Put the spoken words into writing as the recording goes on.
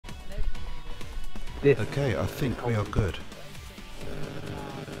This. Okay, I think we are good.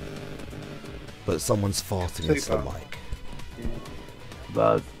 But someone's farting into the mic.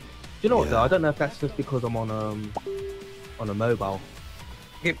 But do you know what though? Yeah. I don't know if that's just because I'm on a mobile.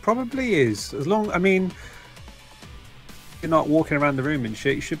 It probably is. As long, I mean, you're not walking around the room and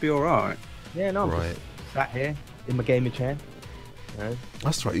shit, you should be alright. Yeah, no, I'm Right. just sat here in my gaming chair. You know?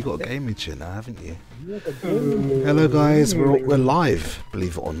 That's right, you got a gaming chair now, haven't you? Yeah, the gaming- Hello guys, we're live,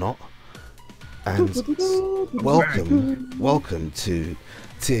 believe it or not. And welcome to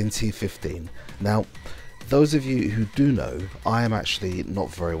TNT 15. Now, those of you who do know, I am actually not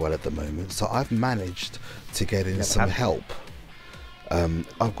very well at the moment, so I've managed to get in some help.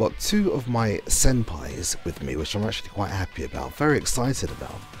 I've got two of my senpais with me, which I'm actually quite happy about, very excited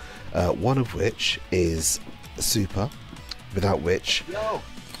about. One of which is Supa, without which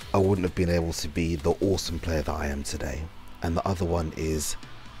I wouldn't have been able to be the awesome player that I am today. And the other one is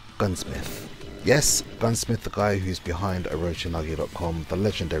Gunsmith. Yes, Gunsmith, the guy who's behind orochinagi.com, the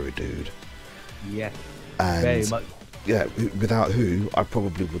legendary dude. Yes. And Very much. yeah, without who I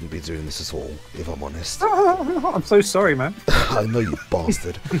probably wouldn't be doing this at all, if I'm honest. I'm so sorry, man. I know, you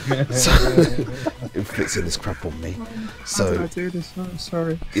bastard. So, inflicting this crap on me. How did I do this? I'm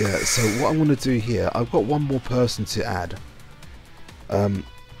sorry. Yeah, so what I'm going to do here, I've got one more person to add.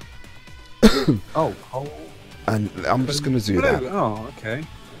 Oh. And I'm just going to do that. Oh, okay.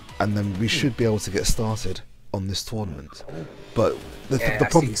 And then we should be able to get started on this tournament. But the I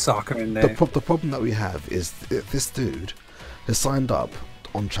problem, see soccer in there. the problem that we have is this dude has signed up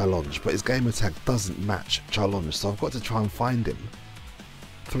on challenge, but his gamer tag doesn't match challenge, so I've got to try and find him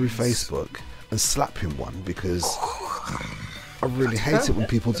through Facebook and slap him one, because I really hate it when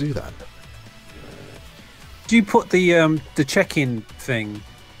people do that. Do you put the check-in thing?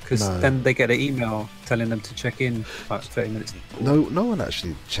 Because No. then they get an email telling them to check in like 30 minutes. No one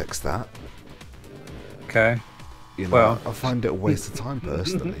actually checks that. Okay. You know, Well, I find it a waste of time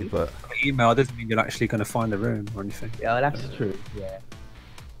personally, but Email doesn't mean you're actually going to find the room or anything. Yeah, that's true. Yeah.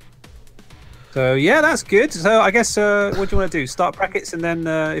 So yeah, that's good. So I guess what do you want to do? Start brackets, and then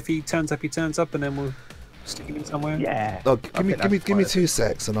if he turns up, and then we'll stick him in somewhere. Yeah. oh, give me 2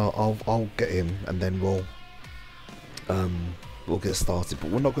 secs, and I'll get him, and then we'll get started.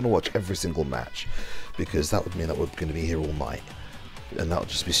 But we're not going to watch every single match, because that would mean that we're going to be here all night, and that would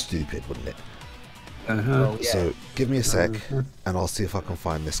just be stupid, wouldn't it? Well, yeah. So give me a sec, and I'll see if I can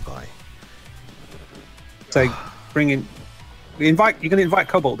find this guy. So bring in. You're going to invite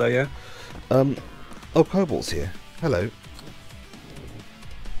Cobalt though, yeah? Oh, Cobalt's here. Hello.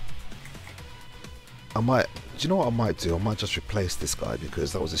 Do you know what I might do? I might just replace this guy,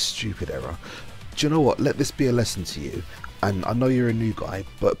 because that was a stupid error. Do you know what? Let this be a lesson to you. And I know you're a new guy,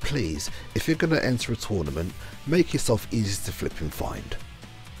 but please, if you're going to enter a tournament, make yourself easy to flip and find.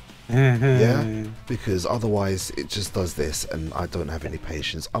 Yeah? Because otherwise it just does this, and I don't have any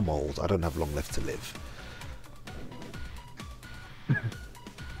patience. I'm old. I don't have long left to live.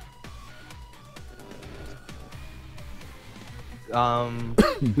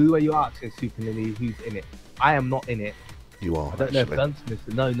 Who are you asking, Super Lily? Who's in it? I am not in it. You are, I don't know if actually. Gunsmith.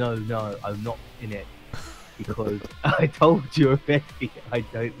 No, I'm not in it because I told you already. I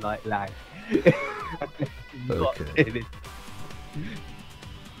don't like lag. Not Okay. in it.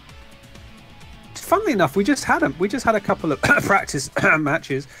 Funnily enough, we just had a couple of practice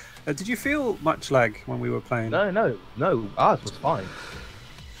matches. Did you feel much lag when we were playing? No. Ours was fine.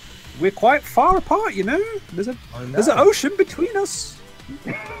 We're quite far apart, you know. There's an ocean between us.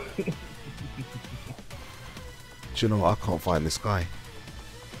 Do you know what? I can't find this guy.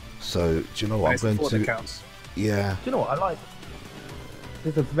 So, do you know what? I'm going to... Counts. Yeah. Do you know what I like?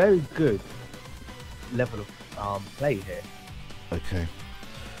 There's a very good level of play here. Okay.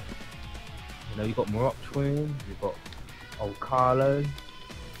 You know, you've got Morocco Twin, you've got Old Carlo,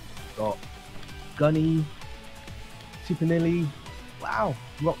 you've got Gunny, Super Nilly. Wow,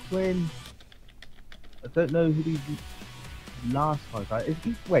 Rock Twin. I don't know who these last ones are.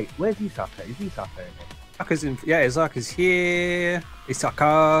 Wait, where's Isaka? Is Isaka in it? Isaka's in. Yeah, Isaka's here. Isaka.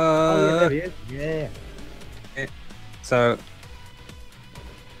 Oh yeah, there he is. Yeah. So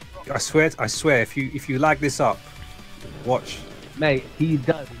I swear, if you lag this up, watch. Mate, he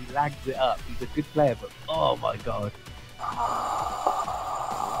does. He lags it up. He's a good player, but oh my god.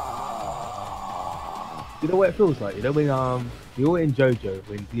 You know what it feels like? You know when you're in JoJo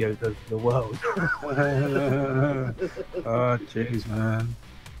when Dio does the world. Oh jeez, man.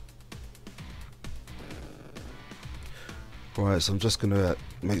 Right, so I'm just going to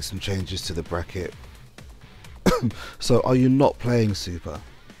make some changes to the bracket. So, are you not playing Super?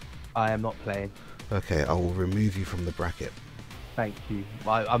 I am not playing. Okay, I will remove you from the bracket. Thank you.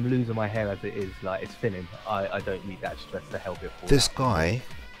 I'm losing my hair as it is. Like, it's thinning. I don't need that stress to help it fall This out. guy,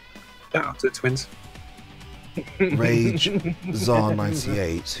 Shout out to the twins. Rage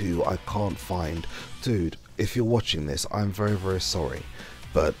Czar98, who I can't find. Dude, if you're watching this, I'm very, very sorry,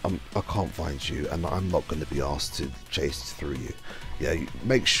 but I can't find you, and I'm not going to be asked to chase through you. Yeah,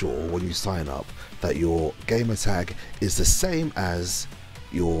 make sure when you sign up that your gamer tag is the same as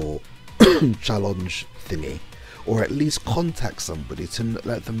your challenge thingy, or at least contact somebody to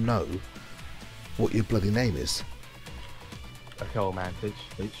let them know what your bloody name is. Okay, old man,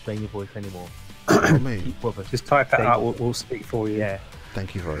 don't strain your voice anymore. I mean, Keep with us. Just type that Stay out. with us. We'll speak for you. Yeah.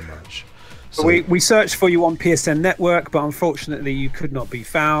 thank you very much. So we searched for you on PSN Network, but unfortunately you could not be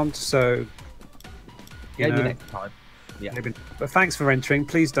found. So Maybe next time. Yeah. But thanks for entering.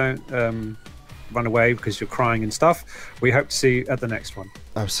 Please don't run away because you're crying and stuff. We hope to see you at the next one.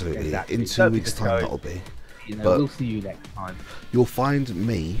 Absolutely. Exactly. In 2 Don't be weeks' time, discouraged. that'll be. But we'll see you next time. You'll find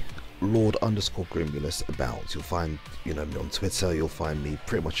me, Lord_Grimulus, about. You'll find, me on Twitter. You'll find me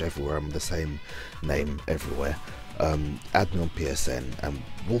pretty much everywhere. I'm the same name everywhere. Add me on PSN, and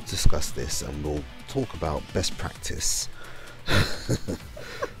we'll discuss this, and we'll talk about best practice.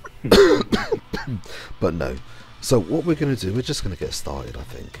 But no. So what we're going to do, we're just going to get started, I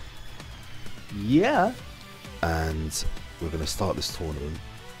think. Yeah. And we're going to start this tournament.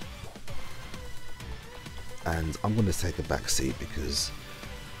 And I'm going to take a back seat because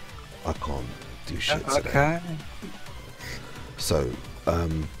I can't do shit today. Okay. So,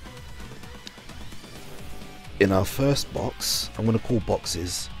 in our first box, I'm going to call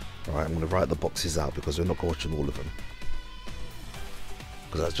boxes. Alright, I'm going to write the boxes out because we're not watching all of them.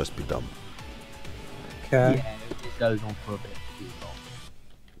 Because that'd just be dumb. Okay. Yeah, it goes on for a bit too long.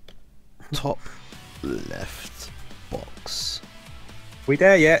 Top left box. We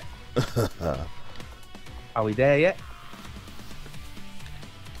there yet? Are we there yet?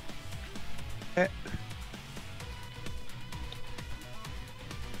 Yeah.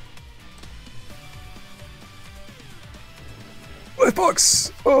 Left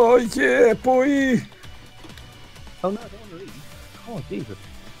box. Oh yeah, boy. Oh no, I don't want to leave. Oh Jesus.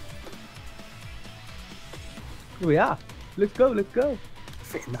 Here we are. Let's go, let's go.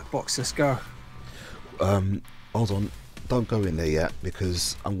 Fit in that box. Let's go. Hold on. Don't go in there yet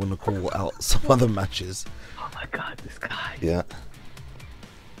because I'm going to call out some other matches. Oh my god, this guy. Yeah.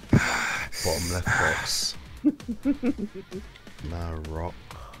 Bottom left box. Marok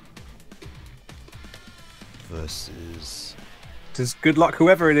versus. Just good luck,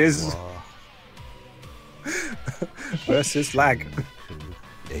 whoever it is. Wah. Versus lag.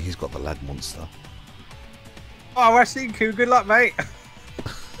 Yeah, he's got the lag monster. Oh, Washinku, good luck, mate.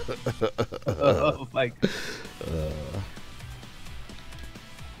 Oh my god.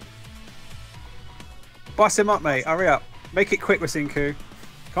 Bust him up, mate. Hurry up. Make it quick, Wasinku.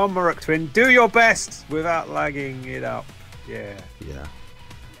 Come on, Maruk Twin. Do your best without lagging it up. Yeah. Yeah.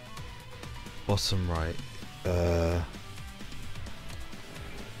 Bottom right.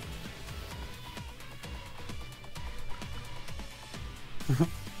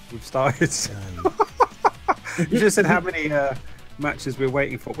 We've started. You just said how many matches we're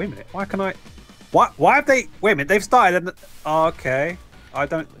waiting for. Wait a minute. Why can I? Why have they? Wait a minute. They've started. And... Oh, okay. I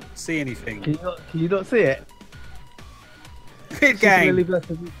don't see anything. Can you not see it? Pit game.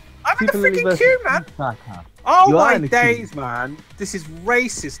 Versus, I'm in the Super Lily freaking versus queue, man. Isaka. Oh You are my in the queue. days, man. This is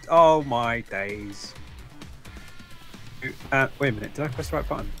racist. Oh my days. Wait a minute. Did I press the right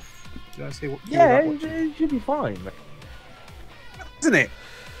button? Did I see what? Yeah, what you're it should be fine. isn't it?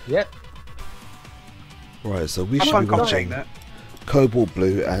 Yep. Right, so we Have should fun be watching commentating that. Cobalt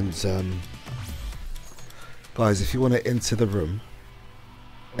Blue and guys, if you want to enter the room,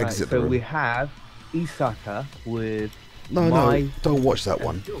 Right, exit the so room. we have Isaka with No, don't watch that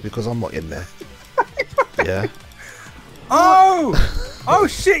one because I'm not in there. Yeah. Oh! Oh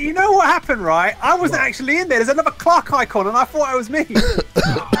shit, you know what happened, right? I wasn't actually in there. There's another clock icon and I thought it was me.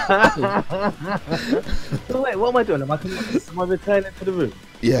 So wait, what am I doing? Am I returning to the room?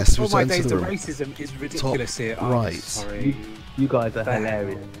 Yes, Oh my return days, to the the room. racism is ridiculous here. I'm right. sorry. You guys are The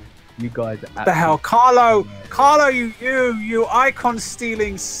hilarious. hell? You guys are What the hell? Carlo! Carlo, you icon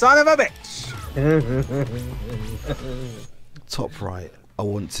stealing son of a bitch! Top right. I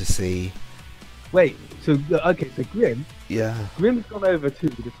want to see. Wait, so okay, so Yeah. Grim's gone over to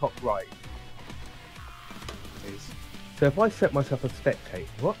the top right. So if I set myself a spectate,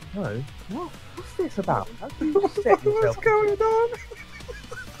 what? No. What? What's this about? How do you just set yourself? What's going on?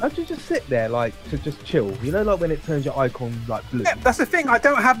 How do you just sit there like to just chill? You know, like when it turns your icon like blue. Yeah, that's the thing. I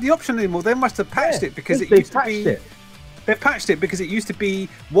don't have the option anymore. They must have patched it because it they used to patched be. it. They've patched it because it used to be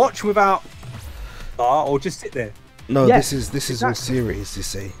watch without or just sit there. No, Yes, this is all series. You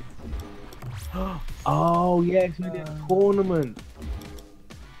see. Oh yeah, it's really a tournament.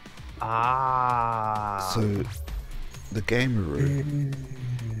 Ah. So the Gameroo.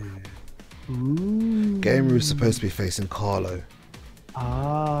 Ooh. Gameroo is supposed to be facing Carlo.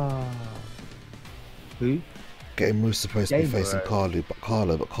 Ah. Who? Gameroo's supposed to be facing Gameroo. but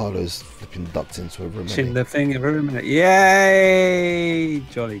Carlo's flipping ducked into a room. Chin the thing every minute. Yay!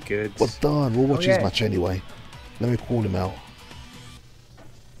 Jolly good. Well done. We'll watch his yeah. match anyway. Let me call him out.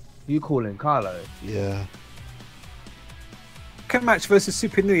 You calling Carlo? Yeah. Match versus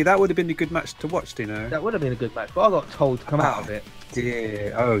Super Nui. That would have been a good match to watch, do you know? That would have been a good match, but I got told to come out of it.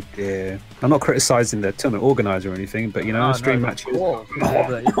 Dear, oh dear. I'm not criticising the tournament organizer or anything, but you know, stream matches. A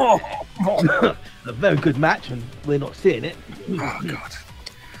very good match, and we're not seeing it. Oh god.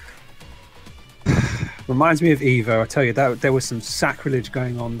 Reminds me of Evo. I tell you, that there was some sacrilege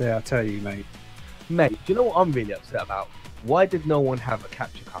going on there. I tell you, mate. Mate, do you know what I'm really upset about? Why did no one have a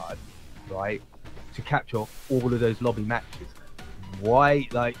capture card, right, to capture all of those lobby matches? Why,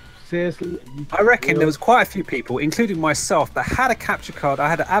 like, seriously? I reckon there was quite a few people, including myself, that had a capture card. I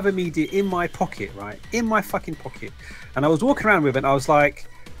had an Avamedia in my pocket, right? In my fucking pocket. And I was walking around with it, and I was like,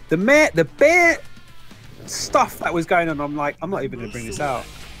 the bare stuff that was going on, I'm like, I'm not even going to bring this out.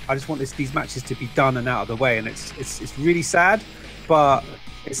 I just want these matches to be done and out of the way. And it's really sad, but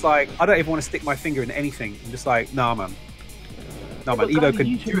it's like, I don't even want to stick my finger in anything. I'm just like, nah, man. No, man, Evo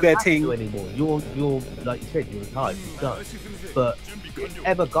can do their thing. Anymore. You're like you said, you're retired, you're done. But there's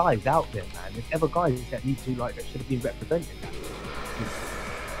ever guys out there, man. There's ever guys that need to, like, that should have been represented.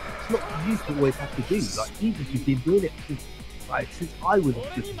 It's not you to always have to do. Like, even if you've been doing it since I was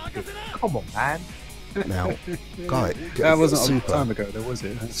just, come on, man. Now, guy, that wasn't Supa. a long time ago, though, was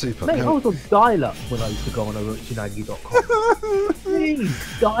it? Supa. Mate, I was on dial-up when I used to go on Shenanigans.com.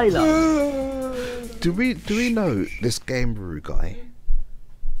 Please, dial-up. Do we know this Gameroo guy?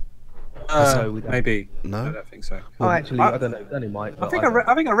 Maybe. No, I don't think so. Oh, actually, I don't know. Only Mike. I think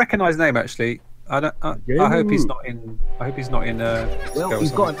I recognise the name actually. I hope he's not in. I hope he's not in. Well,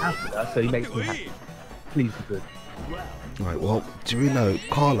 he's got an Africa, so he makes me happy. Please be good. Right. Well, do we know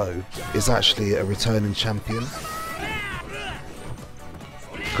Carlo is actually a returning champion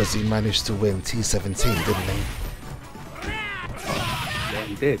because he managed to win T17, didn't he? Yeah,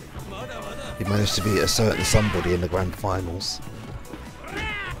 he did. He managed to beat a certain somebody in the grand finals.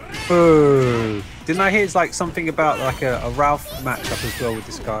 Oh, didn't I hear it's like something about like a Ralph matchup as well with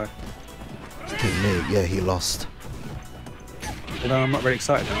this guy? Didn't he? Yeah, he lost. Although I'm not very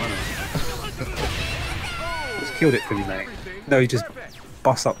excited now, am I? Just killed it for me, mate. No, he just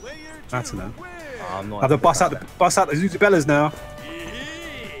bust up. I don't know. I'm not. I have to bust out the Zuzabellas now.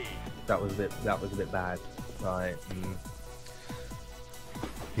 That was a bit bad. Right.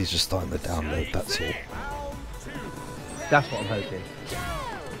 He's just starting to download. That's all. That's what I'm hoping.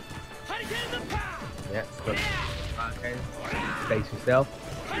 Yeah. Good. Okay. Face yourself.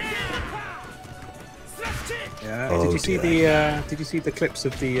 Yeah. Oh, did you see the Did you see the clips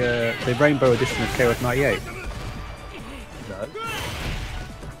of the Rainbow edition of KOF98?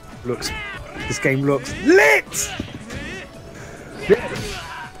 No. This game looks lit.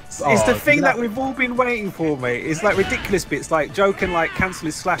 It's the thing that we've all been waiting for, mate. It's like ridiculous bits, like Joe can like cancel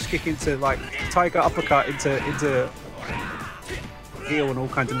his slash kick into like Tiger uppercut into heel and all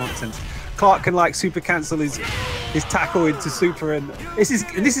kinds of nonsense. Clark can like super cancel his tackle into super, and this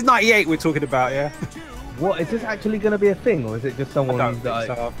is 98 we're talking about, yeah. What is this actually going to be a thing, or is it just someone? I don't think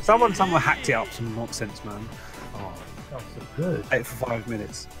so. Someone hacked it up, some nonsense, man. Oh, that's so good. 8 for 5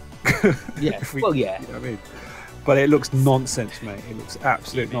 minutes. Yeah. Well, yeah. You know what I mean? But it looks nonsense, mate. It looks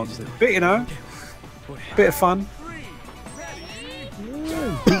absolute nonsense. But you know, bit of fun.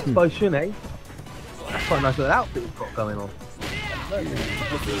 Beats by Shune. That's quite a nice little outfit we've got going on.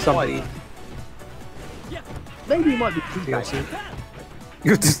 Somebody. Maybe it might be too bad.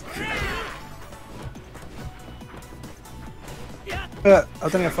 You're just. I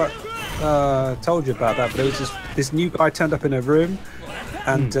don't know if I told you about that, but there was just this new guy turned up in a room,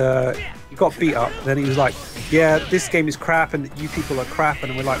 and he got beat up. Then he was like, "Yeah, this game is crap, and you people are crap."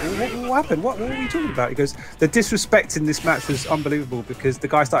 And we're like, "What happened? What were you talking about?" He goes, "The disrespect in this match was unbelievable because the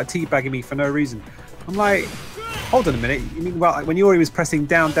guy started teabagging me for no reason." I'm like, "Hold on a minute. You mean like when Yori was pressing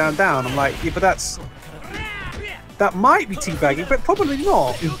down, down, down?" I'm like, "Yeah, but that might be teabagging, but probably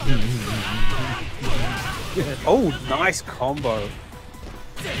not." Oh, nice combo.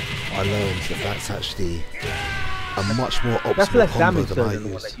 I learned that that's actually a much more optimal That's less combo damage than though I than the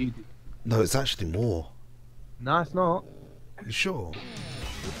one used. that you did. No, it's actually more. No, it's not. You sure?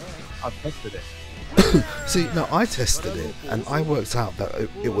 I've tested it. See, now I tested it and I worked out that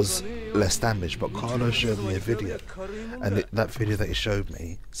it was less damage, but Carlo showed me a video, and that video that he showed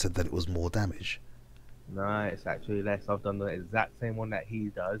me said that it was more damage. No, it's actually less. I've done the exact same one that he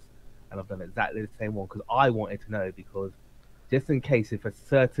does, and I've done exactly the same one because I wanted to know, because just in case if a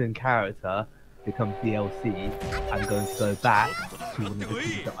certain character becomes DLC, I'm going to go back to one of the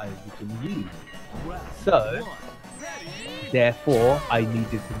things that I originally used. So, therefore, I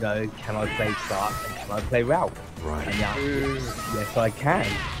needed to know, can I play Stark and can I play Ralph? Right. And now, yes, I can.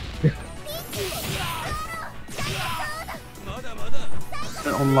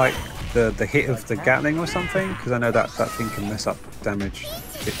 On like the hit of the Gatling or something, because I know that thing can mess up damage.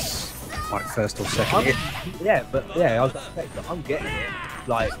 It's like first or second hit. Yeah, but yeah, I was about to say, but I'm getting it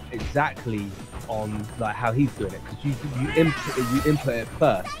like exactly on like how he's doing it, because you input it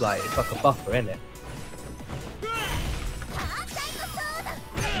first, like it's like a buffer, isn't it?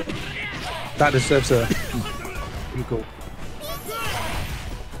 That deserves a eagle.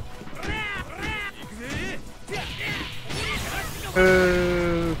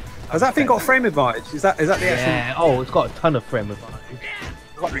 Has that thing got frame advantage? Is that the actual? Yeah. Oh, it's got a ton of frame advantage.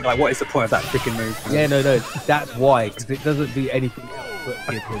 I'm wondering, like, what is the point of that freaking move? Yeah, no, that's why, because it doesn't do anything else but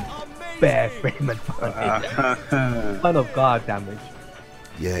give him bare frame advantage. Ton of guard damage.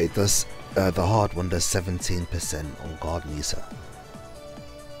 Yeah, it does. The hard one does 17% on guard Nisa.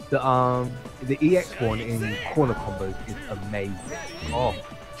 The EX one in corner combos is amazing. Oh.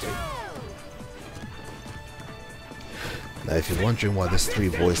 Now, if you're wondering why there's 3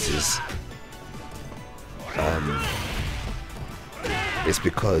 voices, it's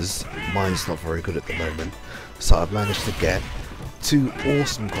because mine's not very good at the moment. So I've managed to get 2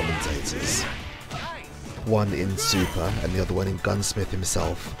 awesome commentators, one in Supa and the other one in Gunsmith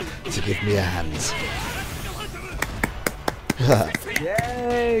himself, to give me a hand.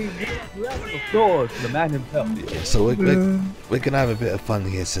 Yay! Of course, the man himself. Yeah, so we're gonna have a bit of fun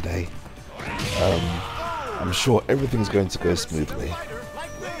here today. I'm sure everything's going to go smoothly.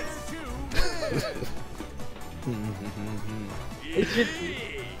 It should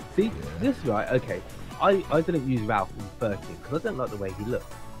see this right. Okay, I didn't use Ralph in 13 because I didn't like the way he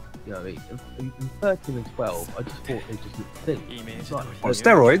looked. You know, what I mean? In 13 and 12, I just thought they just looked silly. Like, on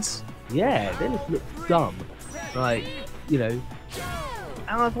steroids? Yeah, they just looked dumb. Like, you know, and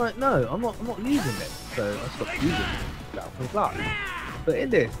I was like, no, I'm not using it. So I stopped using Ralph and Clark. But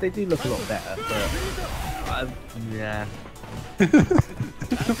in this, they do look a lot better. But yeah,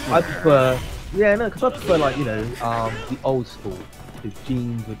 I prefer. Yeah, no, because I prefer, like, you know, the old school, the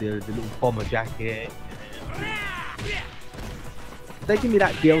jeans with the little bomber jacket. If they give me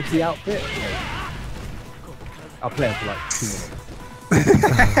that DLC outfit, you know, I'll play it for like 2 minutes.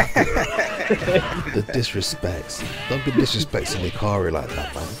 The disrespects. Don't be disrespecting Ikari like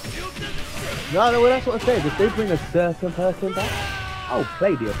that, man. No, well, that's what I said. If they bring a certain person back, I'll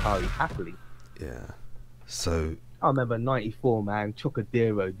play the Ikari happily. Yeah. So I remember 94, man,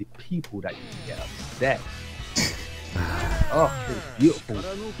 Chocodero, the people that used to get upset. Oh, it was beautiful.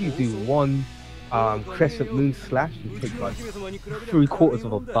 You do one crescent moon slash and take like 3/4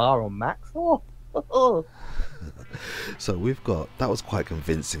 of a bar on max. Oh. So we've got, that was quite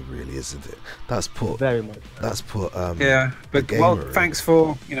convincing, really, isn't it? That's put Very much. That's put yeah, but well, thanks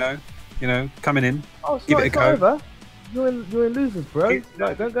for you know coming in. Oh, it's Give not, it a it's not go. over. You're in losers, bro.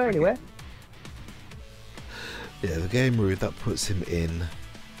 No, don't go anywhere. Yeah, the game route that puts him in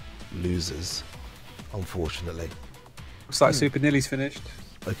losers, unfortunately. Looks like Super Nilly's finished.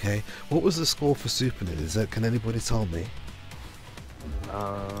 Okay, what was the score for Super Nil? Can anybody tell me?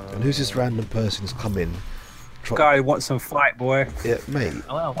 And who's this random person who's come in? Guy who wants some fight, boy. Yeah, mate.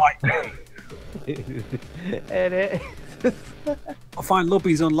 Oh, well. Fight me. I'll find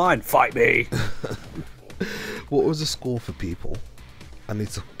lobbies online. Fight me. What was the score for people? I need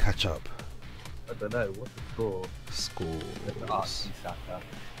to catch up. I don't know. What's the score? Scores.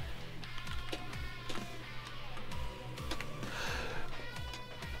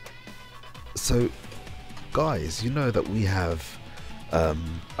 So, guys, you know that we have.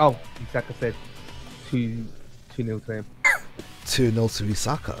 Oh, Isaka said 2-0 to him. 2-0 to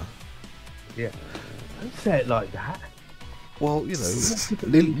Isaka. Yeah. Don't say it like that. Well, you know,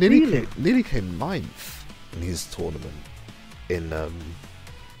 nearly came 9th in his tournament in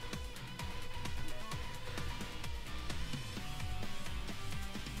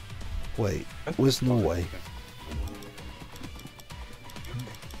wait, where's Norway?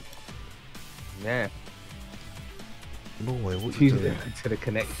 Yeah. Norway, what you doing? To the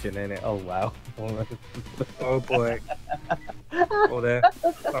connection, innit? Oh wow. Oh boy. Oh there.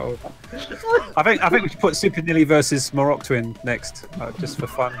 Oh. I think we should put Super Nilly versus Morocco in next, just for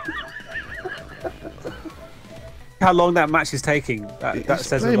fun. how long that match is taking. That It's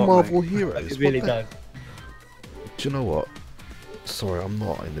says a playing lot, Marvel mate. Heroes. It really What the- does. Do you know what? Sorry, I'm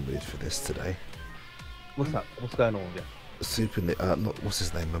not in the mood for this today. What's up? What's going on with you? Not what's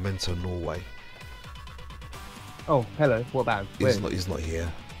his name? Memento Norway. Oh, hello. What about him? He's not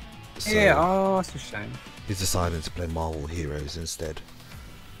here. So Yeah. Oh, that's a shame. he's decided to play Marvel Heroes instead.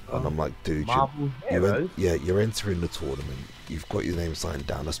 And I'm like, dude, Marvel you're Heroes? you're entering the tournament. You've got your name signed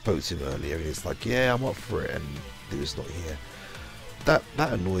down. I spoke to him earlier, and he's like, yeah, I'm up for it, and dude's not here. That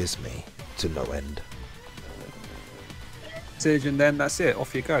annoys me to no end. And then that's it.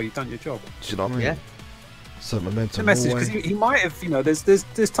 Off you go. You've done your job. Do you know what I mean? Yeah. So Memento The message, Norway. because he might have, you know, there's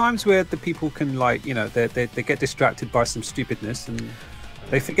times where the people can, like, you know, they get distracted by some stupidness and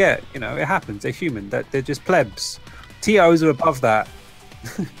they forget, you know, it happens. They're human. They're just plebs. TOs are above that.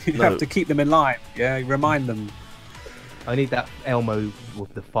 You No. have to keep them in line. Yeah, remind them. I need that Elmo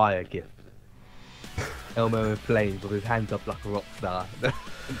with the fire gift. Elmo in flames with his hands up like a rock star.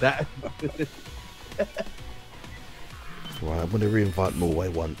 That. Right, I'm gonna reinvite Norway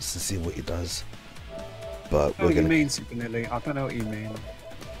once to see what he does. But I don't know what you mean, Super Nilly. I don't know what you mean.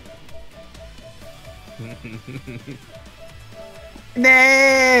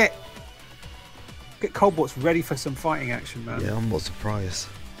 Nah! Get Coldbots ready for some fighting action, man. Yeah, I'm not surprised.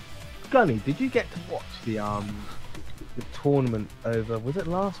 Gunny, did you get to watch the tournament over? Was it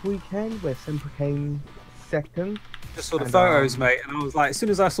last weekend where Semper came second? Just saw the And, photos, mate, and I was like, as soon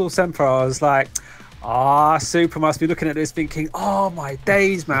as I saw Semper, I was like, Super must be looking at this thinking, oh my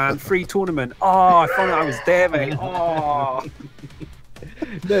days, man, free tournament. Oh, I found out I was there, mate. Oh.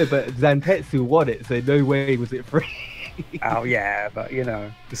 No, but Zantetsu won it, so no way was it free. Oh, yeah, but you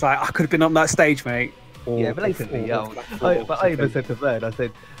know, it's like, I could have been on that stage, mate. Or, Yeah, blatantly, yeah. But I even said to Vern, I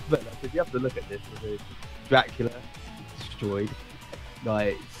said, you have to look at this. I said, Dracula destroyed.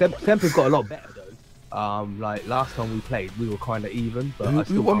 Like Semper's got a lot better though. Like last time we played, we were kind of even. But I Who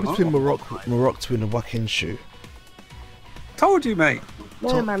still won got- between Morocco and Wakinshu? Told you, mate.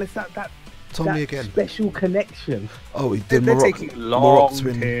 Yeah, man, it's that Tell that me again. special connection. Oh, he They're did taking long Morocco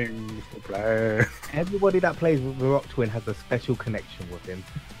twin. things to play. Everybody that plays with Rock Twin has a special connection with him.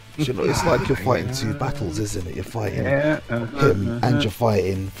 You know, it's like you're fighting two battles, isn't it? You're fighting Yeah. him and you're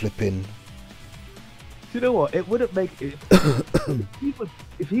fighting flipping. Do you know what? It wouldn't make it.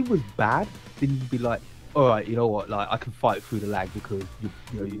 If he was bad, then you'd be like, all right, you know what? Like I can fight through the lag because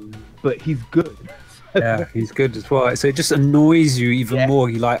but he's good. Yeah, he's good as well. So it just annoys you even Yeah. more.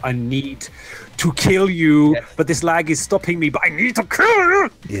 You're like, I need to kill you, Yes. but this lag is stopping me, but I need to kill you.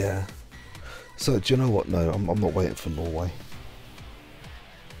 Yeah. So do you know what? No, I'm not waiting for Norway.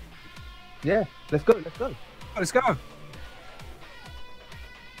 Yeah, let's go. Let's go.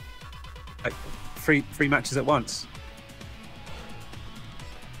 Like, three matches at once.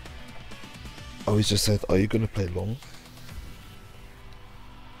 Oh, he's just said, are you going to play long?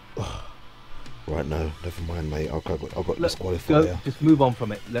 Right, no, never mind, mate. I've got disqualifier. Just move on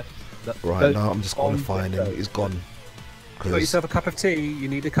from it. Right, no, I'm disqualifying him. He's gone. You got yourself a cup of tea. You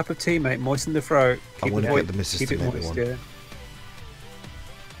need a cup of tea, mate. Moisten the throat. I Keep wanna it get the missus keep to it make me moist, one. yeah.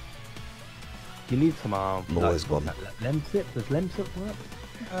 You need some Norway's gone. Lemsip. Does Lemsip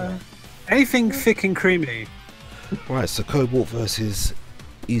work? Anything thick and creamy. Right, so Cobalt versus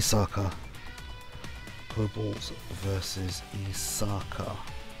Isaka. Cobalt versus Isaka.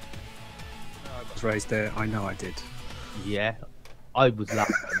 I was raised there. I know I did. Yeah, I was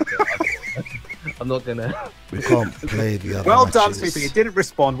laughing. I'm not gonna. We can't play the other Well done, matches. Supa. You didn't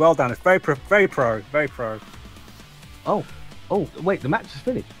respond. Well done. It's very pro. Very pro. Oh, wait, the match is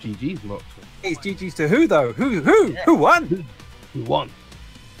finished. GG's not. It's GG's to who though? Who won? Who won?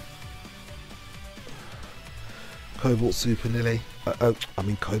 Cobalt Super Nilly.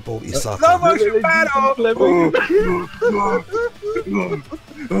 Cobalt Isaka. Slow motion battle.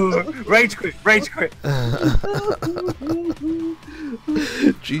 Rage quit.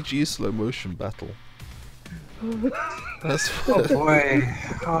 GG slow motion battle. That's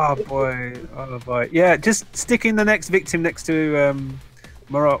Oh boy. Yeah, just sticking the next victim next to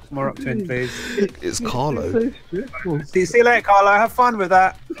Morocco twin, please. it's Carlo. See you later, Carlo. Have fun with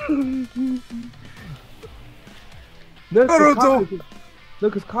that. No,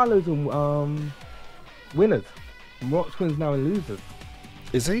 because Carlo's in winners. Rock Twin's now in losers.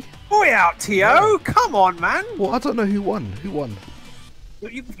 Is he? Boy out, Tio. Come on, man. Well, I don't know who won. Who won?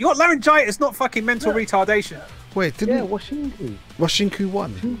 You got laryngitis, not fucking mental retardation. Wait, didn't Yeah, Washington. Washinku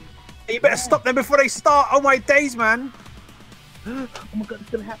won? You better stop them before they start. Oh my days, man. Oh my god, it's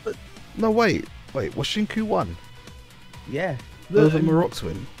gonna happen. No, wait, Washinku won. Yeah. Over Morocco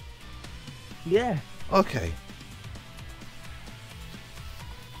twin. Yeah. Okay.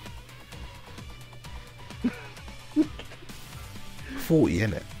 40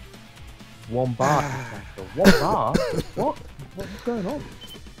 in it. 1 bar. 1 bar? What? What's going on?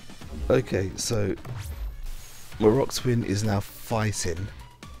 Okay, so Marok's Twin is now fighting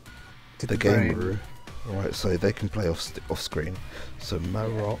the Gameru. Alright, so they can play off screen. So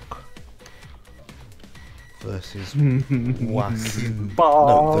Marok versus Wasim.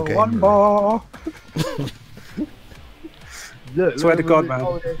 Bar, No, the one Gameru. bar. Look, Swear to God, man.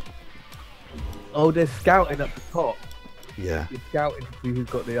 Oh, they're scouting up the top. Yeah. They're scouting to see who's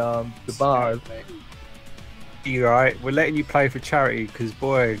got the bars. You right? We're letting you play for charity because,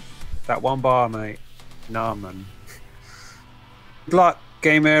 boy, that 1 bar, mate. Nah, man. Good luck,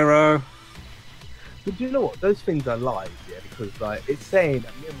 Game Arrow. But do you know what? Those things are lies, yeah, because like it's saying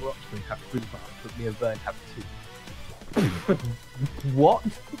that me and Roxman have 3 bars, but me and Vern have 2. What?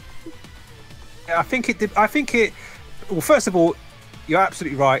 I think it. Well, first of all, you're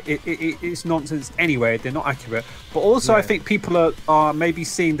absolutely right. It's nonsense anyway. They're not accurate. But also, I think people are maybe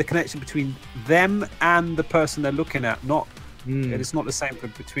seeing the connection between them and the person they're looking at. Not it's not the same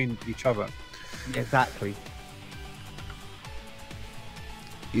between each other. Exactly.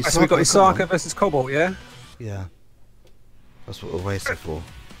 So we got Isaka versus Cobalt, yeah? Yeah. That's what we're waiting for.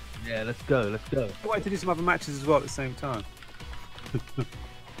 Yeah, let's go. Let's go. I wanted to do some other matches as well at the same time.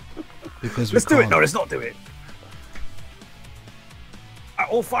 Because let's do it. No, let's not do it.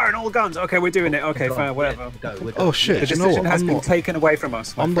 All fire and all guns. Okay, we're doing it. Okay, fine, whatever. Yeah, go. Oh shit! The decision has been taken away from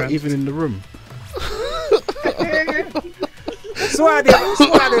us. I'm not even in the room. Swear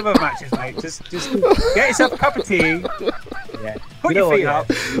the other matches, mate. Just get yourself a cup of tea. Yeah. Put your feet up.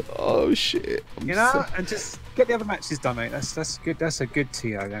 Oh shit! And just get the other matches done, mate. That's good. That's a good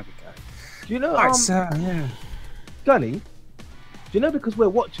TO. There we go. Do you know? Right, yeah. Gunny, do you know because we're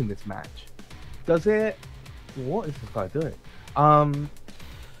watching this match? Does it? What is this guy doing?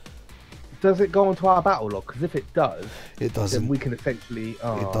 Does it go onto our battle log? Because if it does, it doesn't. Then we can essentially.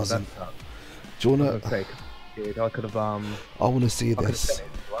 Oh, it doesn't. Do you wanna? I could have. I want to see this.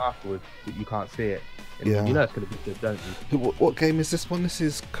 Afterwards, but you can't see it. And yeah. You know it's going to be good, don't you? What game is this one? This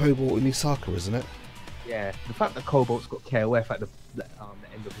is Cobalt and Isaka, isn't it? Yeah. The fact that Cobalt's got KOF at the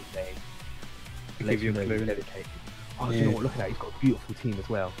end of his name. Give you a clue. Dedicated. Oh, yeah. You know what? Look at that. He's got a beautiful team as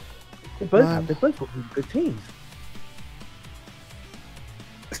well. They both got really good teams.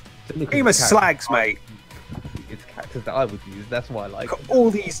 Team of slags, mate. It's characters that I would use. That's why I like. Got all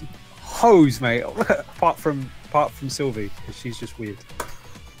these hoes, mate. Look at apart from Sylvie, because she's just weird.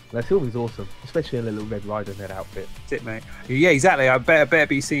 Now Sylvie's awesome, especially in a little Red Riding Hood outfit. That's it, mate. Yeah, exactly. I better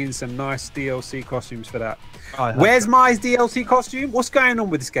be seeing some nice DLC costumes for that. Where's my DLC costume? What's going on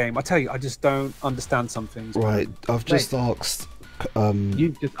with this game? I tell you, I just don't understand some things. Right, I've just asked.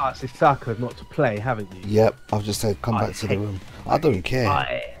 You've just asked Isaka not to play, haven't you? Yep, I've just said come back to the room. I don't care.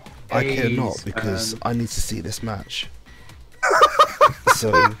 I care not because I need to see this match.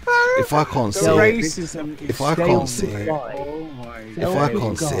 So if I can't see it, if I can't see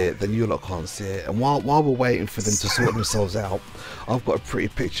it, then you lot can't see it. And while we're waiting for them to sort themselves out, I've got a pretty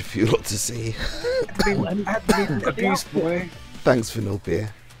picture for you lot to see. Abuse boy. Thanks, Vanilla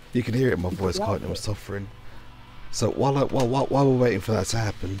Beer. You can hear it in my voice, can't you? I'm suffering. So while we're waiting for that to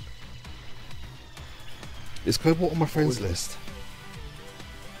happen, is Cobalt on my friends list?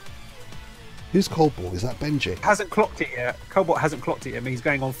 Who's Cobalt? Is that Benji? Hasn't clocked it yet. Cobalt hasn't clocked it yet. He's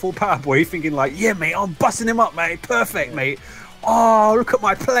going on full power boy, thinking like, yeah, mate, I'm busting him up, mate. Perfect, mate. Oh, look at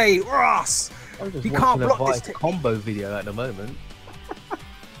my play, Ross. You can't block this combo video at the moment.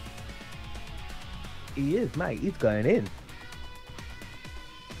 He is, mate. He's going in.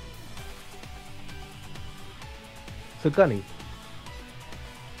 So, Gunny.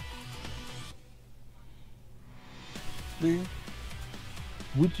 Man.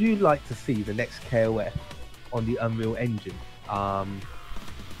 Would you like to see the next KOF on the Unreal Engine,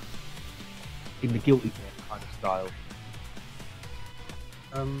 in the Guilty Gear kind of style?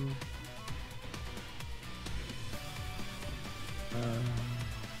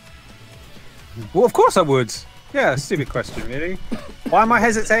 Well, of course I would. Yeah, stupid question, really. Why am I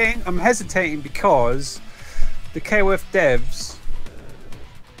hesitating? I'm hesitating because the KOF devs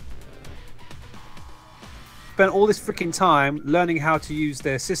spent all this freaking time learning how to use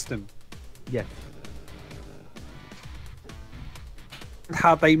their system. Yes.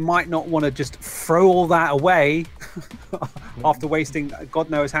 How they might not want to just throw all that away after wasting God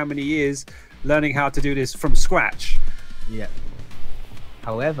knows how many years learning how to do this from scratch. Yeah.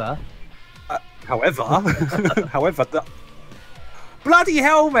 However, the bloody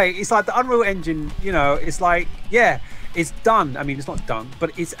hell, mate! It's like the Unreal Engine. You know, it's like, yeah, it's done. I mean, it's not done,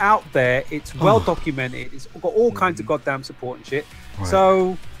 but it's out there. It's well documented. It's got all kinds of goddamn support and shit. Right.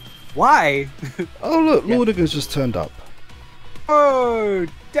 So, why? Oh look, Lordigan's just turned up. Oh,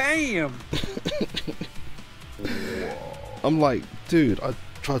 damn! I'm like, dude, I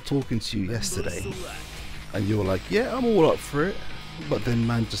tried talking to you yesterday, and you were like, yeah, I'm all up for it. But then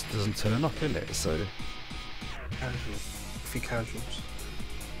man just doesn't turn up, innit? So Casual. Free casuals.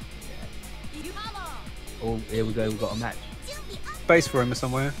 Oh, here we go. We've got a match. Space for him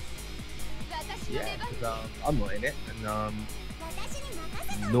somewhere. Yeah, because I'm not in it, and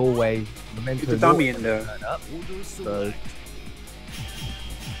Norway, Memento. Put the dummy in there. Up, so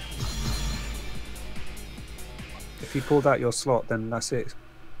If you pulled out your slot, then that's it.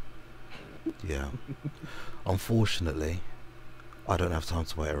 yeah, unfortunately, I don't have time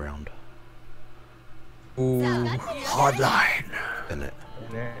to wait around. Ooh, hardline. Innit?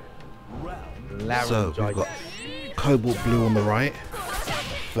 Larry So we've got Cobalt Blue on the right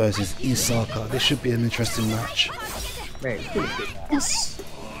versus Isaka. This should be an interesting match. Man, it's pretty good match.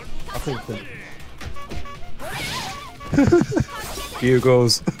 I think so.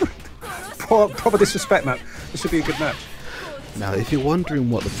 Bugles. Proper disrespect, man. This should be a good match. Now, if you're wondering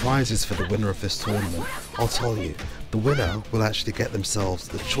what the prize is for the winner of this tournament, I'll tell you. The winner will actually get themselves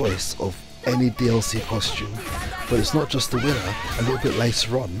the choice of any DLC costume. But it's not just the winner. A little bit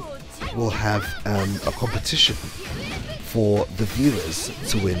later on, we'll have a competition for the viewers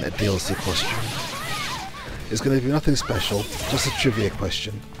to win a DLC costume. It's going to be nothing special, just a trivia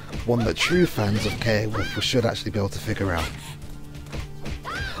question. One that true fans of KOF should actually be able to figure out.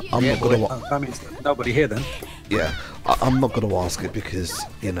 I'm not going to. That means nobody here then. Yeah, I'm not going to ask it because,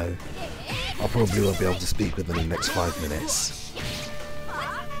 you know, I probably won't be able to speak within the next 5 minutes.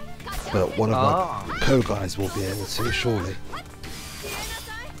 But one of my co-guys will be able to, surely.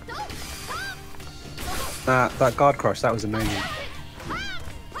 That guard crush, that was amazing.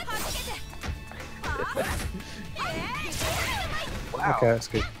 Wow. Okay, that's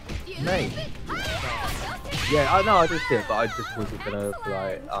good. Mate. Yeah, I know I did it, but I just wasn't gonna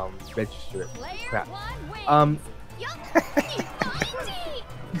like register it. Crap.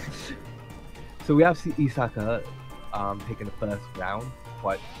 So we have Isaka taking the first round,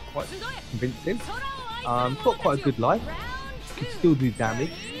 quite convincing. Got quite a good life. Could still do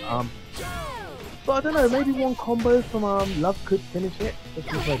damage. But I don't know, maybe one combo from Love could finish it.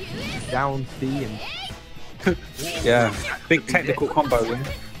 Just with like down C and Yeah, big technical combo win.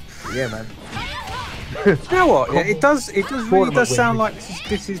 yeah, man. You know what? Yeah, it really does sound like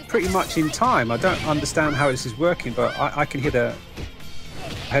this is pretty much in time. I don't understand how this is working, but I can hear the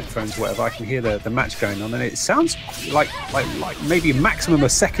headphones, whatever. I can hear the match going on, and it sounds like maybe a maximum a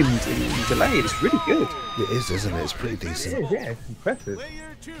second in delay. It's really good. It is, isn't it? It's pretty decent. Yeah, it's impressive.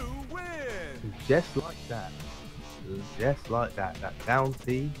 Just like that. Just like that. That down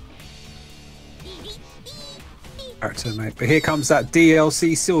C. Character, mate. But here comes that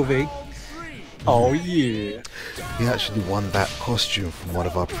DLC Sylvie. Oh yeah. He actually won that costume from one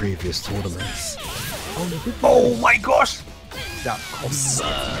of our previous tournaments. Oh my gosh. That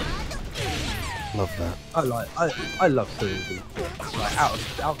absurd. Love that. I love Sylvie. Like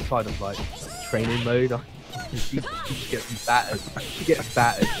outside of like training mode, she gets battered. She gets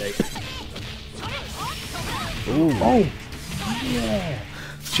battered, mate. Ooh. Oh yeah.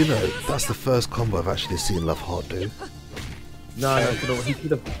 Do you know, that's the first combo I've actually seen Love Heart do. No, he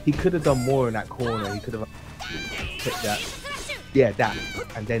could have done more in that corner. He could have put that, yeah, that,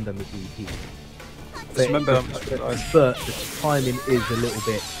 and then done the DP. But remember, but the timing is a little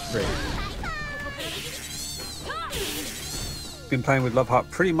bit tricky. Been playing with Love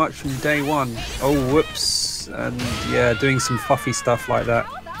Heart pretty much from day one. Oh whoops, and yeah, doing some fluffy stuff like that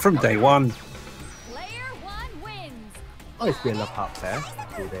from day one. I used to be a Love Heart player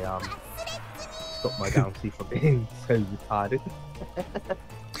until they stop my down C from being so retarded.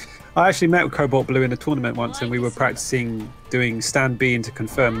 I actually met with Cobalt Blue in a tournament once, and we were practicing doing stand B into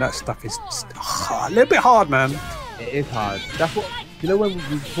confirm. That stuff is just a little bit hard, man. It is hard. That's what, you know, when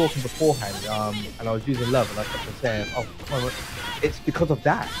we were talking beforehand, and I was using Love, and I kept saying, oh, well, it's because of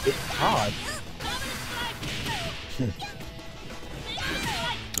that. It's hard.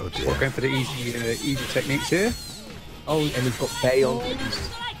 Oh dear. We're going for the easy techniques here. Oh, and he's got Bay on.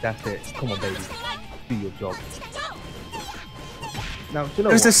 That's it. Come on, baby. Do your job. Now, do you know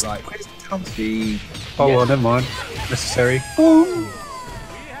There's what? this Right. comfy. Oh Yeah. well, never mind. Necessary.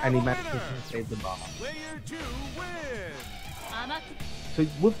 And he managed to save the bar. So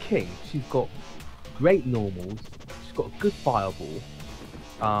with King, she's got great normals. She's got a good fireball.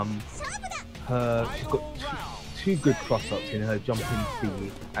 She's got two good cross-ups in her jumping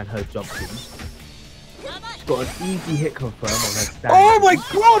C and her jumping. She's got an easy hit confirm on her stand. Oh my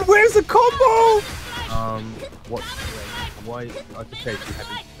god, where's the combo? Why? I just said she had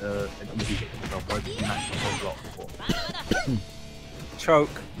an easy hit confirm. Why did she match the whole block before? choke,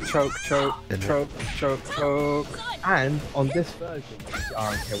 choke, choke, choke, choke, choke. And on this version of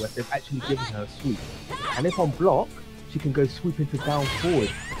KOF, they've actually given her a sweep. And if on block, she can go swoop into down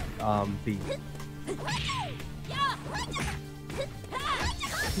forward beam.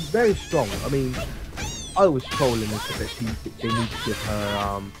 She's very strong. I mean, I was trolling and said that they need to give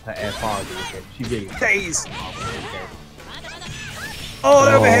her her air fire again. She really Days. Oh,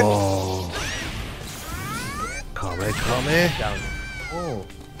 overhead. Come here. down. Oh.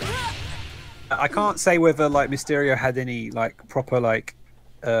 I can't say whether like Mysterio had any like proper like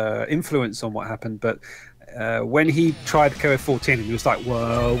influence on what happened, but when he tried KOF 14, he was like,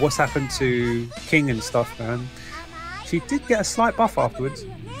 "Whoa, what's happened to King and stuff, man?" She did get a slight buff afterwards.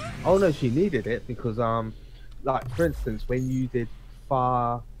 Oh no, she needed it because like for instance, when you did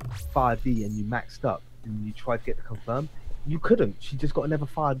far D and you maxed up and you tried to get the confirm, you couldn't. She just got another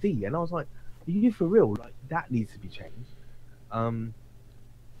far D, and I was like, "Are you for real? Like that needs to be changed."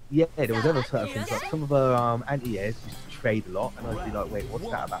 Yeah, there was other certain things like some of her anti-airs used to trade a lot, and I'd be like, "Wait, what's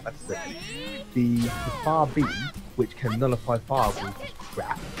that about?" That's the far B, which can nullify fireballs, is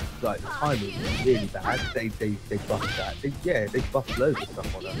crap. Like the timing was really bad. They buffed that. They buffed loads of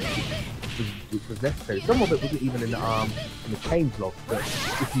stuff on her, which was necessary. Some of it wasn't even in the change log, but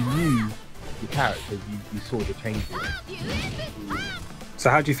if you knew the character, you saw the changes. So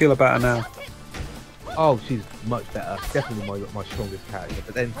how do you feel about her now? Oh, she's much better. Definitely my strongest character.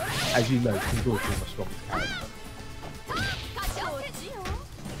 But then, as you know, King's always been my strongest character.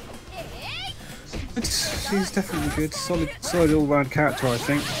 She's definitely good, solid all-round character, I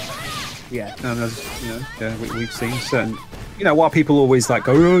think. Yeah. And as you know, yeah, we've seen certain, you know, while people always like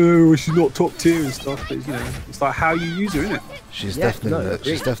go, "Oh, she's not top tier" and stuff, but you know, it's like how you use her, isn't it? She's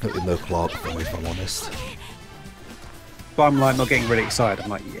definitely no Clark for me, if I'm honest. But I'm like not getting really excited. I'm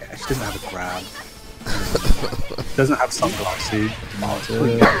like, yeah, she doesn't have a grab. Doesn't have sunglasses. No,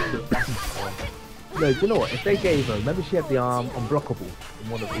 do you know what? If they gave her, remember she had the unblockable in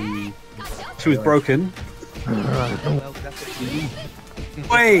one of the. She was broken. Well, that's what she used.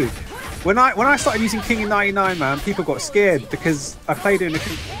 Wait, when I started using King in '99, man, people got scared because I played her in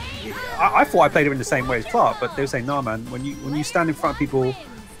I thought I played her in the same way as Clark, but they were saying, "No, man, when you stand in front of people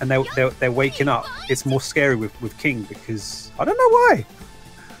and they're waking up, it's more scary with King because I don't know why."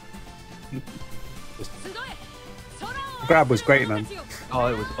 The grab was great, man. Oh,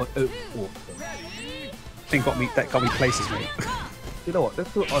 it was awesome. Thing got me places, mate. You know what?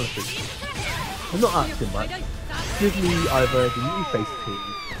 Let's talk honestly. I'm not asking much. Give me either the new face team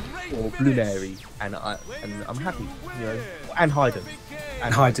or Blunary, and I'm happy. You know, and Hayden.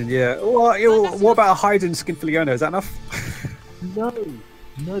 And Hayden, yeah. What about a Hayden skin for Leona? Is that enough? No,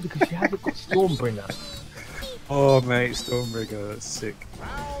 because she hasn't got Stormbringer. Oh, mate, Stormbringer, that's sick.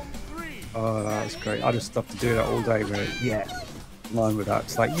 Oh, that's great. I just have to do that all day, mate. Yeah. Line with that.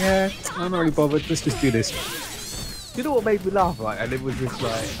 It's like, yeah, I'm not really bothered. Let's just do this. You know what made me laugh, right? And it was just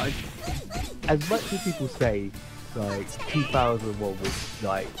like, as much as people say, like 2001 was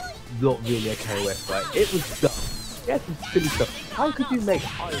like not really a KOF, right? It was dumb. It had some silly stuff. How could you make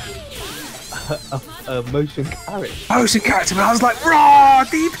Hayden a motion character? Motion character, man. I was like, raw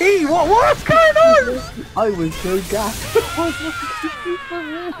DP. What's going on? I was so gassed.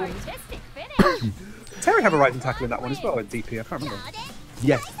 Terry have a rising tackle in that one as well at DP. I can't remember.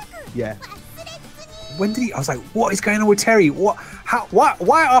 Yes. Yeah. When did he? I was like, what is going on with Terry? What? How?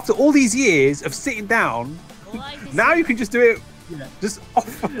 Why? After all these years of sitting down, now you can just do it. Yeah. Just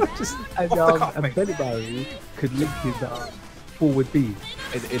off. Just And off the cuff, mate. Benny Barry could link his forward B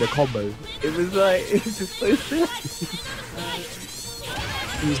in a combo. It was just so silly.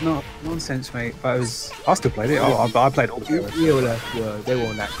 It was not nonsense, mate. But I still played it. I played all the games. They were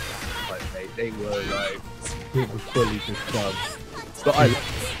on that like, mate. They were like, it was fully just fun. But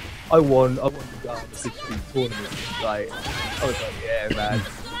I won the Big Street tournament. Like, I was like, yeah, man.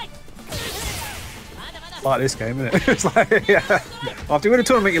 Like this game, isn't it? It's like, yeah. After you win a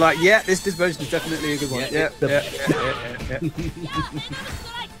tournament, you're like, yeah, this version is definitely a good one. Yeah.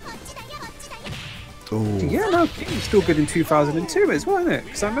 Yeah, no, King's still good in 2002 as well, isn't it?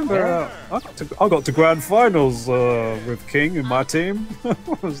 Because I remember I got to grand finals with King and my team. I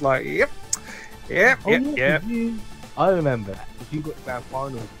was like, yep. I remember if you got to grand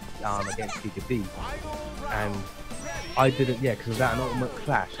finals against Giga D, and I didn't, because it was at an Ultimate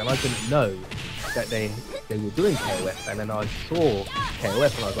Clash, and I didn't know that they were doing KOF, and then I saw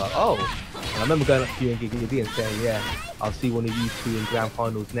KOF, and I was like, oh. And I remember going up to you and Giga D and saying, yeah, I'll see one of you two in grand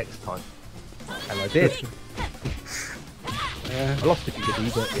finals next time. And I did. I lost to Giga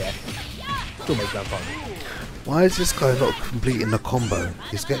D, but yeah, still made grand finals. Why is this guy not completing the combo?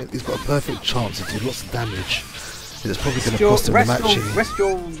 He's got a perfect chance to do lots of damage, It's probably going to cost him the match here.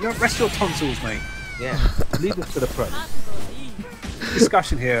 Rest your tonsils, mate. Yeah, leave this to the pros.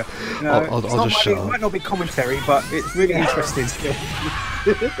 Discussion here. You know, I'll just shut up. It might not be commentary, but it's really interesting still.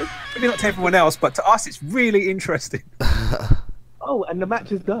 Maybe not to everyone else, but to us, it's really interesting. Oh, and the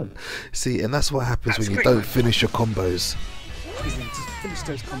match is done. See, and that's what happens when you don't finish your combos. Just finish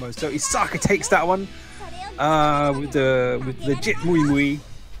those combos. So Isaka takes that one with legit Mui Mui,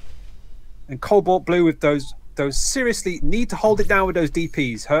 and Cobalt Blue with those seriously need to hold it down with those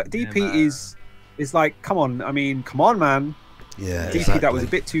DPs. Her DP is like, come on, I mean, come on, man. Yeah, DP exactly. that was a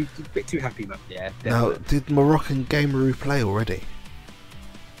bit too happy, man. Yeah. Now, did Moroccan Gameroo play already?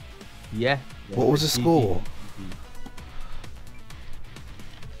 Yeah. What was the score?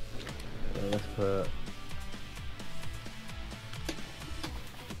 Let's put.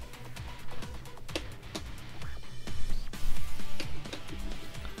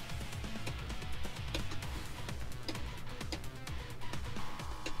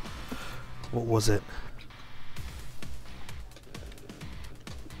 What was it?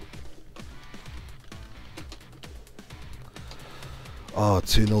 Oh,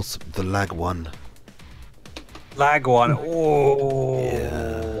 2-0, the lag one. Lag one. Oh.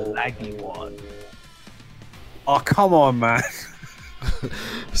 Yeah. Laggy one. Oh, come on, man.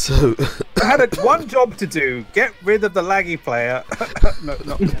 So I had one job to do: get rid of the laggy player. No,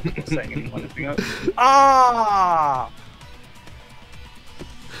 not saying anything. Ah.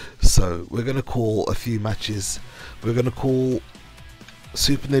 So we're gonna call a few matches. We're gonna call.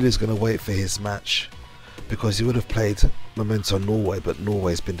 Super Nilly's gonna wait for his match because he would have played Memento Norway, but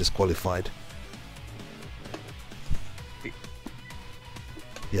Norway's been disqualified.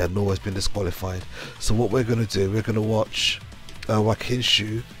 Yeah, Norway's been disqualified. So what we're gonna do? We're gonna watch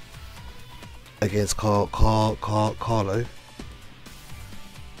Wakinshu against Carlo. Carlo.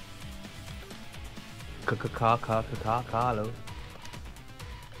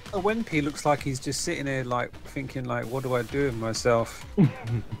 Wenpy looks like he's just sitting there, like thinking, like, what do I do with myself?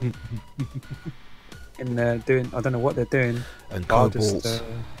 And they're doing, I don't know what they're doing. And I'll Cobalt. just,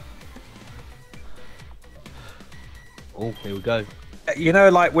 Oh, here we go. you know,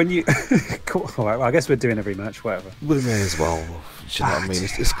 like when you. Cool. All right, well, I guess we're doing every match, whatever. We may as well. Do you know what I mean?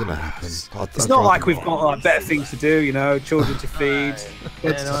 It's gonna happen. It's not like we've got like better things to do, you know, children to feed,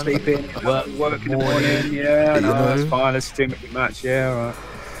 kids to sleep in, work in the morning. Yeah, no, it's fine. Let's stream every match. Yeah, all right.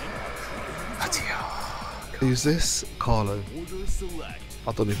 Who's this? Carlo.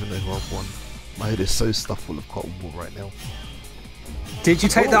 I don't even know who I've won. My head is so stuffed full of cotton wool right now. Did you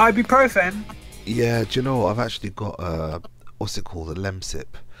take the ibuprofen? Yeah, do you know what? I've actually got what's it called? A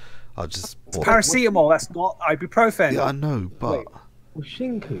Lemsip. I just bought Paracetamol. That's not ibuprofen. Yeah, I know, but Well,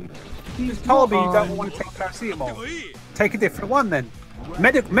 Shinku. You told me you don't want to take paracetamol. Take a different one then.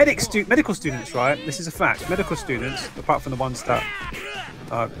 Medical students, right? This is a fact. Medical students, apart from the ones that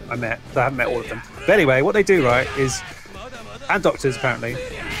I met, I haven't met all of them. But anyway, what they do, right, is, and doctors apparently.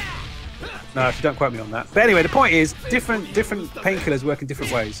 No, if you don't quote me on that. But anyway, the point is, different painkillers work in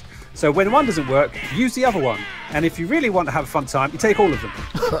different ways. So when one doesn't work, use the other one. And if you really want to have a fun time, you take all of them.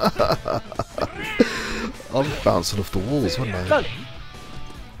 I'm bouncing off the walls, wasn't I?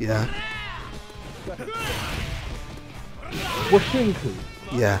 Yeah. Shinku.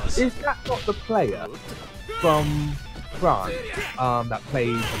 Yeah. Is that not the player from France that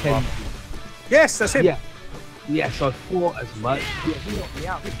played TNTUK? Yes, that's him. Yeah. Yes, I thought as much. Yeah, he knocked me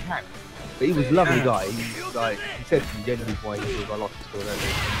out in camp. But he was a lovely guy. He was like, he said to me genuinely why he was, I lost the score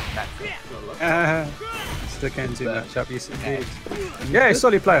earlier. It's the Kenzu matchup, yes indeed. Yeah, he's a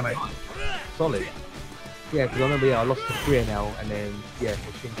solid player, mate. Solid. Yeah, because I remember, I lost to 3-0 and then, yeah,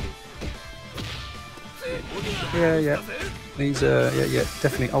 Shinku. Yeah. He's yeah,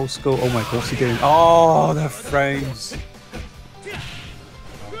 definitely old school. Oh my god, what's he doing? Oh, the frames.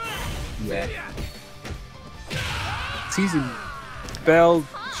 Yeah. He's in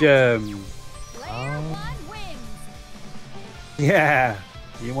Belgium. Yeah.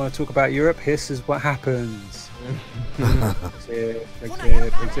 You want to talk about Europe? This is what happens.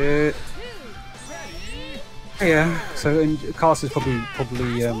 Exit. Yeah. So Cast is probably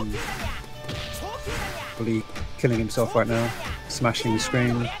killing himself right now, smashing the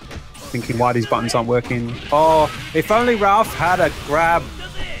screen, thinking why these buttons aren't working. Oh, if only Ralph had a grab.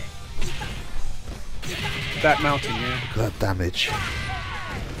 That mountain, yeah. Look at that damage.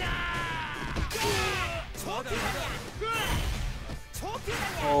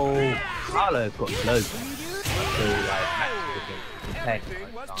 Oh, Carlo's got loads. So, like, matches against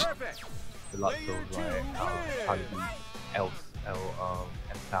the likes of, like,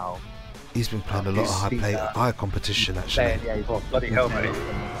 Emsal. He's been playing a lot of high competition actually. Yeah, he's bloody hell, mate.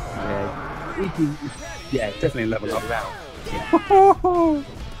 Yeah. Yeah, definitely level up. Around.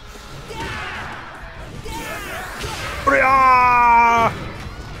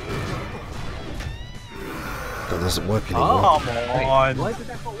 That doesn't work anymore. Oh, come on. Why did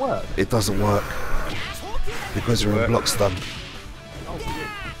that not work? It doesn't work because you're in block stun.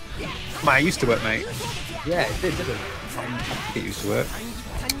 Man, it used to work, mate. Yeah, it did, didn't it? It used to work.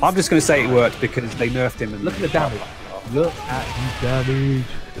 I'm just going to say it worked because they nerfed him. And look at the damage. Look at the damage.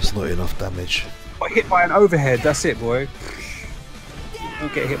 It's not enough damage. Got hit by an overhead. That's it, boy.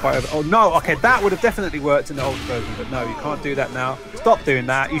 Don't get hit by over. Oh no! Okay, that would have definitely worked in the old version, but no, you can't do that now. Stop doing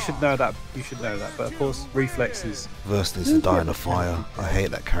that. You should know that. You should know that. But of course, reflexes. Verse needs to die in a fire. I hate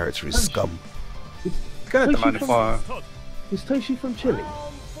that character. He's scum. It's gonna die in a fire. Is Toshi from Chile?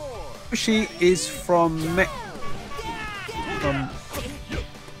 She is from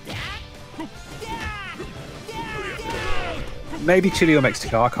maybe Chile or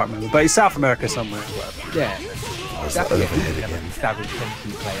Mexico. I can't remember, but it's South America somewhere. Whatever. Yeah. That's the overhead again. Savage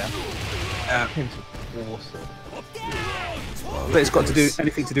Kenshi player. Kenshi awesome. But it's got to do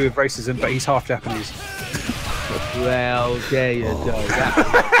anything to do with racism. But he's half Japanese. Well, there you go.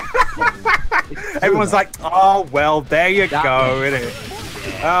 Everyone's like, oh well, there you go, innit?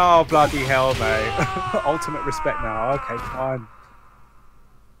 Oh bloody hell, mate! Ultimate respect now. Okay, fine.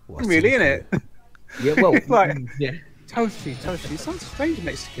 What's Really, innit? Yeah, well, like, yeah. Toshi. Sounds strange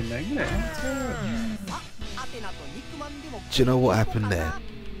Mexican name, innit? Do you know what happened there?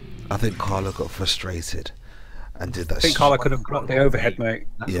 I think Carla got frustrated and did that. I think Carla could have blocked the overhead, mate.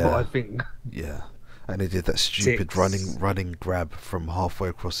 That's what I think. Yeah, and he did that stupid running grab from halfway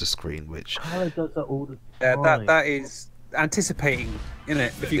across the screen, which Carla does that all the Yeah, time. that is anticipating,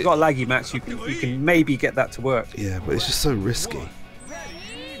 innit? If you've got a laggy match, you can maybe get that to work. yeah, but it's just so risky.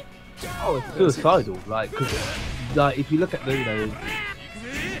 Oh, it's suicidal. Like, cause, like if you look at the, you know,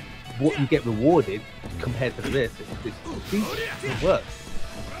 what you get rewarded compared to this, it's decent. It works.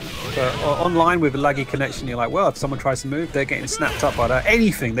 So online with a laggy connection, you're like, well, if someone tries to move, they're getting snapped up by that.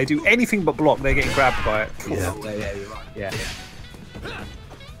 Anything, they do anything but block, they're getting grabbed by it. Yeah. Yeah, you're right. Yeah.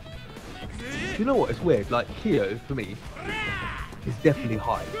 You know what? It's weird. Like Kyo for me is definitely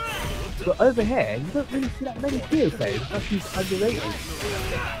high, but over here you don't really see that many Kyo players. That's he's underrated.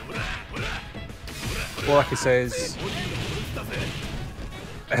 All I can say is,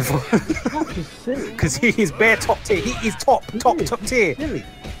 because he is bare top tier. He is top tier. Really?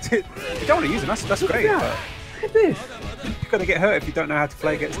 You don't want to use him. That's great. Look But at this. you're gonna get hurt if you don't know how to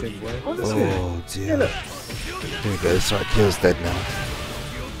play against him. Boy. Honestly. Oh Yeah, dear. look. Here we go. It's right. Kyo's dead now.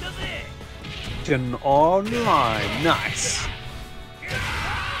 Online, nice.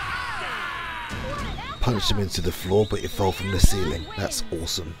 Punched him into the floor, but it fell from the ceiling. That's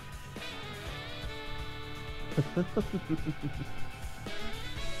awesome.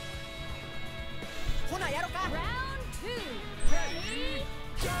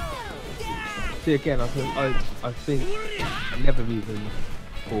 See again, I think another reason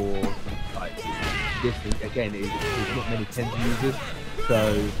for like this again is there's not many Kenji users,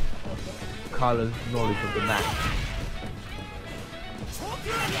 so Carla's knowledge of the map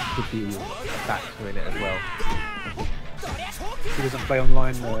could be a factor in it as well. He doesn't play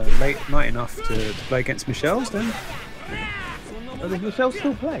online late night enough to play against Michelle's then? I think Michelle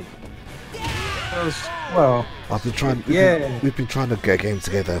still play. Well, I've been trying. We've been trying to get a game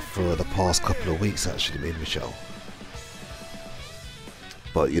together for the past couple of weeks, actually, me and Michelle.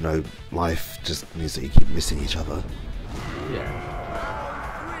 But you know, life just means that you keep missing each other. Yeah.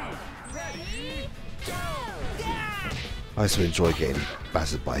 I used to enjoy getting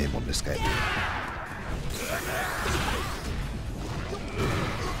battered by him on this game.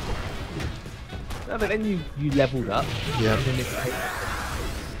 No, but then you leveled up. Yeah. And then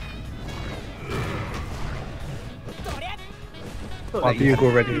my bugle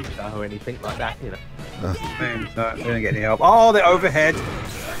already. Or anything like that, you know. No, they don't get any help. Oh, they're overhead.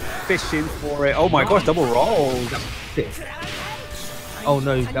 Fishing for it. Oh my gosh, double rolls. Sick. Oh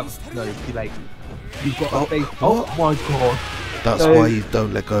no, that was too late. You've got a face. Oh my god. That's why you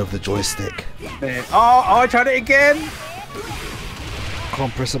don't let go of the joystick. Oh, I tried it again.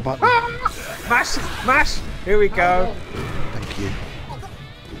 Can't press a button. Mash. Here we go. Thank you.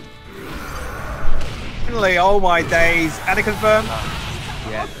 Finally, oh my days. And a confirm.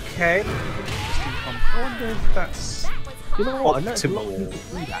 Yeah. Okay. I wonder if that's. You know what? I know a lot of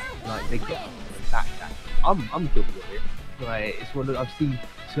people do that. Like they get that. I'm guilty of it. Like it's one that I've seen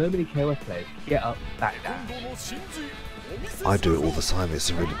so many KOF players get up back down. I do it all the time. It's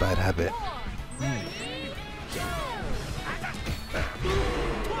a really bad habit.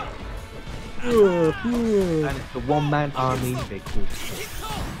 And it's the one-man army they call it.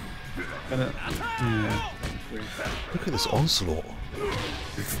 Yeah. Look at this onslaught.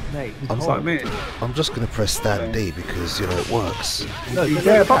 Mate, I'm It's like me. I'm just going to press stand D because, you know, it works. No,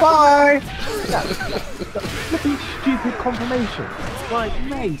 Yeah, bye-bye! Look at these stupid confirmation. Like,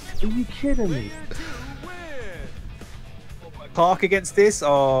 mate, are you kidding me? Clark against this,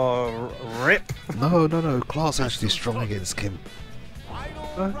 or rip? No. Clark's actually strong against Kim.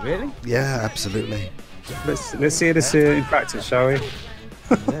 Really? Yeah, absolutely. Let's see this in practice, shall we?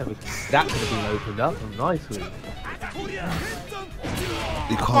 Yeah, but that could have been opened up nicely.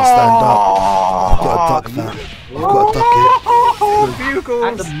 You can't stand up. You've got to duck that. You've got to duck it. Oh, bugles!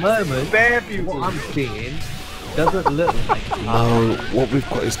 At the moment, Bear what bugles! I'm seeing doesn't look like No, what we've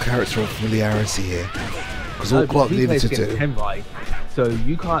got is character and familiarity here. Because all Clark needed to do. Him right, so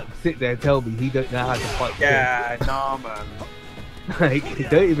you can't sit there and tell me he don't know how to fight. Yeah, nah, man. Like,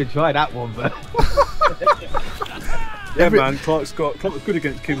 don't even try that one, bro. Yeah, man, Clark's good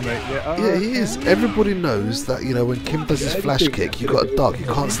against Kim, mate. Yeah, Yeah, he is. Everybody knows that, you know, when Kim does his flash kick, you got to duck. You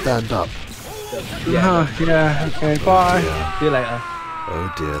can't stand up. Yeah, okay, bye. See you later.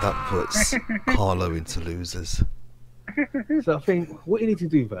 Oh dear, that puts Carlo into losers. So I think what you need to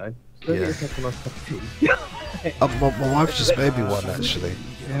do, Vern, go get Yeah. yourself a nice cup of tea. My wife just made me one actually.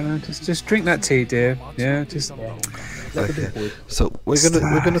 Yeah, just drink that tea, dear. Yeah, just. Okay. So we're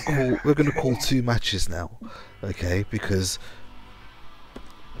gonna call 2 matches now, okay? Because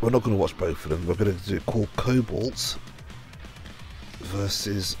we're not gonna watch both of them. We're gonna call Cobalt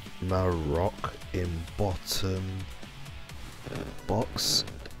versus Maroc in bottom box,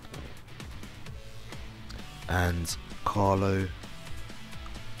 and Carlo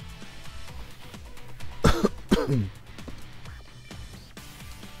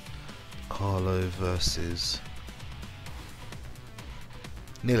versus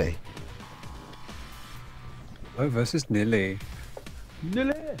Nilly. Oh, versus Nilly.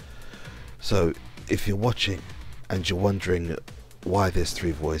 So, if you're watching and you're wondering why there's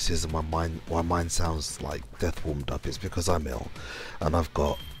 3 voices and why mine sounds like death warmed up, it's because I'm ill, and I've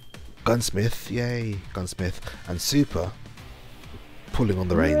got Gunsmith, yay, Gunsmith, and Supa pulling on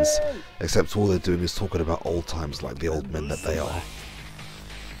the reins. Except all they're doing is talking about old times like the old men that they are.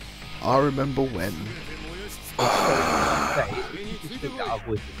 I remember when. You just think that our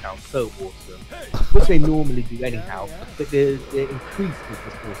voices sound so awesome, which they normally do anyhow, but the increase of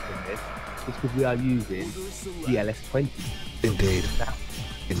this awesomeness is because we are using GLS20. Indeed.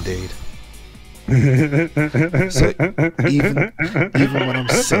 Indeed. So even when I'm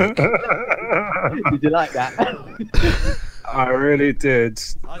sick. Did you like that? I really did.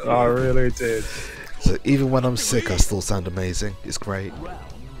 I really did. So even when I'm sick, I still sound amazing. It's great.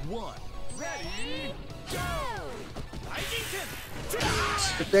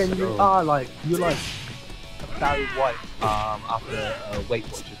 But then you're like Barry White after a Weight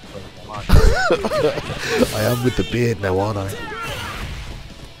Watchers program. I am with the beard now, aren't I?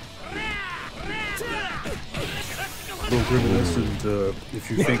 Well, Grimulus, and if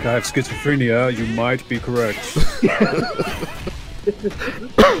you think I have schizophrenia, you might be correct.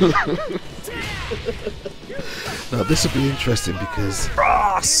 Now this will be interesting because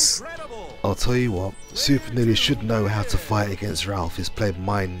Ross! I'll tell you what, Super Nilly should know how to fight against Ralph. He's played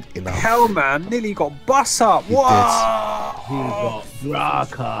mine enough. Hell, man, Nilly got bus up. He What? He got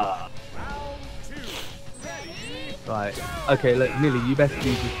Braka. Right. Okay, look, Nilly, you best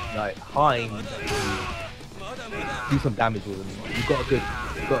do just like Hein. Do some damage with him. You've got a good.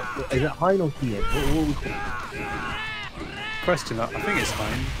 Is it Hein or TN? What we call it? Question, I think it's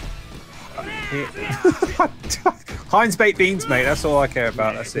Hein. Heinz baked beans, mate. That's all I care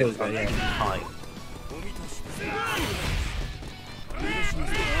about. That's it. Yeah, Hein.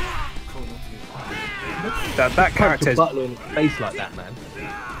 That character is Butler in his face like that, man.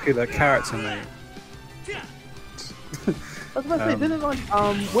 the character, mate. I was gonna say, didn't like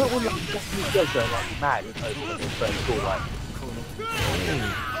what was like Japanese girls going like mad over the first school like?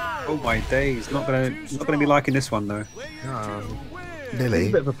 Oh my days! Not gonna be liking this one though. He's Nilly.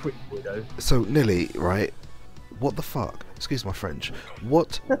 a bit of a prick boy though. So Nilly, right? What the fuck? Excuse my French.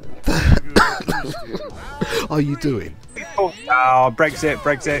 What are you doing? Oh, Brexit.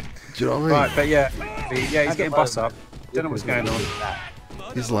 Do you know what I mean? Right, but yeah, he's getting bus up. Don't know what's going on.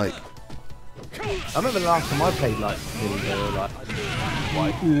 He's like, I remember the last time I played like Nilly, they were like,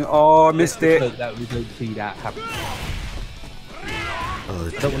 why? Oh, I missed Let's it. hope that we don't see that happen. oh,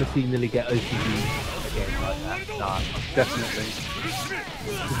 I don't want to see Nilly get OCD again like that. Nah, Definitely.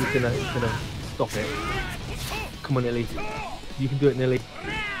 it's gonna stop it. Come on, Nilly. You can do it, Nilly.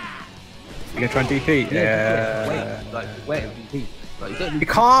 You gonna try and DP? Yeah. Wait, DP. Like, you don't You need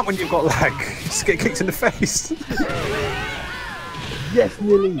can't when you've got lag. You just get kicked in the face. Yes,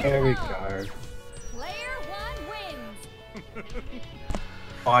 Nilly. There we go.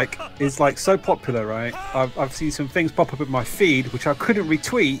 like is like so popular, right? I've seen some things pop up in my feed which I couldn't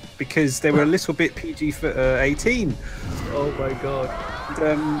retweet because they were a little bit PG for 18. Oh my god.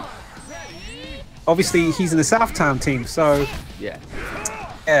 And, obviously he's in the Southtown team, so Yeah.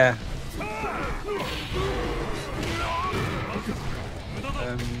 yeah.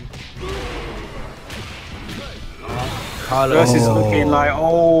 Carlos Versus looking like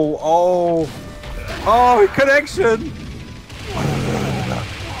oh connection.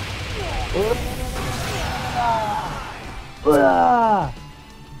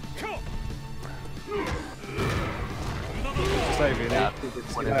 Say really. Yeah, I think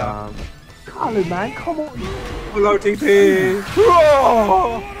it's one of, Carlo, man, come on. Hello TP.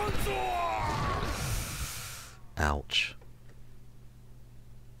 Ouch.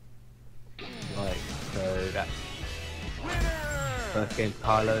 Right, so that's first game,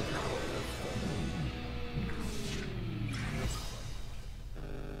 Carlo.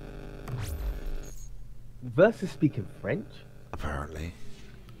 Versus speaking French. Apparently.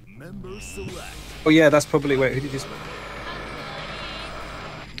 Oh yeah, that's probably wait. Who did you?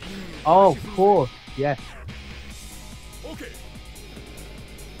 Oh, of course, yes.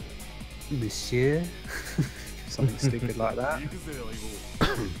 Monsieur? Something stupid like that.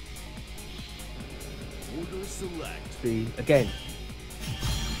 See, again,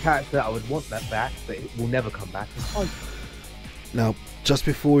 character that I would want that back, but it will never come back. Oh, Now, just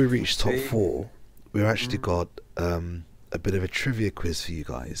before we reach top See? 4, we've actually got a bit of a trivia quiz for you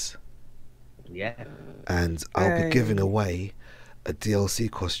guys. yeah. And I'll be Hey. giving away a DLC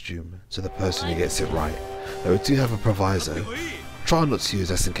costume to the person who gets it right. Now, we do have a proviso. Try not to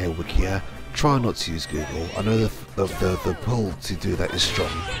use SNK Wikia. Try not to use Google. I know the pull to do that is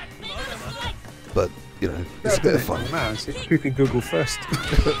strong. But, you know, it's a bit of fun. Man, who can Google first?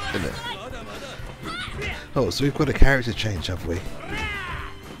 Isn't it? Oh, so we've got a character change, have we?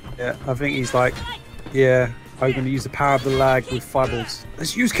 Yeah, I think he's like, yeah, I'm going to use the power of the lag with Fireballs.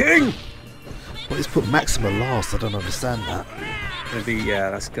 Let's use King! Well, he's put Maxima last. I don't understand that. Gonna be, yeah,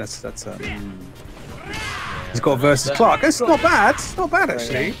 that's he's got versus Clark. It's not bad. It's not bad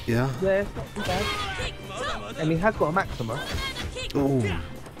actually. Yeah. Yeah, it's not too bad. And he has got a Maxima. Ooh.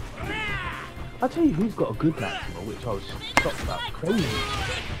 I'll tell you who's got a good Maxima, which I was shocked about. Crazy.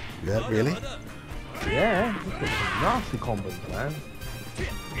 Yeah, really? Yeah, he's got some nasty combos, man.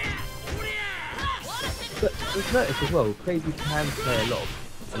 But it's noticed as well, Crazy can play a lot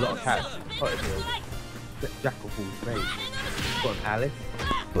of characters. Quite a bit. Jack of all trades. He's got an Alice.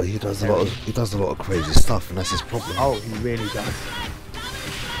 But he does a lot of crazy stuff, and that's his problem. Oh, he really does.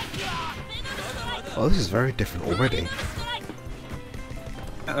 Oh, this is very different already.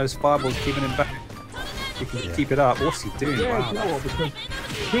 Those Fireballs keeping him back. He can keep it up. What's he doing? Yeah, Wow. you know what? Because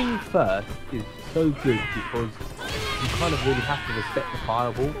King first is so good because you kind of really have to respect the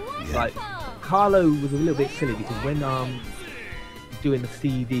fireball. Yeah. Like Carlo was a little bit silly because when doing the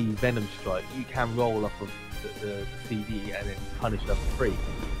CD Venom Strike, you can roll off of the CD and then punish them for free.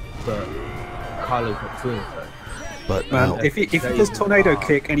 But Carlo's not doing so. But Man, now, if he does Tornado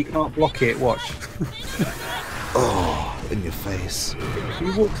Kick and he can't block it, watch. oh, in your face. If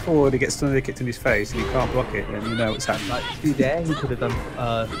he walks forward, he gets Tornado Kicked in his face and he can't block it, then you know what's happening. Like, see there, he could have done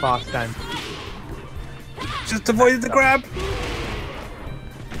fast stand. Just avoided the grab.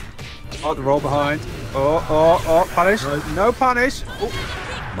 Oh, the roll behind. Oh, punish. No punish. Oh,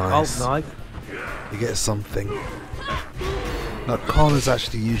 Nice. Nice. You get something. Now, Carlo's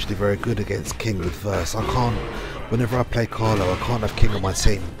actually usually very good against King with verse. I can't. Whenever I play Carlo, I can't have King on my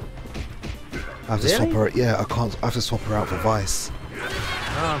team. I have to swap her. Yeah, I can't. I have to swap her out for Vice.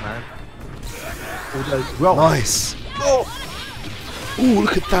 Oh man. All those rolls. Nice. Oh. Ooh,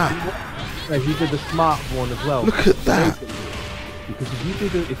 look at that. No, he did the smart one as well. Look at that. Because if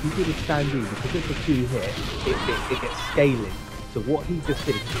you do the stand-in, because it's a 2-hit, it gets scaling. So what he just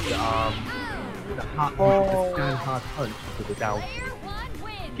did is the stand hard punch for the down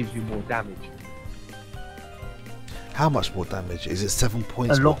gives you more damage. How much more damage? Is it 7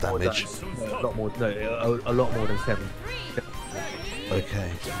 points A more lot more damage? a lot more. No, a lot more than 7.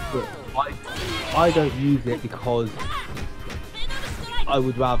 Okay. But I don't use it because I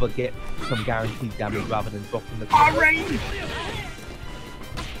would rather get some guaranteed damage rather than dropping the.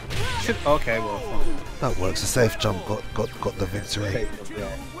 Okay, well, That works. A safe jump got the victory.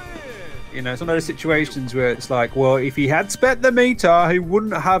 you know, it's one of those situations where it's like, well, if he had spent the meter, he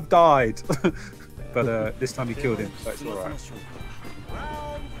wouldn't have died. But this time he killed him, so it's alright.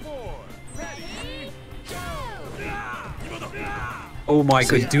 Oh my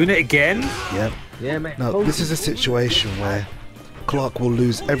god, he's doing it again? Yep. Yeah, mate. Now, this is a situation where Clark will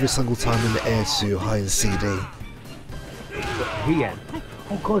lose every single time in the air to high in CD. He end.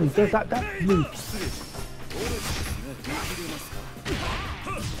 Oh god, he does that move.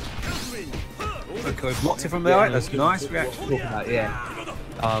 Okay, we've blocked it from there. That's nice reaction.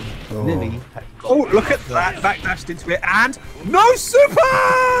 Lily. Oh, look at that! Backdashed into it and no super!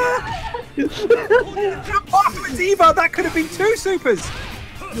 Afterwards, Eva, that could have been 2 supers.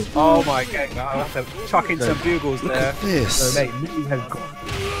 Oh my god! I'll have to chuck in some bugles there. This. So, mate, Lily has got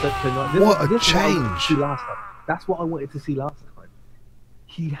such a nice. What a change! Last time. That's what I wanted to see last time.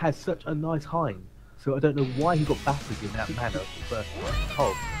 He has such a nice hind, so I don't know why he got battered in that manner first time.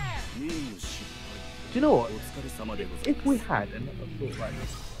 Oh. Do you know what? If we had another sort of like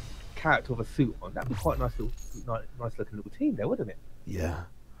character of a suit on, that'd be quite a nice looking little team there, wouldn't it? Yeah.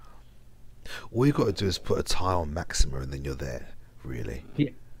 All you got to do is put a tie on Maxima, and then you're there. Really.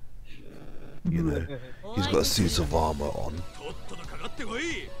 Yeah. You know, he's got a suit of armor on.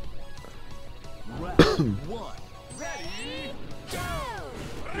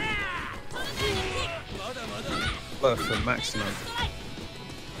 Well, for maximum.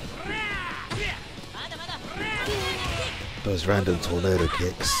 Those random tornado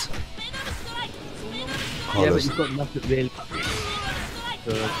kicks. Yeah, but he's got nothing really.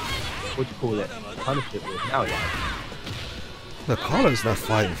 What do you call it? Punish it with now, yeah. No, Carlo's now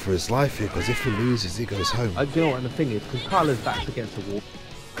fighting for his life here because if he loses, he goes home. Do you know what the thing is? Because Carlo's back's against the wall.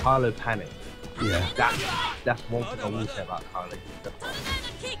 Carlo panicked. Yeah. That's one thing I will say about Carlo.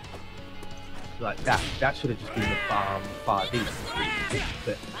 Like that should have just been the far deep.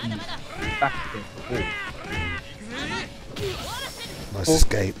 But he's back against the wall. Nice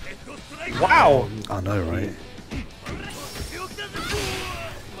escape. Wow! I know, right?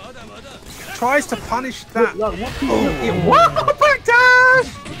 Tries to punish that. Look, What? Back dash!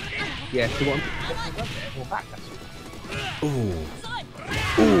 Yeah, so what back dash. Ooh.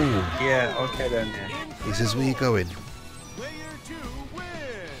 Ooh. Yeah, okay then. He says, where you going?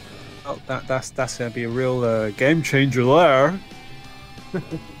 Oh, that's gonna be a real game changer there.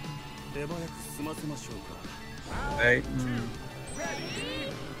 Hey.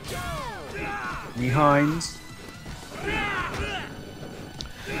 Behind.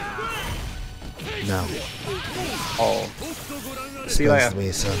 Now. Oh. See you later. The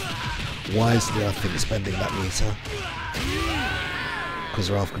meter. Wisely, I think, spending that meter. Because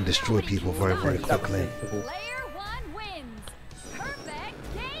Ralph can destroy people very, very quickly.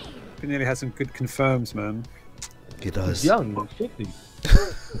 He nearly had some good confirms, man. He does. He's young, should he?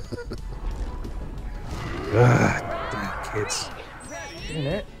 Damn kids. Isn't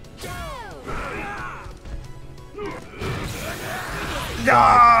it?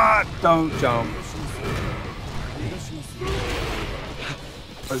 Ah, don't jump.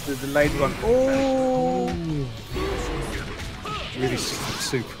 The lady one. Oh, really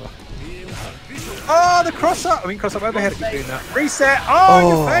super. Oh, the cross up. I mean, cross up overhead. Keep doing that. Reset. Oh, in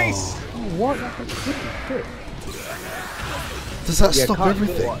your face. What? That's a shit. Does that stop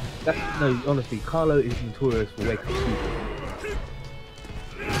everything? No, honestly, Carlo is notorious for wake up super.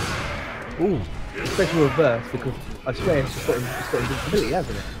 Ooh, especially reverse because I swear it's got invincibility,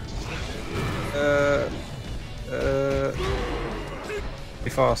 hasn't it? Be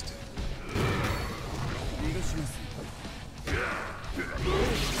fast.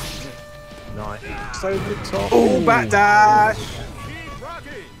 Nice. So the top. Oh, back dash.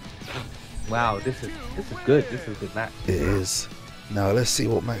 Wow, this is good. This is a good match. It is. Now let's see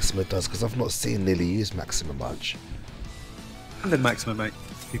what Maxima does because I've not seen Lily use Maxima much. And then Maxima, mate.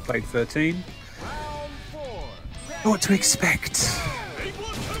 He played 13. What to expect?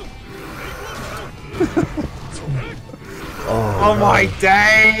 Oh no. My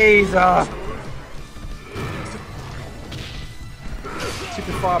days!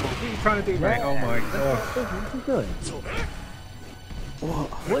 Super fireball. What are you trying to do, mate? Oh my god. What's he doing?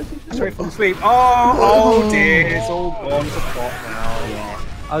 What is he doing? Straight from sleep. Oh dear, it's all gone to pot now. Yeah.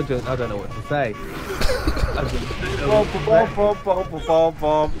 I don't know what to say.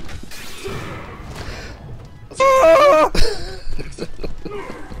 Bomb.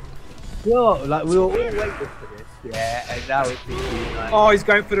 Yo, like we were all waiting for this, yeah, and now it's like, oh, he's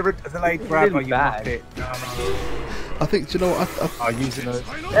going for the delayed grab. really Oh, you bad. muppet. No. I think, do you know what? Using those.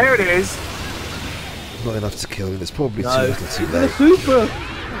 There it is. Not enough to kill him. It's probably too no, little too it's a late. super.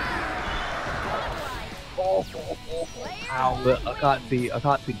 Ow, but I can't see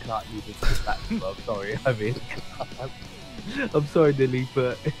Clark using this back as well. Sorry, I mean, I'm sorry, Lily,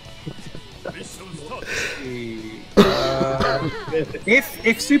 but.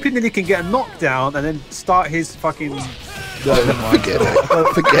 If Super Nilly can get a knockdown and then start his fucking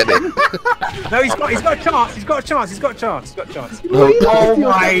Forget it. no, he's got a chance. He's got a chance. No. Oh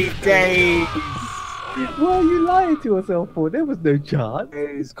my days! What are you lying to yourself for? There was no chance.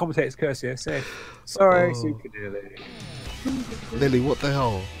 It's commentator's curse here. Say, sorry, Oh. Super Lily. Lily, what the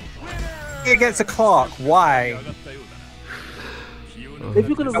hell? He against a Clark. Why? If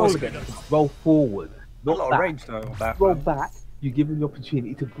you're gonna roll again, roll forward. A Not lot of back. range though on that. Roll back. You give him the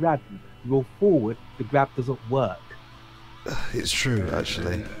opportunity to grab you. Roll forward. The grab doesn't work. It's true,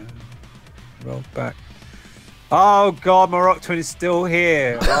 actually. Roll back. Oh God, my Rock Twin is still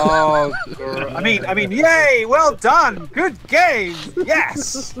here. Oh, I mean, yay! Well done. Good game.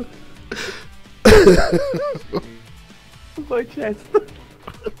 Yes. My chest.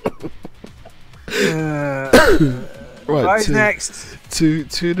 Right, Who's next?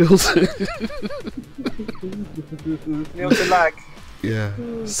 2-0. Neil to lag. Yeah.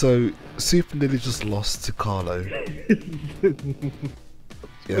 So Super nearly just lost to Carlo.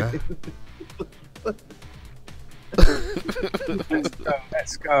 Yeah.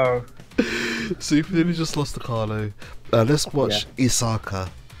 Let's go. Super nearly just lost to Carlo. Let's watch Isaka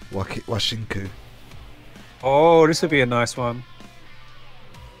Washinku. Oh, this would be a nice one.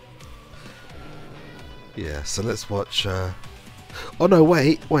 Yeah. So let's watch. Oh no!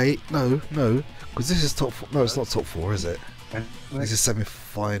 Wait! No! Because this is top 4. No, it's not top 4, is it? This is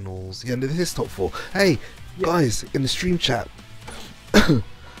semi-finals. Yeah, no, this is top 4. Hey, guys, in the stream chat,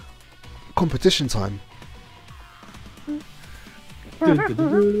 competition time.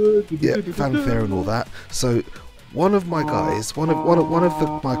 Yeah, fanfare and all that. So, one of my guys, one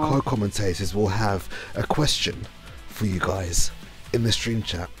of my co-commentators will have a question for you guys in the stream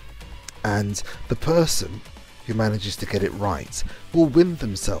chat, and the person who manages to get it right will win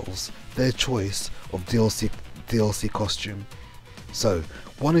themselves their choice of DLC costume. So,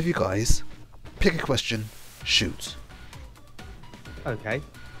 one of you guys, pick a question, shoot. Okay.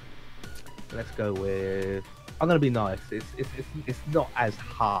 Let's go with. I'm gonna be nice. It's not as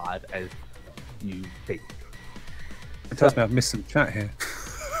hard as you think. It tells me I've missed some chat here.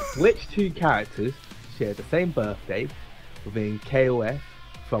 Which 2 characters share the same birthday within KOF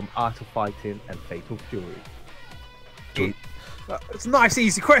from Art of Fighting and Fatal Fury? It's a nice,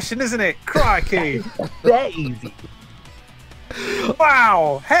 easy question, isn't it? Crikey! They're easy.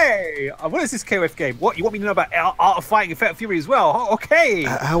 Wow! Hey! What is this KOF game? What, you want me to know about Art of Fighting and Fatal Fury as well? Oh, okay!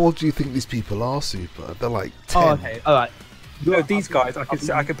 How old do you think these people are, Super? They're like 10. Oh, okay, alright. You know, these guys, I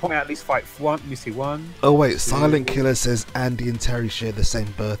can point out at least fight one. Let me see, one. Oh wait, Silent Killer says Andy and Terry share the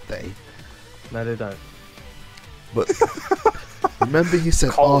same birthday. No, they don't. But remember he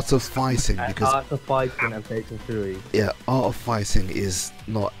said Art of Fighting And because Art of Fighting and Fatal Fury. yeah, Art of Fighting is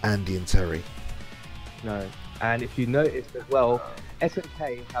not Andy and Terry. No. And if you notice as well,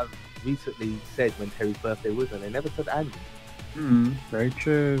 SNK have recently said when Terry's birthday was, and they never said Andy. Very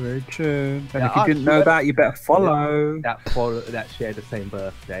true, very true. And Yeah, if you didn't know that, you better follow. That share the same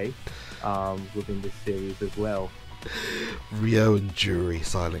birthday within this series as well. Rio and Jury,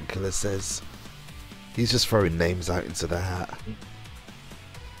 Silent Killer says. He's just throwing names out into the hat.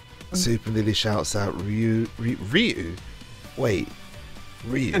 Super Lily shouts out Ryu. Wait,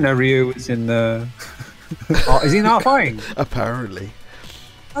 Ryu. I know Ryu was in the. Is he in Art of Fighting? Apparently.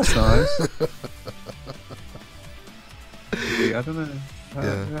 That's nice. I don't know.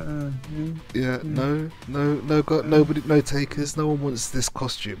 Yeah, no, got nobody, no takers. No one wants this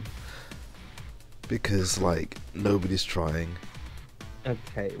costume because like nobody's trying.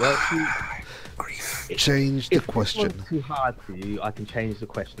 Okay, well, Change the if question. this one's too hard for you, I can change the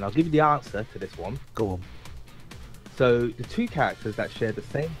question. I'll give you the answer to this one. Go on. So the 2 characters that share the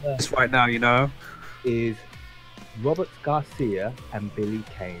same birthday Just right now, you know. is Robert Garcia and Billy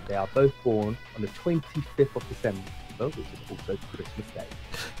Kane. They are both born on the 25th of December, which is also Christmas Day.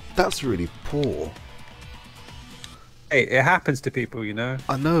 That's really poor. Hey, it happens to people, you know.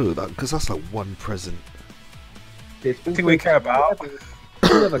 I know that because that's like one present. There's I think we care about.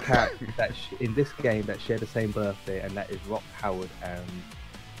 2 other characters that in this game that share the same birthday, and that is Rock Howard and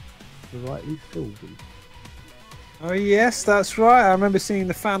Rightly Sylvie. Oh yes, that's right. I remember seeing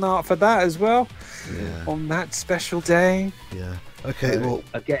the fan art for that as well. Yeah. On that special day. Yeah. Okay. So, Well.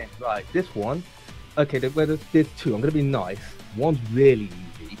 again, right, this one. Okay, there's 2. I'm gonna be nice. One's really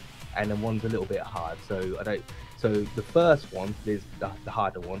easy, and then one's a little bit hard. So I don't. So the first one is the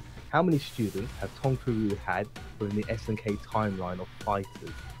harder one. How many students has Tong Furu had within the SNK timeline of fighters?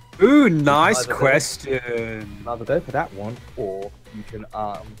 Ooh, nice Either question. Either go for that one, or you can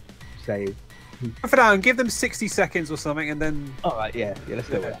say. Go for that and give them 60 seconds or something, and then. All right, yeah, let's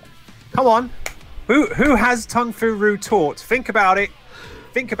go with that. Come on. Who has Tung Fu Ru taught? Think about it.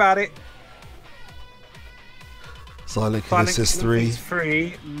 Think about it. Silent Killer says 3.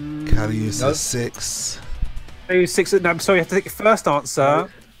 3. Kaliu says 6. 6. No, I'm sorry. You have to take your first answer.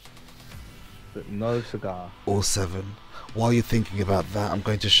 but no cigar. Or 7. While you're thinking about that, I'm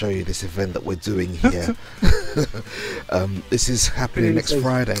going to show you this event that we're doing here. This is happening next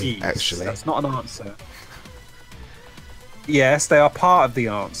Friday, actually. That's not an answer. Yes, they are part of the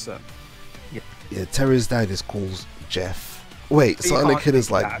answer. Yeah, Terry's dad is called Jeff. Wait, Silent Killer's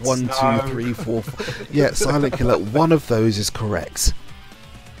like 1, 2, 3, 4. Yeah, Silent Killer, one of those is correct.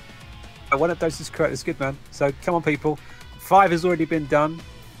 One of those is correct. It's good, man. So come on, people. 5 has already been done.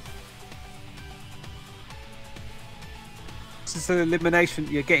 This is an elimination.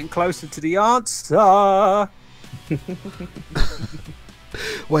 You're getting closer to the answer.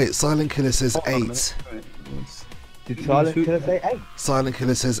 Wait, Silent Killer says 8. Did Silent Killer say 8? Silent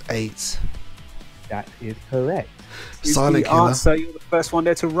Killer says 8. That is correct. Silent Killer. Answer. You're the first one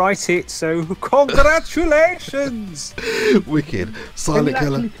there to write it, so congratulations! Wicked. Silent Can you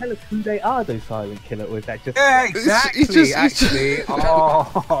Killer. actually tell us who they are, though, Silent Killer, or is that just... Yeah, exactly. Actually,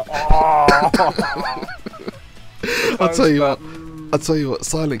 I'll tell you what,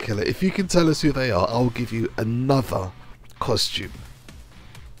 Silent Killer, if you can tell us who they are, I'll give you another costume.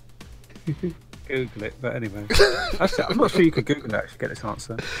 Google it, but anyway. Actually, I'm not sure you could Google it actually get this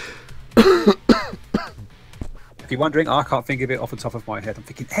answer. If you're wondering, I can't think of it off the top of my head. I'm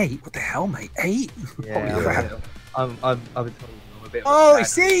thinking, 8? What the hell, mate? 8? Yeah, Holy crap. I've been told I'm a bit of a Oh, fan.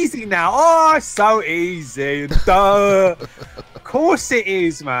 it's easy now. Oh, it's so easy. Duh. Of course it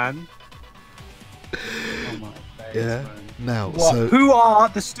is, man. Oh my days, Yeah. man. Now, What? so Who are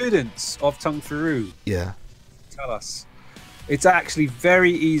the students of Tung Furu? yeah, Tell us. It's actually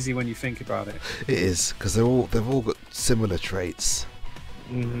very easy when you think about it. it is because they've all got similar traits.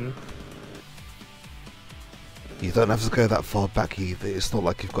 Mhm. You don't have to go that far back either. It's not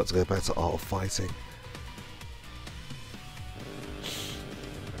like you've got to go back to Art of Fighting.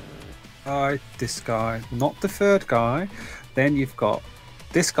 This guy, not the third guy. Then you've got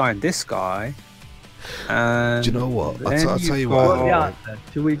this guy and this guy. And Do you know what? then I'll tell you you've what. What's the got- answer?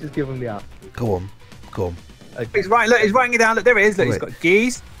 Should we just give them the answer? Go on. Okay. He's right. Look, he's writing it down. Look, there it is. Look, he's Wait. got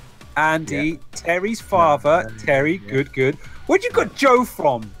Geese, Andy, Terry's father, No, Terry. yeah. Good. Where'd you got Joe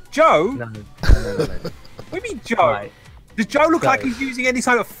from? Joe? No. What do you mean Joe? Right. Does Joe look So- like he's using any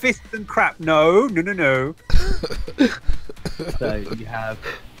type of fist and crap? No. So you have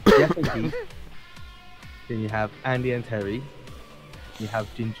Jeff and Keith. Then you have Andy and Terry. You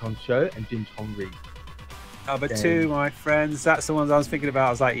have Jin Chon Sho and Jin Chon Ri. Number Then- 2, my friends. That's the ones I was thinking about. I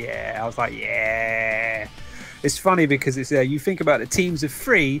was like, yeah. It's funny because it's you think about the teams of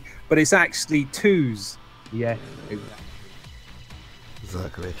 3, but it's actually 2s. Yes, exactly.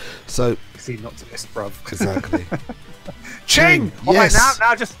 Exactly. So See, not to this, bruv. exactly. Ching! Ching, All right, yes.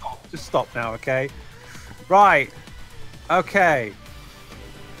 now just stop. Just stop now, okay? Right. Okay.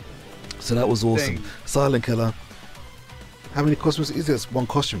 So that was awesome. Thing. Silent Killer. How many costumes? Is it one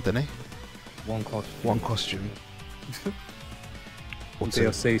costume, didn't he? One cost. One costume. Or two.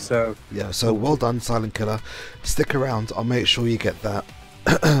 DLC, so Yeah, so well done, Silent Killer. Stick around, I'll make sure you get that.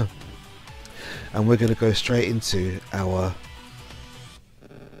 And we're going to go straight into our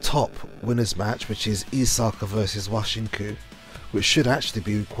top winners match, which is Isaka versus Washinku, which should actually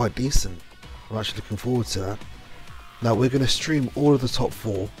be quite decent. I'm actually looking forward to that. Now we're going to stream all of the top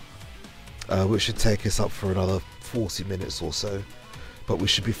 4, which should take us up for another 40 minutes or so, but we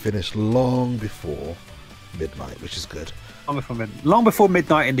should be finished long before midnight, which is good. long before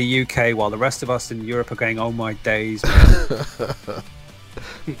midnight in the UK, while the rest of us in Europe are going, oh my days, man.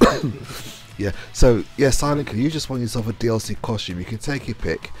 Yeah, so yeah, Silent Killer, you just want yourself a DLC costume. You can take your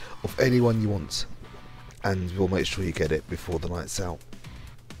pick of anyone you want, and we'll make sure you get it before the night's out.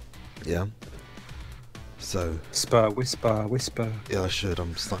 Yeah. So Whisper. yeah, I should.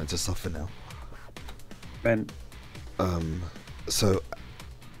 I'm starting to suffer now. Man, So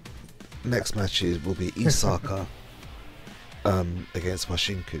next matches will be Isaka against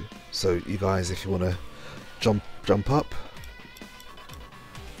Washinku. So you guys, if you want to jump up.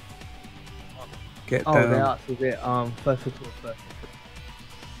 get Oh, they down. asked is it first of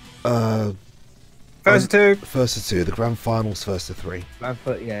all, First of 2. First to 2, the grand finals first to 3. Grand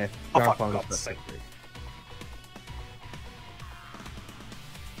yeah, Oh, grand for final God's first. sake.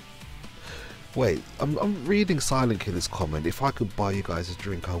 Wait, I'm reading Silent Killer's comment. If I could buy you guys a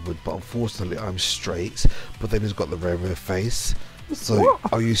drink, I would, but unfortunately I'm straight. But then he's got the rare face. So What?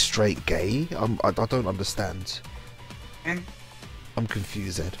 are you straight gay? I don't understand. Eh. I'm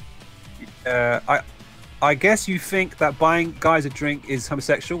confused, Ed. I guess you think that buying guys a drink is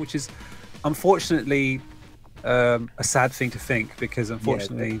homosexual, which is unfortunately a sad thing to think, because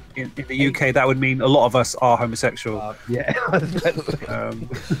unfortunately in the UK that would mean a lot of us are homosexual. Yeah.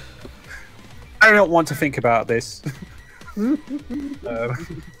 I don't want to think about this.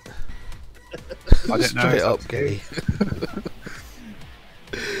 I didn't know. Straight up gay.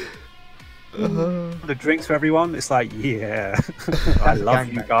 The drinks for everyone. It's like, yeah, I love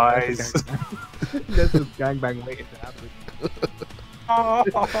you guys. There's some gangbang waiting to happen.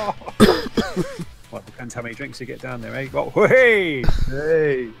 Well, depends how many drinks you get down there, eh? Oh, hey!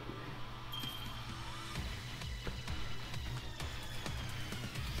 Hey.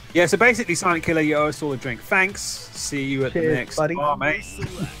 Yeah, so basically, Silent Killer, you owe us all a drink. Thanks. See you at the Cheers, next buddy. bar, mate.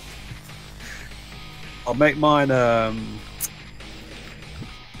 I'll make mine. I'll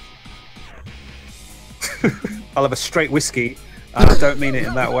have a straight whiskey, and I don't mean it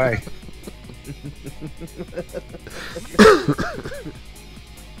in that way.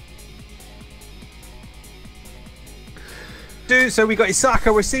 Dude, so we got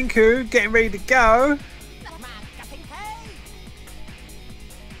Isaka Wasinku getting ready to go.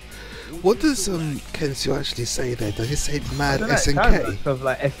 What does Kensu actually say there? Does he say mad I don't know, it SNK? sounds like stuff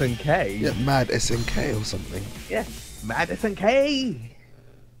like SNK. Yeah, mad SNK or something. Yeah, mad SNK.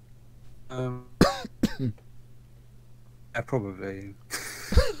 Yeah, probably.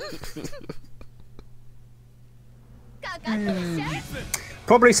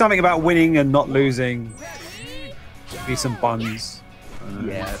 Probably something about winning and not losing. Be some buns.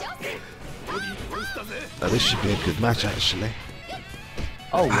 Yeah. Oh, this should be a good match, actually.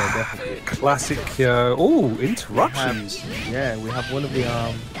 Oh yeah, definitely. Classic. Oh, interruptions. Yeah, we have one of the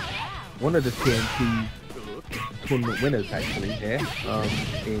TNT tournament winners actually here.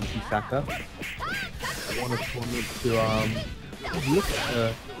 In Isaka. Won a tournament to look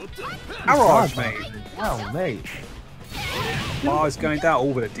at Arrow's, mate. Wow, mate. Oh, it's going down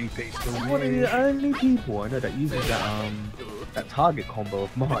over the DP. Still One of the only people I know that uses that target combo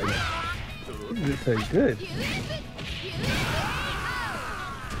of mine. This is so good.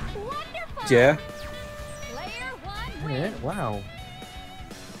 Yeah. Yeah, wow.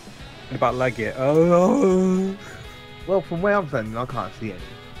 What about leg it? Oh. Well, from where I'm standing, I can't see any.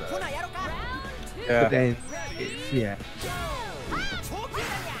 So. Yeah. But then, it's, yeah.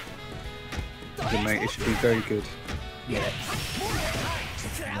 Good, mate. It should be very good. Yeah.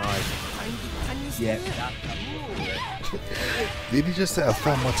 Nice. Yeah. Did he just say I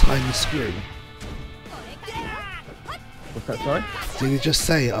found my tiny screw? What's that, sorry? Did he just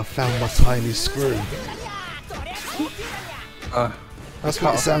say I found my tiny screw? That's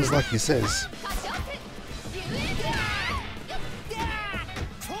what it sounds like he says.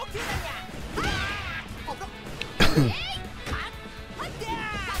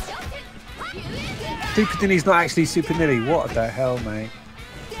 Super Nilly's not actually Super Nilly. What the hell, mate?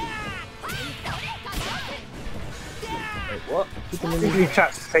 Wait, what? Usually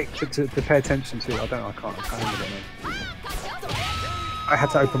chats to pay attention to. I can't remember it, mate. I had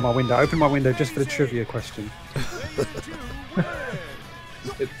to open my window. I opened my window just for the trivia question.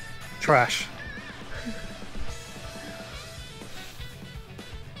 Trash.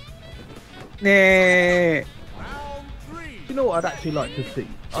 Nah. You know what I'd actually like to see?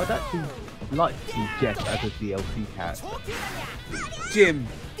 I'd actually like to see Jeff as a DLC character. Jim.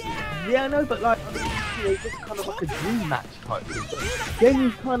 Yeah, I know, but like, you know, just kind of like a dream match type thing. But then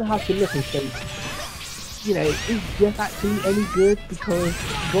you kind of have to look and say, you know, is Jeff actually any good? Because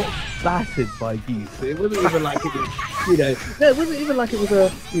he got battered by Geese. So it wasn't even like it was, you know, no, it wasn't even like it was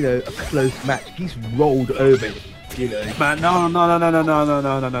a, you know, a close match. Geese rolled over him, you know. Man, no.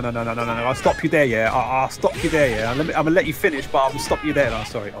 I'll stop you there, yeah. I'll stop you there, yeah. I'm gonna let you finish, but I'll stop you there. No,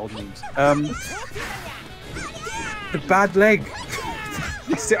 sorry, old memes. The bad leg.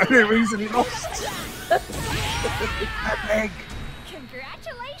 That's the only reason he lost. Bad leg.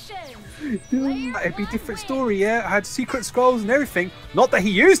 It'd be a different story, yeah. I had secret scrolls and everything. Not that he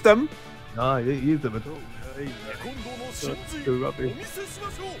used them. No, he didn't use them at all. So rubbish.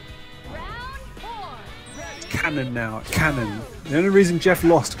 Cannon now, cannon. The only reason Jeff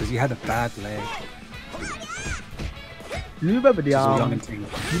lost because he had a bad leg. Do you remember the Do you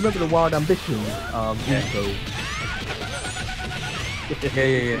remember the Wild Ambition intro?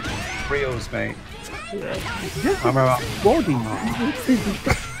 Yeah. Reels, mate. Yeah. I remember. Body.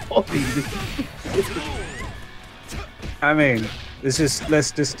 I mean, let's just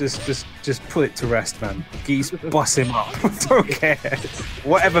put it to rest, man. Geese, bust him up. I don't care.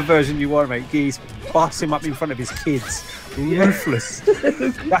 Whatever version you want, mate. Geese, bust him up in front of his kids. Ruthless.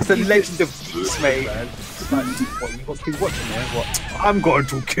 That's the legend of Geese, mate. Like, what, you got kids watching there? What? I'm going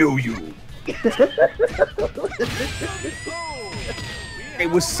to kill you. It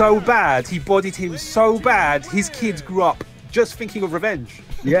was so bad. He bodied him so bad. His kids grew up just thinking of revenge.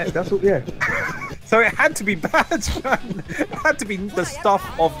 Yeah, that's what. Yeah. So it had to be bad, man. It had to be the stuff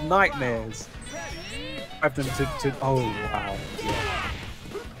of nightmares. Have them to. Oh wow.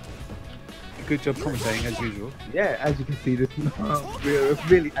 good job commentating as usual. Yeah, as you can see, this we're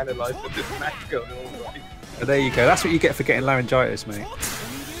really analysing this match going on. Right? But there you go. That's what you get for getting laryngitis, mate.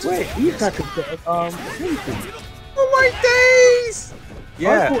 Wait, he's like a attention. Oh my days!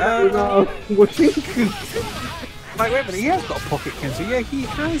 Yeah. Washington. Like, wait a minute, he has got a pocket Kenzo. Yeah, he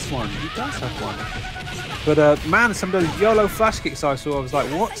has one. He does have one. But man, some of those YOLO flash kicks I saw, I was like,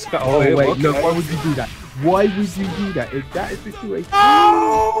 what's going on? Oh wait, okay. no, why would you do that? Why would you do that? Is that a situation?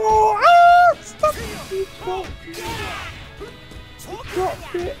 Oh! Stop You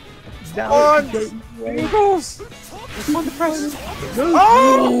dropped it. Now on! it's going away. Eagles! On the press. No.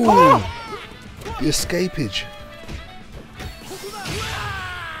 Oh! The escapage.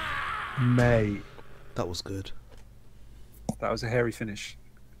 Mate, That was good. That was a hairy finish.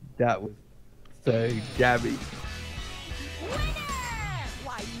 that was so jammy.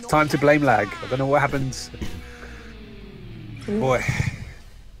 Time to blame lag. I don't know what happened. Boy.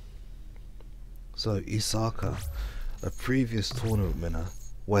 So Isaka, a previous tournament winner.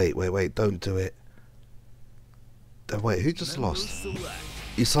 Wait, don't do it. Wait, who just lost?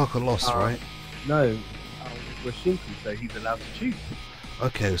 Isaka lost, right? No, Washington, so he's allowed to choose.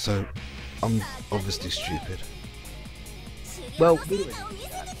 Okay, so I'm obviously stupid. Well,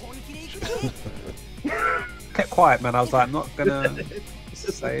 Kept quiet, man. I was like, I'm not gonna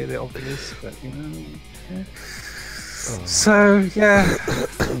say the obvious, but you know. Yeah. Oh. So yeah.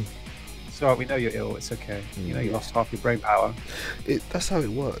 It's alright, we know you're ill, it's okay. You know you lost half your brain power. That's how it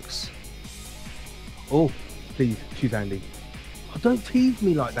works. oh, please choose Andy. Oh, don't tease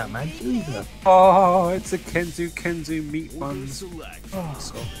me like that, man. Jesus. Oh, it's a Kenzu meat buns. Oh,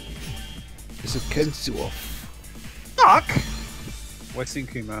 so It's a Kensu off. fuck!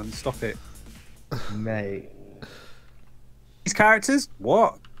 Wesinku, man, stop it. Mate. These characters?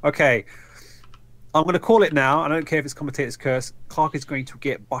 What? Okay. I'm going to call it now. I don't care if it's commentator's curse. Clark is going to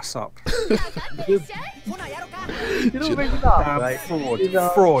get bus up. You know what makes me laugh, right?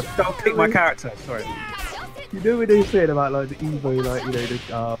 Fraud. Don't pick my character. Sorry. You know what they said about like the Evo, like, you know,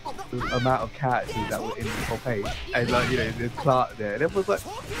 the amount of characters that were in the top 8, and like, you know, there's Clark there, and everyone's like,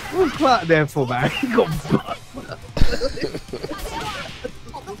 what was Clark there for, man? He got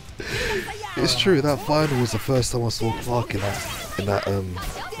It's true. That final was the first time I saw Clark in that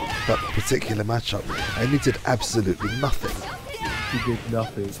particular matchup, and he did absolutely nothing. He did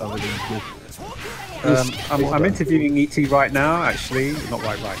nothing other than just... I'm interviewing ET right now, actually. Not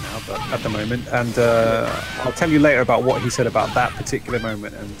right now, but at the moment. And I'll tell you later about what he said about that particular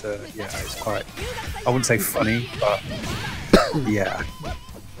moment. And yeah, it's quite, I wouldn't say funny, but yeah.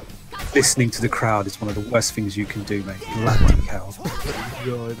 Listening to the crowd is one of the worst things you can do, mate. Bloody hell.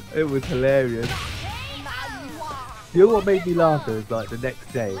 God, it was hilarious. You know what made me laugh is like the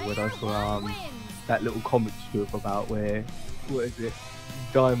next day when I saw that little comic strip about where, what is it,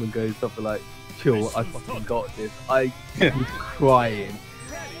 Diamond goes something like, chill, I fucking got this. I was crying.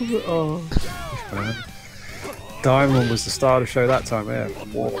 I was like, oh. Diamond was the star of the show that time, yeah.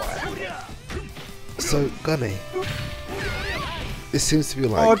 Whoa. So Gunny, it seems to be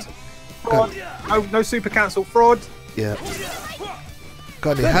like Fraud. No super cancel. Fraud. Yeah.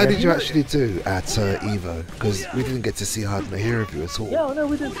 Gunny, how did you actually do at Evo? Because we didn't get to see hardly hear of you at all. Yeah, no,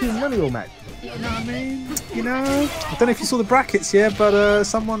 we didn't see none of your matches. You know what I mean? You know, I don't know if you saw the brackets, yeah, but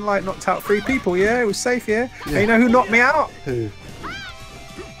someone like knocked out 3 people, yeah, it was safe, yeah. And you know who knocked me out? Who?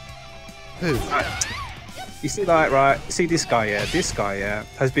 You see, like, right, see this guy, yeah,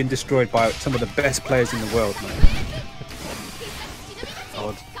 has been destroyed by some of the best players in the world, man.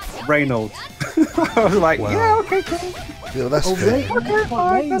 God. Reynolds. I was like, wow. Yeah, okay, cool. Yeah, that's fair. Okay,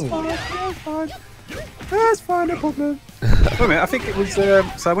 fine, that's fine. That's fine, no problem. Wait a minute, I think it was, so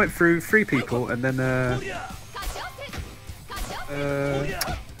I went through 3 people, and then,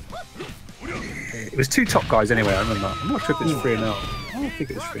 it was 2 top guys anyway, I remember. I'm not sure if it's 3 or not. I don't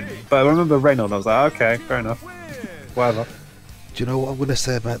think it was 3 or not. But I remember Reynolds, I was like, okay, fair enough. Whatever. Do you know what I'm going to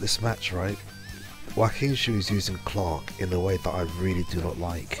say about this match, right? Wakinshu is using Clark in a way that I really do not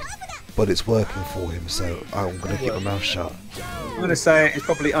like. But it's working for him, so I'm going to keep my mouth shut. I'm going to say it's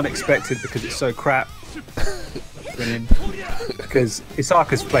probably unexpected because it's so crap. Because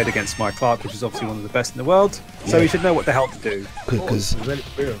Isaka's played against Mike Clark, which is obviously one of the best in the world, so he should know what the hell to do. Because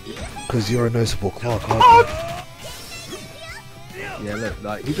you're a noticeable Clark, aren't you? Yeah, look,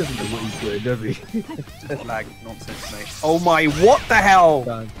 like, he doesn't know what he's doing, does he? Lag nonsense, mate. Oh my, what the hell?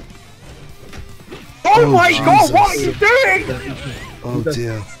 Done. Oh my Jesus. god, what are you doing? Oh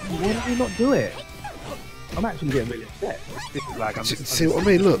dear. Why don't you not do it? I'm actually getting really upset. This is lag, See what I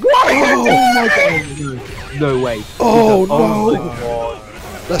mean? Look. Oh my god! No way. Oh Oh no! my god.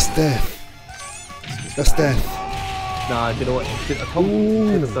 That's death. That's death. Nah, you know what? I told you, you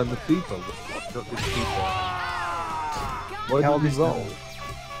should have done the super. Not this people. What Hell did is we that? roll?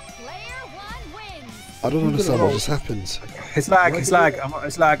 I don't understand what just happened. It's lag. It's lag.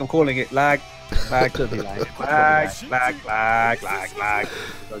 It's lag. I'm calling it lag. Lag. Could be lag. Lag. Lag. Lag. Lag. Lag. I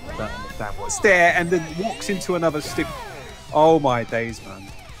don't understand what. Stare and then walks into another stick. Oh my days, man.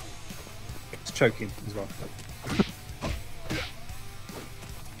 It's choking as well.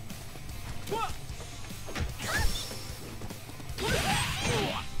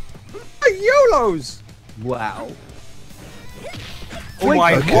 YOLOs! Wow. Oh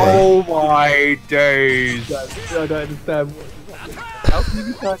my, Okay. oh my days! I don't understand what. How can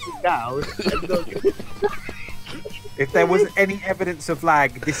you turn it down? And not... If there was any evidence of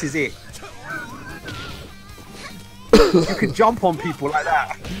lag, this is it. You can jump on people like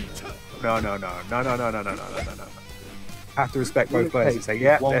that. No. I have to respect both players and say,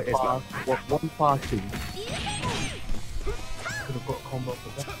 yeah, there is lag. One party. Could have got a combo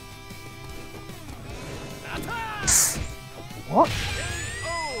for that. What?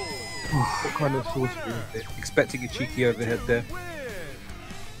 What kind of sorcery is this? Expecting a cheeky overhead there.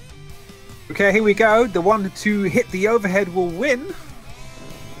 Okay, here we go. The one to hit the overhead will win.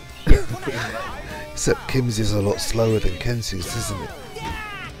 Except Kim's is a lot slower than Kenzie's, isn't it?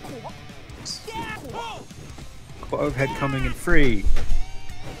 Got overhead coming in 3,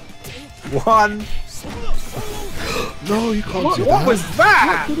 1. No, you can't do that. What was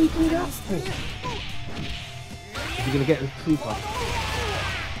that? What did he do that for? Is he gonna get the super?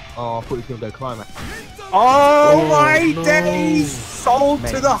 Oh, I thought he was gonna go climax. Oh my no. days! Sold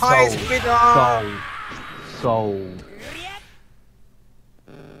Mate, to the highest sold. bidder. Sold.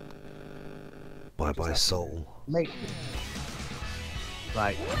 Bye bye soul. Mate.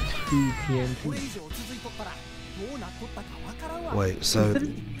 Like 2 TNT. Wait, so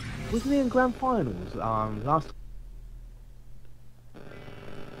Wasn't he in grand finals? Last.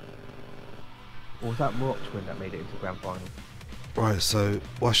 Or was that Morocco that made it into grand final? right, so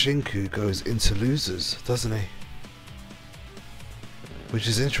Washinku goes into losers, doesn't he? Which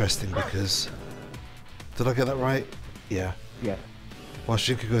is interesting because did I get that right? Yeah. Yeah.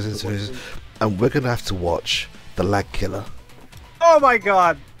 Washinku goes into losers, and we're gonna have to watch the lag killer. Oh my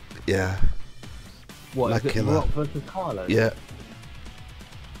god! Yeah. What Lag is it? killer. Morocco versus Carlo? Yeah.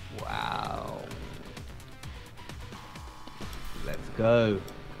 Wow. Let's go.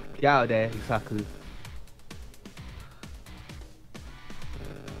 Get out of there, Isaku.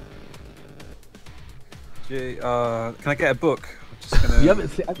 Gee, can I get a book? I'm just gonna... You haven't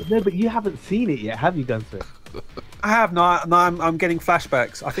seen no, but you haven't seen it yet, have you, Gunsmith? I have not. No, I'm getting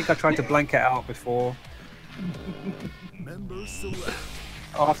flashbacks. I think I tried to blank it out before.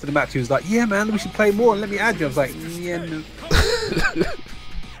 After the match, he was like, "Yeah, man, we should play more. Let me add you." I was like, "Yeah, no."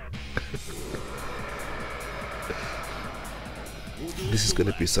 This is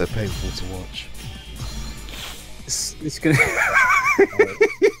gonna be so painful to watch. It's gonna.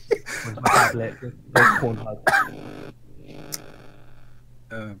 Where's my tablet? Where's Pornhub?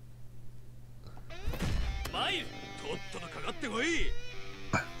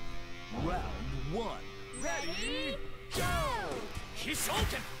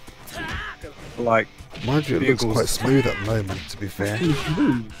 Like, Mind you, it looks Bugles. quite smooth at the moment, to be fair.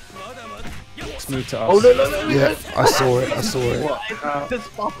 Smooth. smooth to us. Oh no! Yeah, I saw it, I saw it. What? Just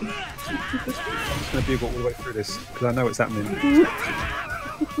fucking. I'm just gonna bugle all the way through this because I know it's happening.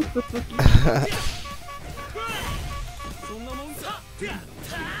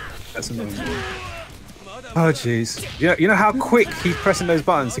 That's annoying. Oh jeez. You know how quick he's pressing those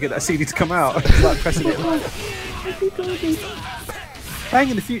buttons to get that CD to come out? It's like pressing it. Playing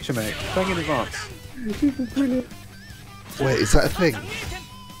in the future, mate. Playing in advance. Wait, is that a thing?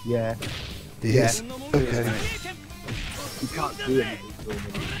 Yeah. Yes. Okay. You can't do anything.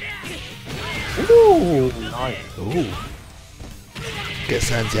 Ooh. Nice. Ooh. Get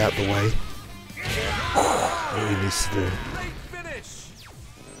Sandy out the way. What he needs to do.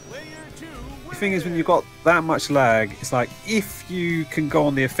 The thing is, when you've got that much lag, it's like if you can go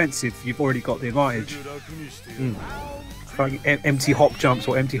on the offensive, you've already got the advantage. Like empty hop jumps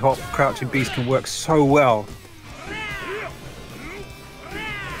or empty hop crouching beast can work so well.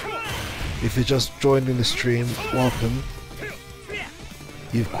 If you're just joining the stream, welcome.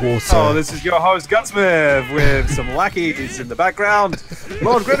 You've caught. Oh, this is your host Gunsmith with some lackeys in the background.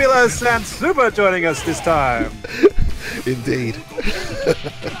 Lord Grimulus and Supa joining us this time. Indeed.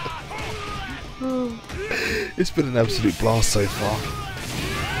 It's been an absolute blast so far.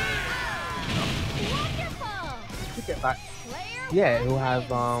 To get back. Yeah, he'll have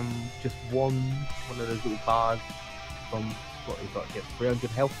just one of those little bars from what he's got to get 300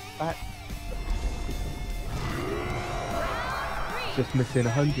 health back. Just missing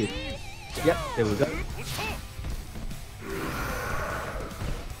 100. Yep, there we go.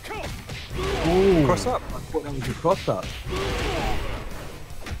 Ooh, Cross up. I thought that was a cross up.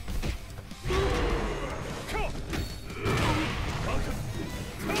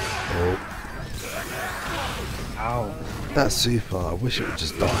 Oh, Ow. that's super. I wish it would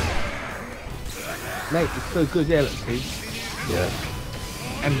just die. Mate, it's so good, yeah, let's see. Yeah,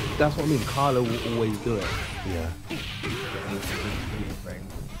 And that's what I mean, Carlo will always do it. yeah.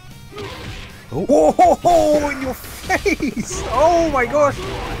 Oh. Whoa! In your face! Oh my gosh!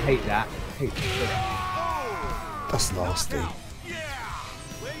 I hate that. I hate that. That's nasty.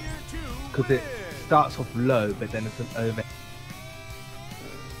 Because it starts off low, but then it's an over.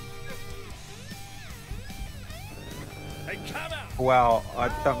 Wow, I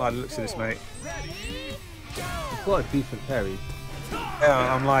don't like the looks of this, mate. It's got a decent parry.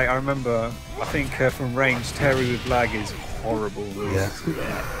 Yeah, I'm like, I remember, I think from range, Terry with lag is horrible. Really. Yeah.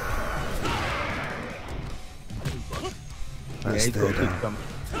 Yeah, That's he's got a still good down.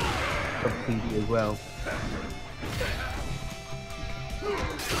 jump CD as well.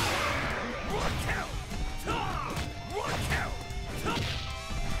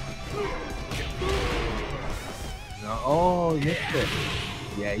 No, oh, you missed it.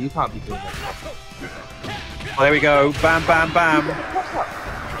 Yeah, you can't be doing that. Oh, there we go. Bam, bam, bam.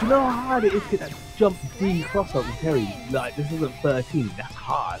 Do you know how hard it is to get that jump D cross up with Terry? Like, this isn't 13. That's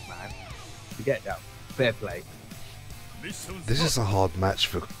hard, man. To get that. Fair play. This is a hard match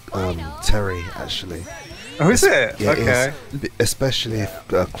for Terry, actually. Oh, is it? Yeah, Okay. it is. Especially if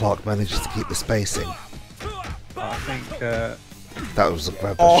Clark manages to keep the spacing. I think. That was a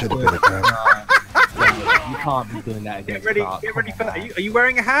grab. That should have been a grab. You can't be doing that Get against ready, Clark. get ready Come for on, that. man. Are you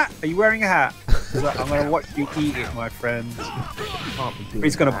wearing a hat? Are you wearing a hat? 'Cause I'm gonna watch you eat it, my friend. You can't be doing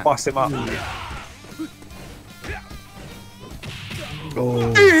He's gonna that. bust him up.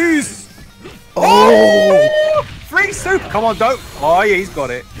 Oh. Jeez! Oh! Free soup! Come on, don't. Oh yeah, he's got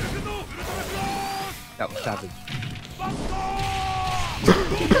it. That was savage.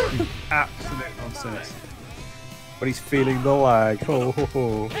 Absolute nonsense. But he's feeling the lag. Oh,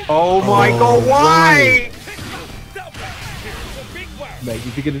 oh my god, why? Mate,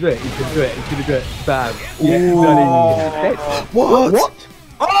 if you're gonna do it, he's gonna do it, he's gonna do it. Bam. Ooh. Bloody- What? What?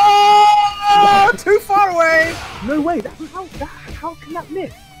 Oh, too far away. No way, how can that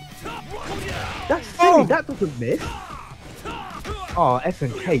miss? That's silly, Oh. that doesn't miss. Oh,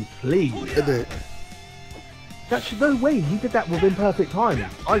 SNK, please. Isn't it? That should, no way, he did that within perfect timing.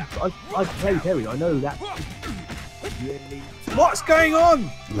 I played Terry, I know that. Really? What's going on?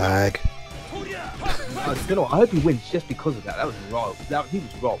 Lag. You know what, I hope he wins just because of that. That was robbed. He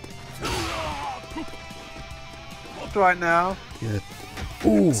was robbed. Right now. Yeah.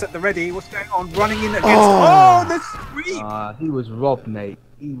 Ooh. Set the ready. What's going on? Running in against. Oh. Oh, the sweep. He was robbed, mate.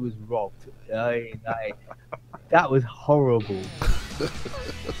 He was robbed. That was horrible.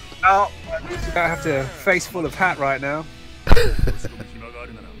 Oh, I have to face full of hat right now.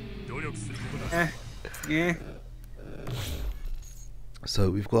 Yeah. So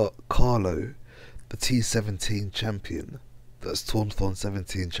we've got Carlo, the T17 champion, that's Tauntathon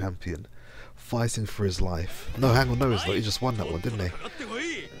 17 champion, fighting for his life. No, hang on, no, he's not. He just won that one, didn't he?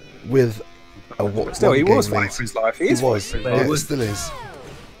 With a Still, he was one-game fighting for his life. He He is was. fighting for Yeah, his it life. still is.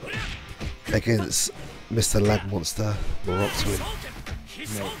 Against Mr. Lag Monster, Morocco's win. Mate,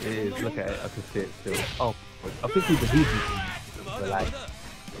 it is. Look at it. I can see it still. Oh, I think he's a heathen. The lag.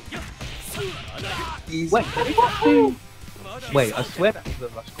 Wait, what? Wait, I swear that was a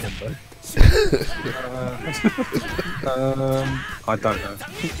rush combo. I don't know.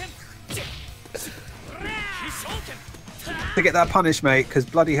 To get that punish, mate, because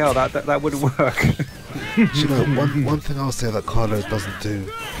bloody hell, that wouldn't work. Do you know, one thing I'll say that Carlo doesn't do,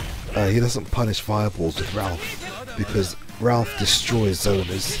 he doesn't punish fireballs with Ralph, because Ralph destroys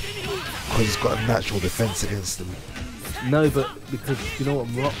zoners, because he's got a natural defense against them. No, but because you know what,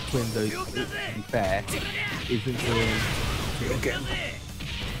 Morocco's window, to be fair, isn't doing.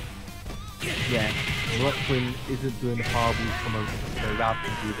 Yeah, Morocco isn't doing the fireballs from a so Ralph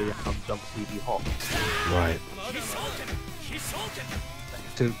can do the jump CD hop. Right.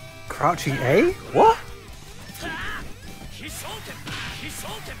 To crouching A? What? So,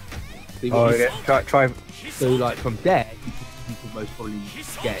 Oh, yeah. Try. so like from there, you could most probably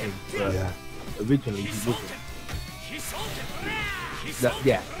get him, but Yeah. originally he wasn't.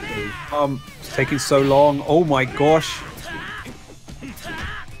 Yeah. So, It's taking so long. Oh my gosh.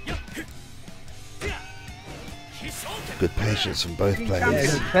 Good patience from both yeah,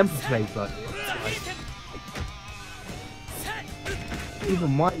 players. the tempo plays like this.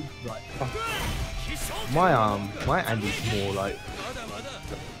 Even my Andy's more like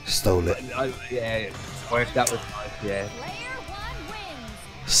Stole it. Yeah, that was nice. Yeah.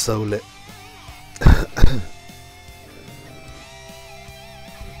 Stole it.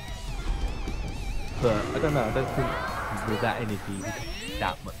 But I don't know. I don't think with that energy we can do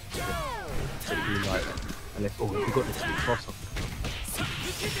that much. It'd be like unless we've got this big cross off.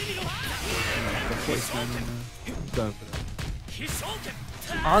 Going for that.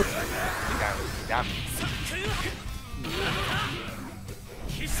 I'll damage.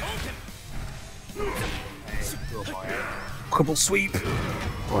 Couple sweep.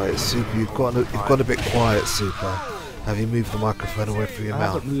 Right, Super, you've gone a bit quiet, Super. Have you moved the microphone away from your I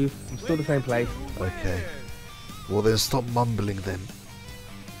mouth? haven't moved. I'm still the same place. Okay. Well then stop mumbling then.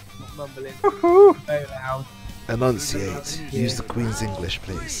 Not mumbling. Very loud. Enunciate. Use the Queen's English,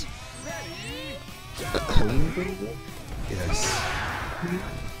 please. Queen's English? Yes.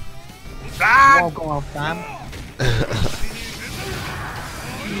 Go on, fam.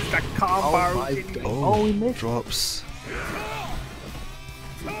 That combo. Oh, he missed. Drops.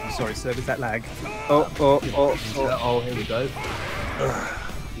 Sorry, sir, is that lag? Oh, here we go. Is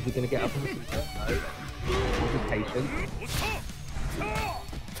he going to get up on the super? No. Be patient.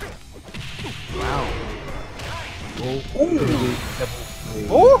 Wow. Oh,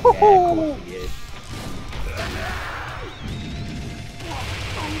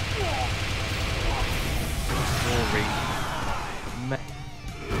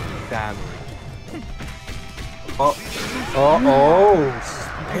 damn.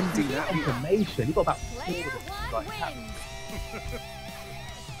 Ending that information. You got about 4 of them like that.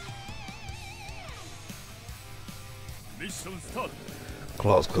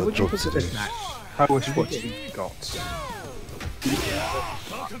 Clark's got a job to do. How much what you got?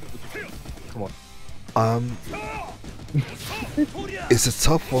 Come on. It's a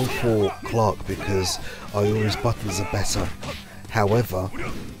tough one for Clark because Iori's buttons are better. However,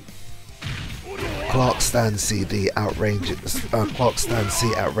 Clark stand CD outranges. Clark stand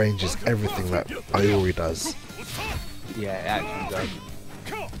C outranges everything that Iori does. Yeah, it actually does.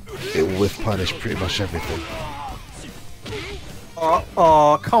 It will whiff punish pretty much everything.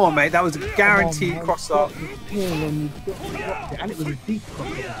 Oh, come on, mate. That was a guaranteed cross up. And it was a deep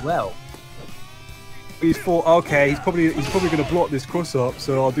cross up as well. He thought, okay, he's probably going to block this cross up,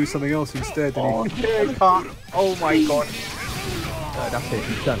 so I'll do something else instead. Oh, He can't. Oh my god. That's it.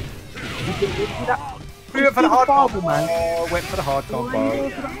 He's done. We went for the hard fireball, combo. man. Oh, went for the hard combo.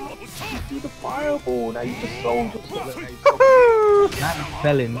 Do the fireball. Now you just sold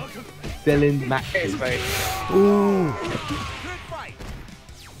selling matches. Ooh!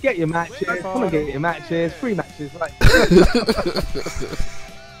 Get your matches. Come and get your matches. 3 matches. Right.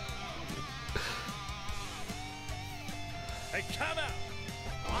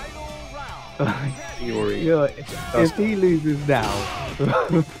 If he loses now,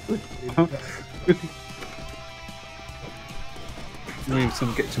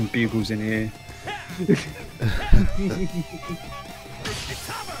 Get some bugles in here.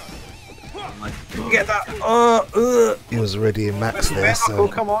 Get that! He was already in max there, so. Oh,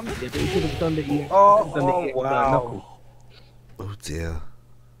 come on! yeah, but he could have done it. Wow! Oh dear.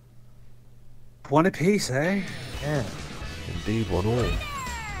 One apiece, eh? Yeah. Indeed, 1 all.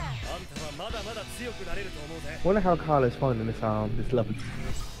 Wonder how Carlo's finding this lovely.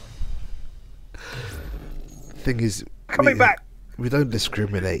 Thing is, Coming back! We don't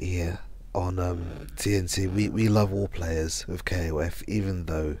discriminate here on TNT. We love all players of KOF, even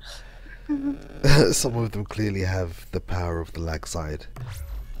though some of them clearly have the power of the lag side.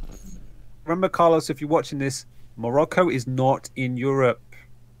 Remember, Carlos, if you're watching this, Morocco is not in Europe.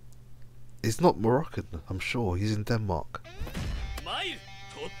 He's not Moroccan, I'm sure. He's in Denmark.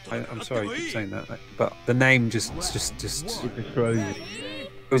 I'm sorry you keep saying that, but the name just It destroys it.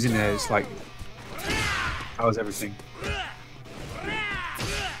 goes in there. It's like, how's everything?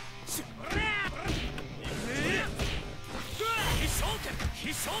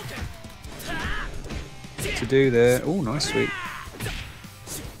 To do there. Oh, nice sweep.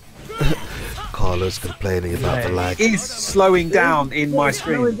 Carlos complaining about the lag. It's slowing down in my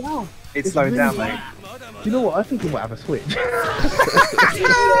screen. It's slowing down, really mate. Do you know what? I think he might have a switch.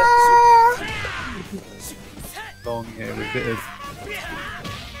 Long here with a bit of.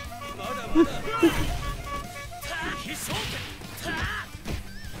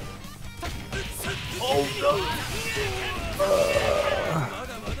 Oh no!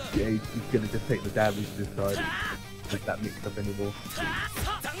 Yeah, he's gonna just take the damage this side. With that mixed up anymore.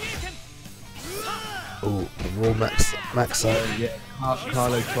 Oh, the raw max out. Yeah,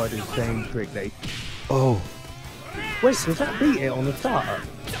 Carlo tried the same trick. Oh, wait, does that beat it on the starter?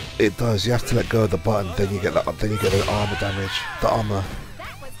 it does. You have to let go of the button, then you get that. Then you get the armor damage. The armor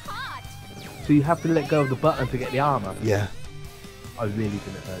So you have to let go of the button to get the armor. Yeah. I really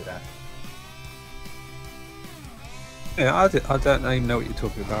didn't know that. Yeah, I don't even know what you're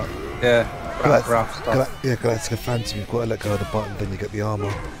talking about. Yeah, rough stuff. Galactica Phantom, you've got to let go of the button, then you get the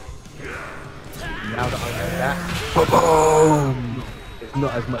armor. Now that I know that, boom! It's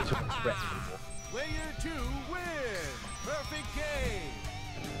not as much of a threat anymore. Player 2 wins. Perfect game.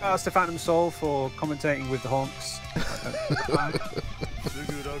 That's the Phantom Soul for commentating with the honks. Round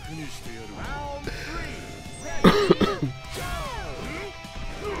 3. Ready.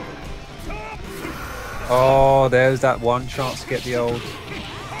 Oh, there's that one chance to get the old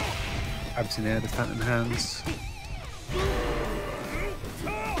abs in there, the Phantom Hands.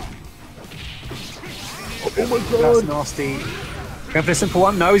 Oh my god! That's nasty. Going for the simple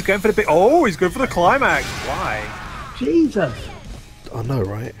one? No, he's going for the big. Oh, he's going for the climax. Why? Jesus! I know,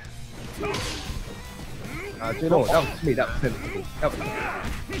 right? Do you know what? That was me. That was sensible. That was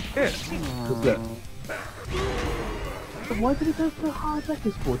Yeah. Just look. But why did he go for a hard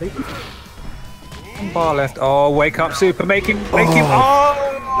record score? They could. One bar left. Oh, wake up, Super. Make him. No, do you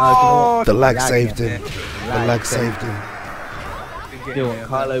know what? The lag Lag, saved yeah. him. The lag saved him. You know what?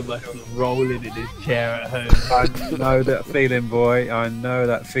 Carlo must be rolling in his chair at home. I know that feeling, boy. I know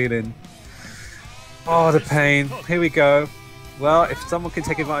that feeling. Oh, the pain. Here we go. Well, if someone can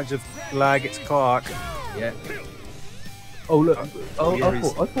take advantage of lag, it's Clark. Yeah. Oh look. Oh, I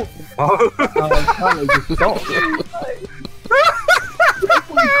thought. Oh. Carlo just stopped. He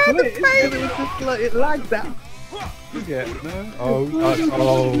quit. It was just like it lagged out. Yeah, no. Oh,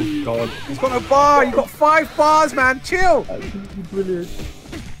 God. He's got a bar. You've got 5 bars, man. Chill. Absolutely brilliant.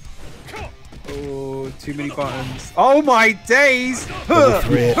 Oh, too many buttons. Oh, my days. Double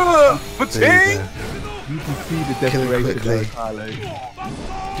threat. There you Pating. go. You can see the Kill him desperation quickly. of Carlo. You've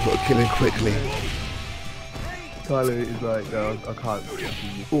got to kill him quickly. Carlo is like, no, I can't.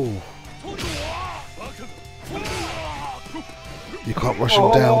 Ooh. You can't rush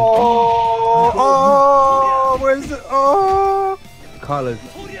him down. Oh, where's the... Oh. Carlo's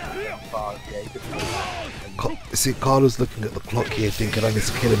See, Carlo's looking at the clock here, thinking I need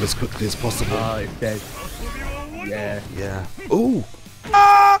to kill him as quickly as possible. Oh, it's dead. Yeah. Yeah. Ooh.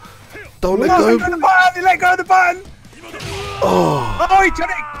 Ah! Don't let No, go. let go of the button. He let go of the button. Oh. Oh, he done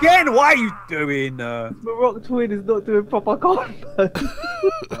it again. What are you doing? The Rock Twin is not doing proper combo.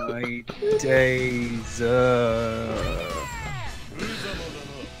 My days.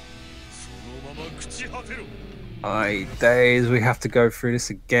 My days. We have to go through this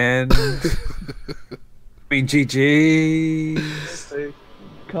again. I mean, GG's.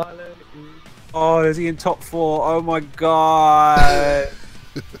 Carlo is... Oh, is he in top 4? Oh my god.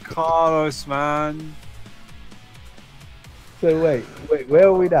 Carlos, man. So wait, where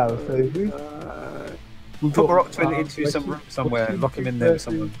are we now? So who's... We've Put got Rock Twin into some room somewhere. Lock him in there with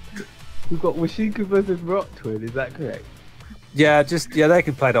someone. We've got Washinku versus Rock Twin, is that correct? Yeah, they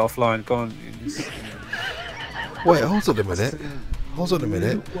can play that offline. Go on. Wait, hold on a minute. Hold on a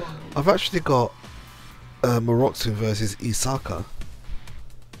minute. I've actually got Moroxin versus Isaka.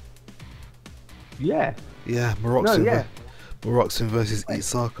 Yeah. Yeah, Moroxin versus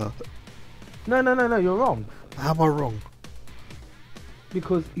Isaka. No, you're wrong. How am I wrong?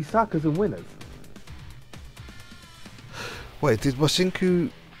 Because Isaka's in winners. Wait, did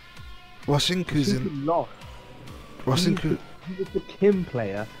Washinku's Washinku in... lost. Washinku... He was the Kim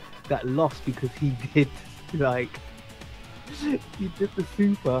player that lost because he did, like... he did the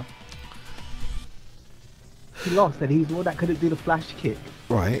super. He lost and he's the one that couldn't do the flash kick.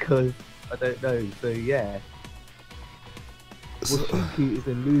 Right. Because, I don't know, so yeah. So, Washinku is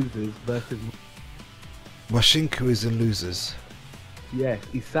in losers versus... Washinku is in losers. Yes,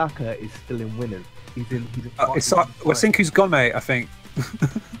 Isaka is still in winners. He's in... Wasinku's gone, mate, I think.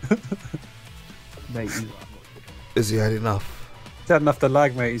 Mate, Is he had enough? He's had enough to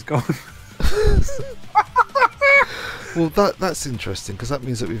lag, mate. He's gone. Well, that's interesting because that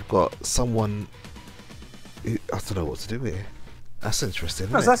means that we've got someone. I don't know what to do here. That's interesting.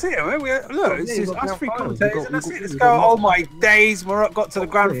 Isn't it? That's it. Look, it's just us 3 commentators, and that's it. Let's go. got Oh my days, Morocco got to the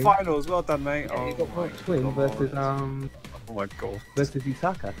grand Twin. finals. Well done, mate. Yeah, you Oh got my Rock Twin versus Oh my god. versus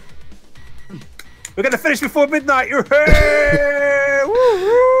Isaka. We're gonna finish before midnight. You're here. Woo,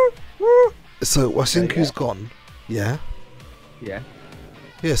 woo, woo. So Wasinku's Yeah. gone. Yeah. Yeah.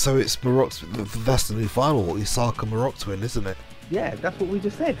 Yeah. So it's Morocco. That's the new final. Isaka Morocco Twin, isn't it? Yeah, that's what we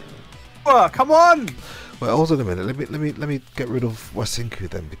just said. Oh, come on. Wait, hold on a minute. Let me get rid of Wasinku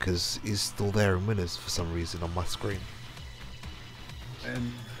then because he's still there in winners for some reason on my screen.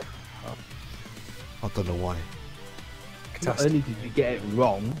 And, I don't know why. Not only did you get it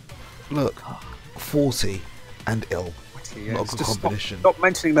wrong, Look, 40 and ill. Exactly. Yeah. Not a good Just combination. stop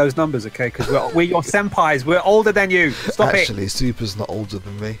mentioning those numbers, okay? Because we're your senpais. We're older than you. Stop Actually, Supa's not older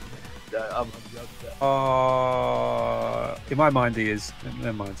than me. I'm it. In my mind, he is.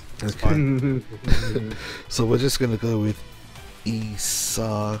 Never mind. It's Okay. fine. So we're just gonna go with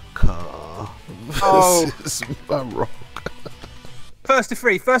Isaka Oh. versus Marok. First to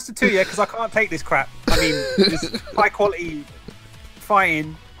 3, first to 2, yeah, because I can't take this crap. I mean, this high quality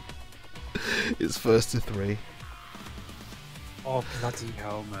fighting. It's first to 3. Oh, bloody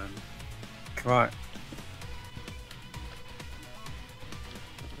hell, man. Right.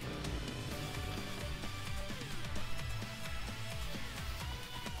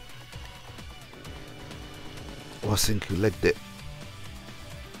 Oh, I think you legged it.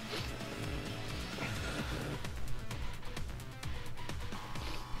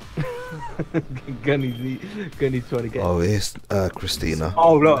 Gunny's trying to get. Oh, it's Christina.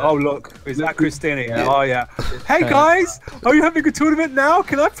 Oh look! Is that Christina? Yeah. Yeah. Oh yeah. Hey guys, are you having a tournament now?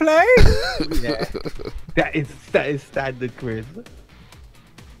 Can I play? Yeah. That is standard, Chris.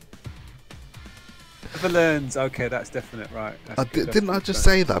 Netherlands. Okay, that's definite, right? That's good, Didn't I just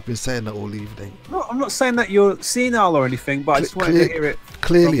say that? I've been saying that all evening. No, I'm not saying that you're senile or anything, but I just wanted to hear it.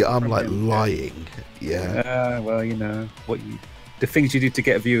 Clearly, from I'm like him. lying. Yeah. Well, you know the things you do to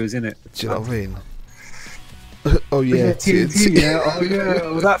get viewers in it. Do you know what I mean? Oh yeah, TNT, yeah. Oh yeah.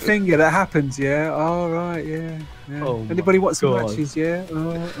 Well, that thing, yeah, that happens, yeah. Oh right, yeah. Oh, Anybody my want some God. matches? Yeah.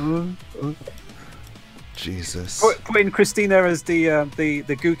 Jesus. Put in Christina as the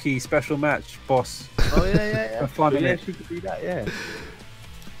Gookie special match boss. Oh yeah. For fun, Yeah, innit? she could do that. Yeah.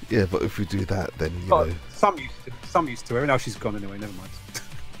 Yeah, but if we do that, then you Oh, know. some used to her. Now she's gone anyway. Never mind.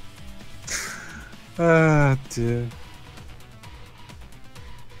 Ah dear.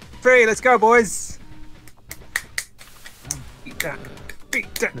 3, let's go, boys. Beat that.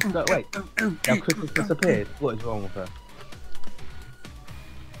 Beat that. No, wait. Now Chris has disappeared. What is wrong with her?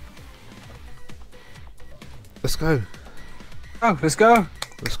 Let's go. Oh, let's go.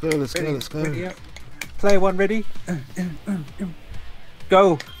 Let's go. Let's go. Ready, Let's go. ready, yeah. Player 1 ready?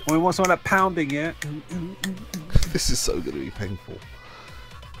 Go. We want some of that pounding, yeah? This is so going to be painful.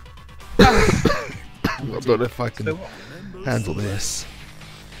 I don't know if I can handle this.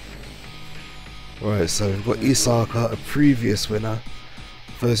 Right, so we've got Isaka, a previous winner,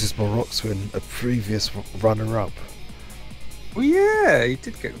 versus Marok's a previous runner-up. Well, yeah, he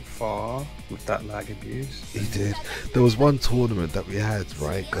did get far with that lag abuse. He did. There was one tournament that we had,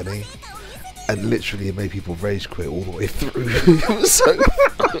 right, Gunny? And literally it made people rage quit all the way through. It was so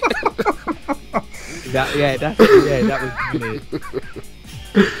That was weird.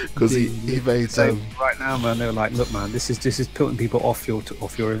 because he made So right now, man, they're like, look, man, this is putting people off your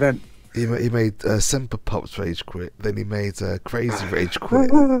event. he made Semper Pups rage quit, then he made Crazy rage quit,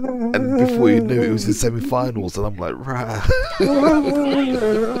 and before you knew it, it was in semi-finals, and I'm like, rah.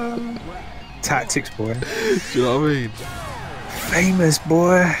 Tactics, boy. Do you know what I mean? Famous,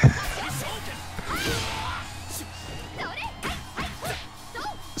 boy.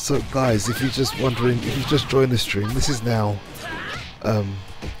 So guys, if you're just wondering, if you've just joined the stream, this is now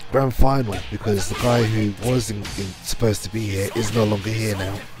grand final, because the guy who was supposed to be here is no longer here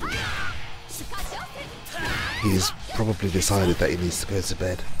now. He's probably decided that he needs to go to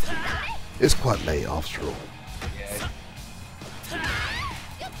bed. It's quite late after all.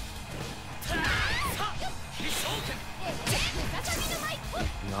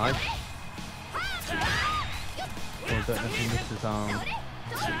 Nice. Oh, I don't know if he misses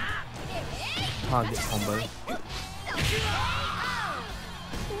target combo. That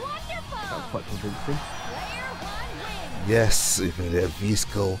was quite convincing. Yes, even a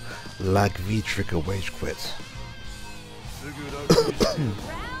V-skill lag V-trigger wage quit.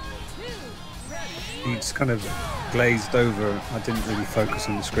 It's kind of glazed over. I didn't really focus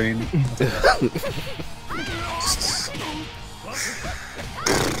on the screen.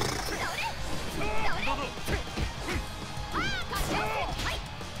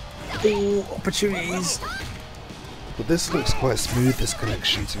 Ooh, opportunities. But this looks quite smooth, this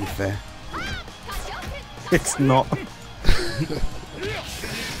connection, to be fair. It's not.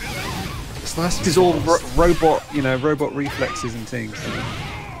 It's nice. This is all robot, robot reflexes and things.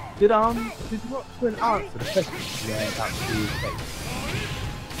 Did Roxwin answer the question about the effect?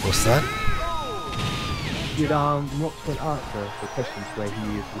 What's that? Did Roxwin answer the questions where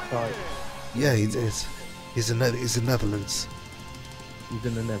he is retired? Yeah, he did. He's in Netherlands. He's in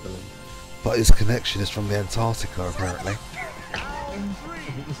the Netherlands. But his connection is from the Antarctica, apparently.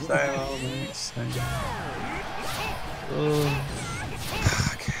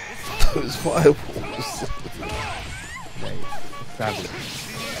 Those fireballs. Savage.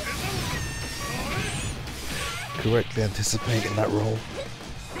 correctly anticipating that roll.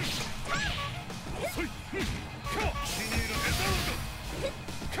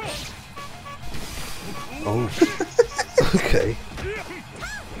 Oh, okay.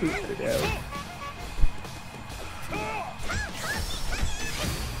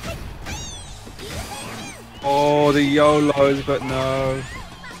 Oh, the YOLOs, but no.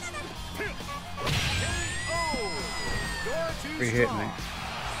 Free hit me.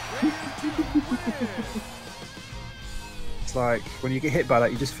 It's like when you get hit by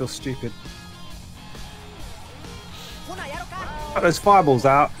that, you just feel stupid. Cut those fireballs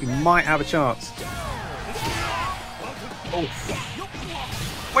out, you might have a chance. Oh.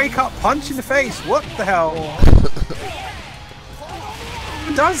 Wake up, punch in the face. What the hell?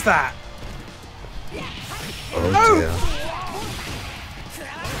 Who does that? Oh No. dear.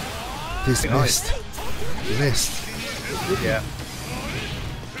 This missed. Missed. Yeah.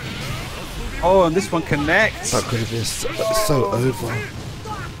 Oh, and this one connects. That could have been so over.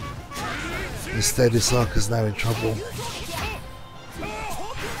 Instead, Isaka's now in trouble.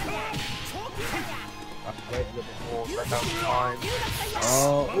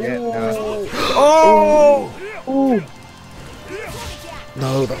 Oh, yeah, no. Oh! Oh!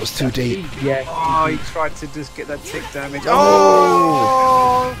 No, that was too deep. Yeah. Oh, he tried to just get that tick damage.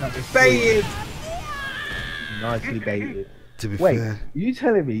 Oh! Baited! Nicely baited. To be Wait, fair. you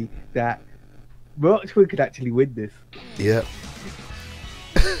telling me that Rockwood could actually win this? Yeah.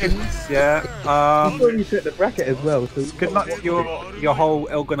 Yeah. Before you set the bracket as well. So Good luck to your whole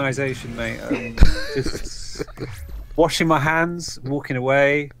organisation, mate. Just washing my hands, walking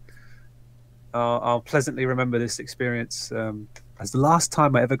away. I'll pleasantly remember this experience as the last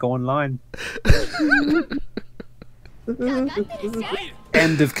time I ever go online.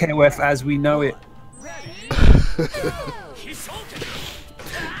 End of KOF as we know it.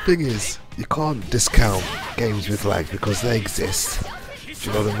 Thing is, you can't discount games with lag because they exist. Do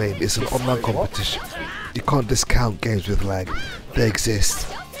you know what I mean? It's an online competition. You can't discount games with lag. They exist.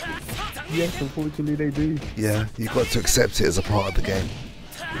 yes, unfortunately they do. Yeah, you've got to accept it as a part of the game.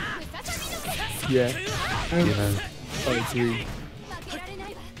 Yeah. You know. I agree.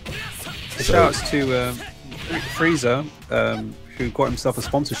 Shouts to Freezer, who got himself a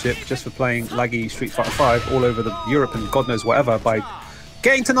sponsorship just for playing laggy Street Fighter 5 all over Europe and God knows whatever by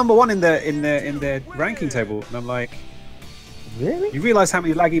getting to #1 in their ranking table. And I'm like, Really? you realise how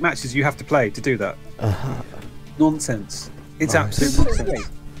many laggy matches you have to play to do that? Nonsense. It's Nice. absolute Wait, nonsense.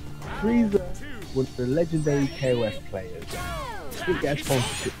 Freezer was the legendary KOF players. Didn't get a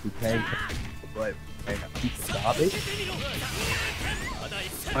sponsorship to play.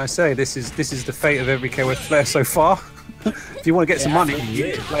 I say this is the fate of every KOF player so far. If you want to get some money, you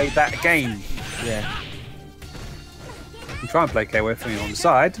need to play that game. Yeah. You can try and play KOF on the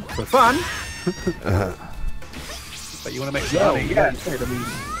side for fun, but you want to make some money. Yeah. I mean,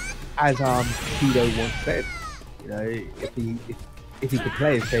 as Kido once said, you know, if he could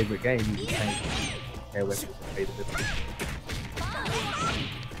play his favourite game, he could play KOF.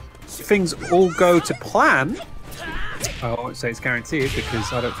 If things all go to plan, I won't say it's guaranteed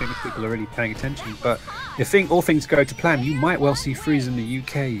because I don't think people are really paying attention. But if all things go to plan, you might well see Freeze in the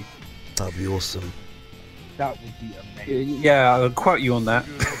UK. That'd be awesome. That would be amazing. Yeah, I'll quote you on that.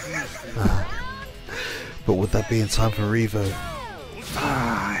 But would that be in time for Revo?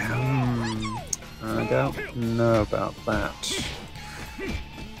 I don't know about that.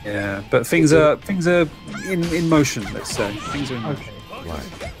 Yeah, but things are in motion. Let's say things are in motion. Okay. Right.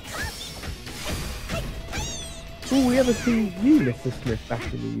 Will we ever see you, Mr. Smith, back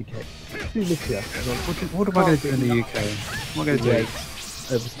in the UK? Do miss you. What am I going to do in the UK? What am I going to do?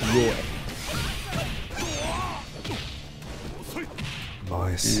 Over to your end.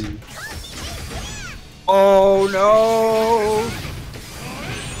 Nice. Oh no!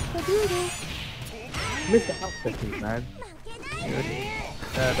 Miss the house technique, man.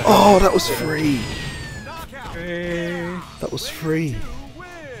 Oh, that was free. That was free.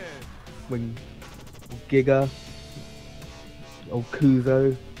 When Giga, old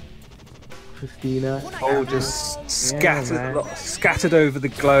Kuzo, Christina. Oh, just man. scattered over the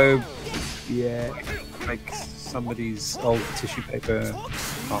globe Yeah. like somebody's old tissue paper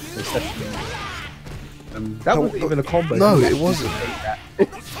after a session. That wasn't even a combo. No, He it actually wasn't. ate that.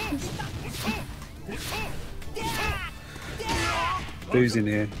 Who's in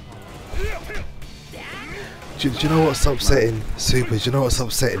here? Do you know what's upsetting? Super, do you know what's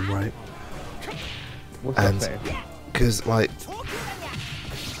upsetting, right? What's And that saying? because, like,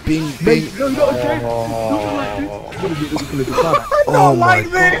 being No, not again! Not like this! What is it that you're gonna do? oh my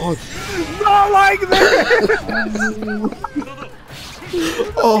like this! god! Not like this!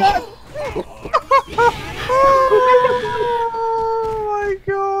 Oh,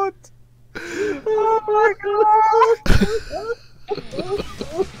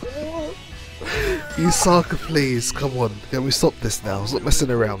 Isaka, please, come on. Can we stop this now? Stop messing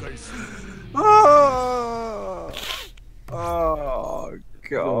around. Oh, oh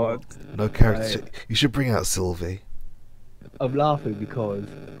God. No character. You should bring out Sylvie. I'm laughing because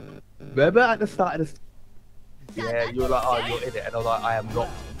remember at the start of the yeah, you were like, oh, you're in it, and I was like, I am not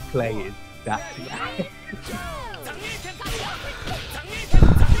playing that.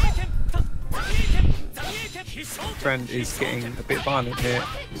 Friend is getting a bit violent here.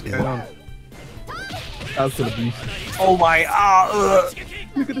 What's going on? Spousal abuse. Oh my!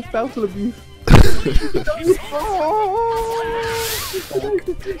 Look at the spousal abuse.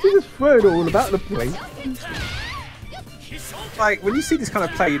 He's just throwing it all about the place. Like when you see this kind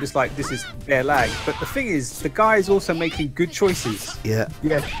of play, you're just like, this is bare lag. But the thing is, the guy is also making good choices. Yeah.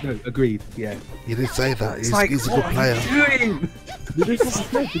 Yeah, no, agreed. Yeah. You did say that. He's, Like, he's a good what player. are you doing? This is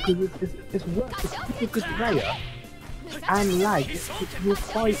what I said, because it's work. It's such a good player. And lag, you're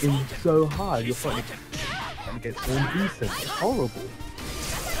fighting so hard. You're fighting against one decent. It's horrible.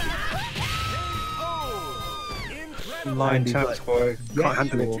 Line And he's champs, like, boy. Can't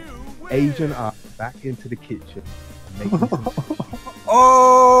handle your it. Asian art back into the kitchen. And make some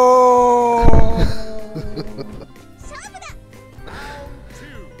Oh!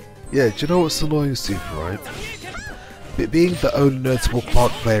 Yeah, do you know what's annoying, Super, right? Being the only notable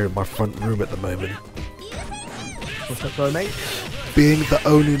Clark player in my front room at the moment. What's that, sorry, mate? Being the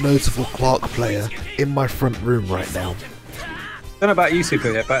only notable Clark player in my front room right now. I don't know about you,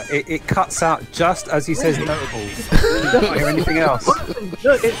 Super, yet, but it cuts out just as he says notable. You don't hear anything else.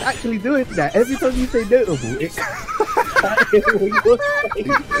 No, it's actually doing that. Every time you say notable, it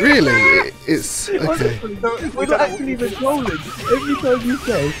Really? It's okay. We're not actually even trolling. Every time you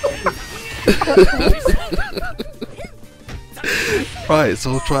say Right,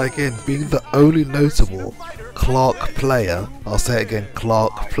 so I'll try again. Being the only notable Clark player, I'll say it again,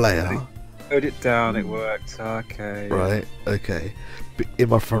 Clark player. Put it down, it worked. Okay. Right, okay. In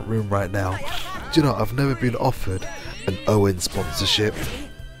my front room right now. Do you know, I've never been offered an Owen sponsorship.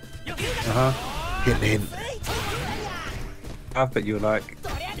 Hint, hint. I bet you were like,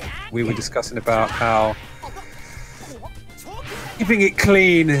 we were discussing about how keeping it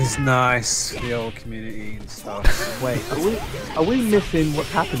clean is nice for the old community and stuff. wait, are we missing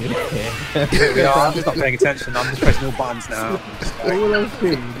what's happening here? We are, I'm just not paying attention. I'm just pressing all buttons now. All I've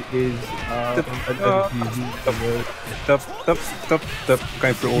seen is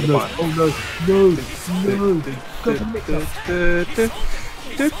Going through all the no, buttons. oh no,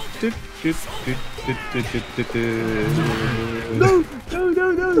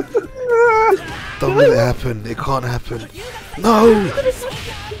 no. Don't let it happen. It can't happen. No!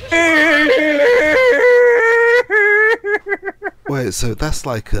 Wait, so that's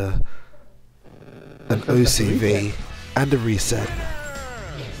like an OCV and a reset.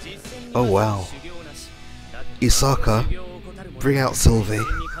 Oh wow. Isaka, bring out Sylvie.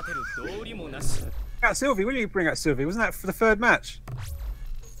 Bring out Sylvie? When did you bring out Sylvie? Wasn't that for the third match?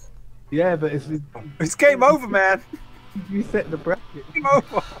 Yeah, but It's game over, man. you set the bracket. Game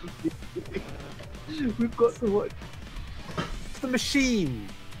over. We've got to watch. It's the machine.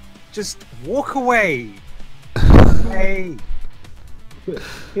 Just walk away. Hey. But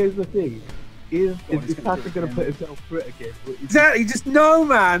here's the thing: is Taka gonna put himself through it again? Exactly. Just no,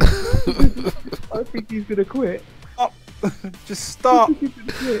 man. I think he's gonna quit. Stop. Just stop. He's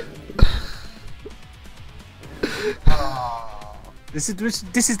gonna quit. This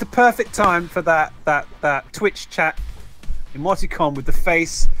is the perfect time for that Twitch chat emoticon with the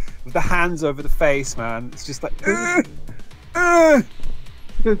face, with the hands over the face, man. It's just like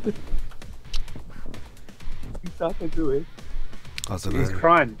Taka doing? I don't know. he's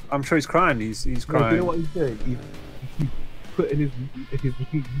crying. I'm sure he's crying. He's No, crying. you know what he's doing? He's putting his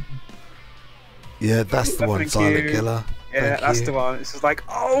Yeah, that's the one, Thank Silent you. Killer. Yeah, Thank that's you. the one. It's just like,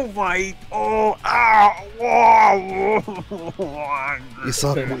 oh my, oh, ah, whoa.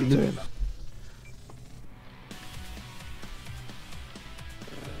 Isaka, what are you doing?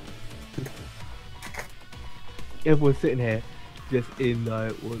 everyone's sitting here just in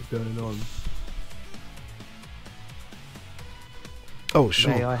like what's going on. Oh,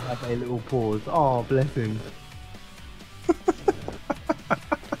 sure. May I have a little pause? Oh, bless him.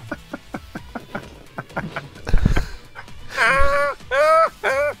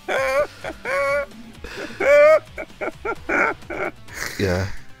 Yeah.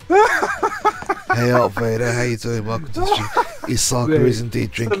 Hey up, Vader. How you doing? Welcome to the stream. Isaka is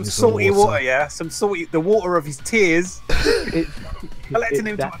indeed drinking Some some salty water, yeah? Some salty, the water of his tears. Collecting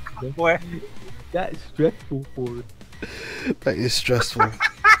him to a cup, boy. That's stressful for him. That is stressful.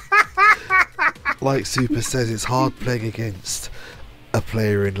 Like Super says, it's hard playing against a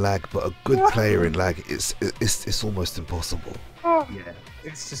player in lag, but a good player in lag, it's almost impossible. Yeah.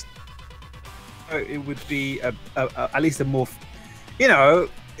 It's just it would be at least a more, you know,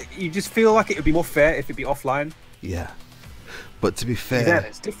 you just feel like it would be more fair if it'd be offline. Yeah, but to be fair, Yeah,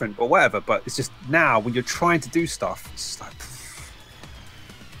 it's different or whatever. But it's just now when you're trying to do stuff, it's just like,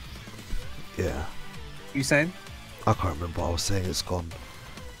 yeah. you saying? I can't remember what I was saying. It's gone.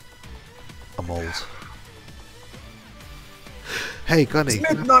 I'm old. Hey, Gunny.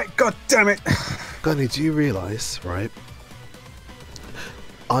 It's midnight. God damn it. Gunny, do you realise, right?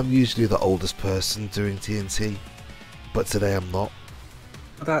 I'm usually the oldest person doing TNT, but today I'm not.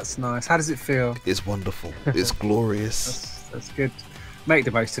 That's nice. How does it feel? It's wonderful. It's glorious. That's good. Make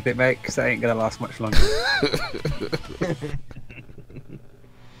the most of it, mate, because that ain't gonna last much longer.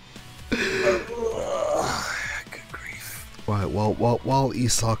 Good grief. Right. While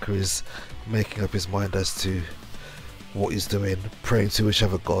Isaka is making up his mind as to what he's doing, praying to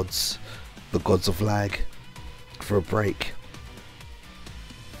whichever gods, the gods of lag, for a break,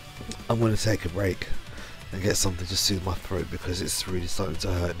 I'm going to take a break and get something to soothe my throat because it's really starting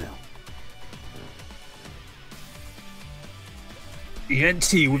to hurt now.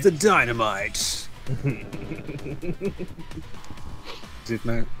 TNT with the dynamite.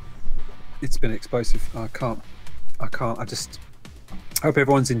 No, it's been explosive. I can't. I just hope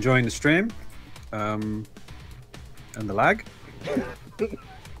everyone's enjoying the stream, and the lag.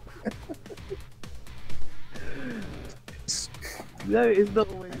 No, it's not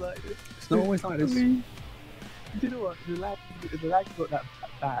always like this. It's not always like this. I mean, do you know what? The lag got that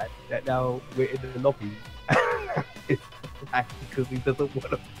bad that now we're in the lobby. It's lag because he doesn't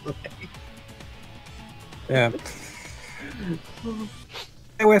want to play. Yeah.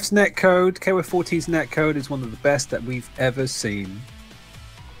 KOF's netcode, KOF14's netcode is one of the best that we've ever seen.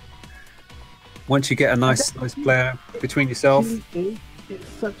 Once you get a nice player between yourself. It's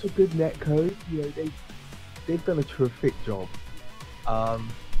such a good netcode. You know, they've done a terrific job.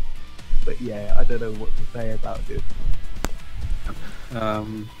 But yeah, I don't know what to say about this.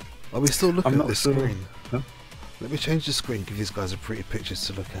 Are we still looking I'm at not this sure. screen? Huh? Let me change the screen, give these guys a pretty pictures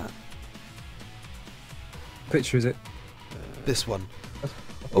to look at. Picture is it? This one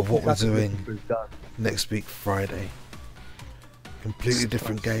of what we're That's doing what we've done. next week, Friday. Completely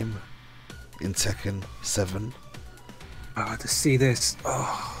different game in Tekken 7. Oh, to see this.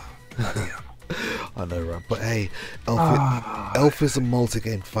 Oh, bloody hell. I know, right? But hey, Elf is a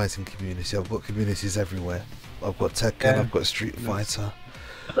multi-game fighting community. I've got communities everywhere. I've got Tekken, Yeah. I've got Street Fighter,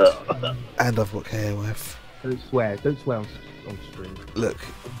 and I've got KOF. Don't swear on stream. Look,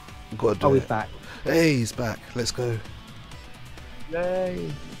 gotta do Oh, he's it. back. Hey, he's back. Let's go.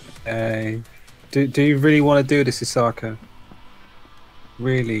 Yay! Hey, do you really want to do this, Isaka?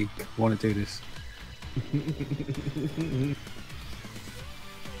 Really want to do this?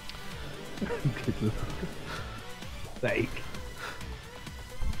 Good sake.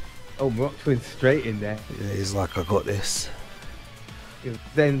 Oh, Rock went straight in there. Yeah, he's like, I got this.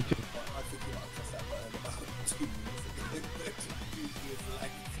 Then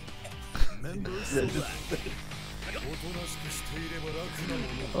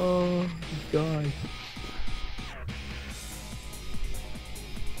oh, God.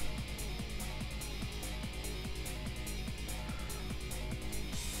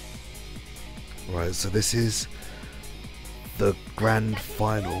 Right, so this is the grand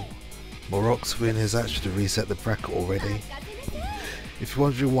final. Morocco's win has actually reset the bracket already. If you're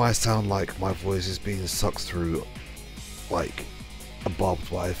wondering why I sound like my voice is being sucked through like a barbed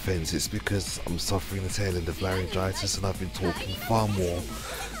wire fence, it's because I'm suffering the tail end of laryngitis and I've been talking far more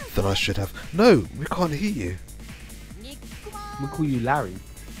than I should have. No, we can't hear you. We call you Larry.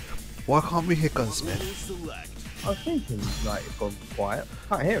 Why can't we hear Gunsmith? I was thinking, like, it's gone quiet.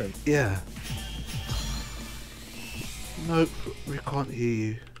 Can't hear him. Yeah. Nope, we can't hear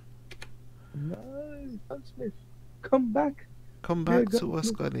you. No, Gunsmith. Come back. Come Yeah, back to us,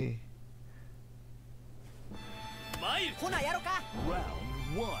 Gunsmith. Gunny.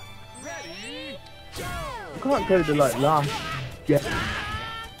 Round one. Ready, go! You can't go to, like, last. Yeah.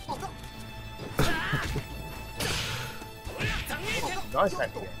 Nice,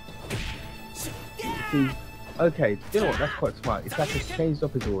 actually. See, okay, you know what? That's quite smart. It's like he's changed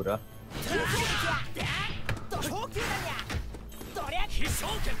up his order.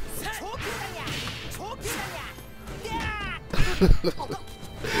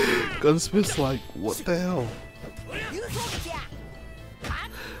 Gunsmith's like, what the hell?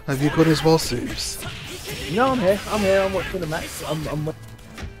 Have you got his well suits? No, I'm here. I'm watching the match. I'm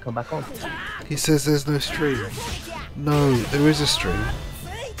come back on. He says there's no stream. No, there is a stream.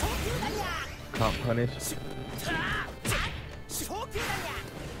 Can't punish.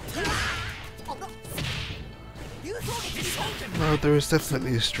 No, there is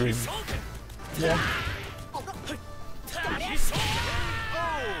definitely a stream. Yeah. Oh,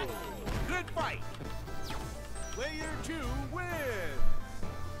 good fight. Player 2 wins.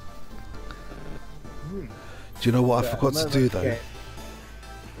 Do you know what I forgot to do though? Yeah.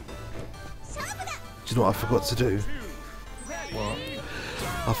 Do you know what I forgot to do? What?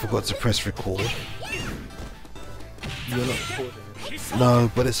 I forgot to press record. You're not recording it.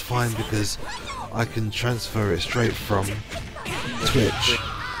 No, but it's fine because I can transfer it straight from Twitch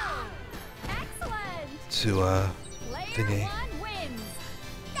to thingy.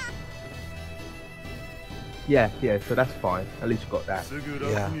 Yeah, so that's fine. At least you got that.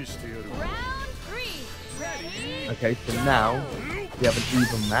 Yeah. Okay, so now we have an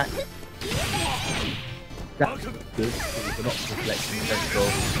even match. That's good because we're not reflecting the best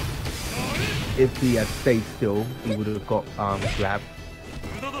goal. If he had stayed still, he would have got grabbed.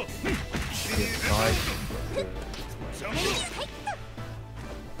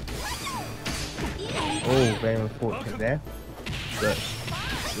 Oh, very unfortunate there. But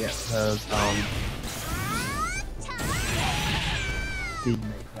yeah, did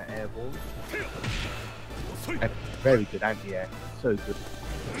make that air ball. And very good anti-air, so good.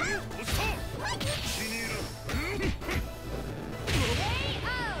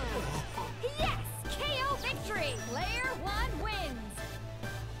 Yes! KO victory! Player 1 wins!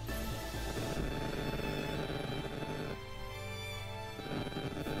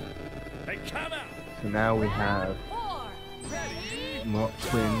 Hey, come out. So now we have Mark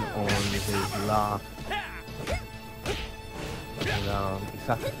Twin on his last. And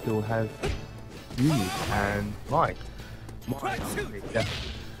Isaka still has Yumi and Mike. Mike is definitely the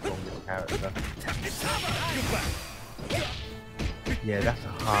strongest character. Yeah, that's a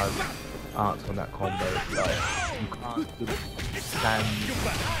hard answer on that combo. Like, you can't just stand,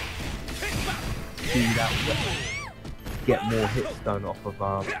 do that well, get more hits done off of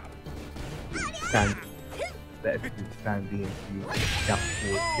stand. Better to do stand D and jump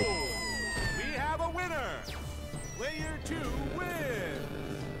forward kick. We have a winner. Player 2 wins.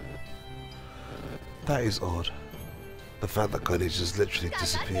 That is odd. The fact that Cody just literally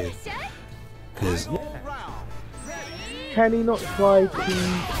disappeared. Because Final round. Can he not try to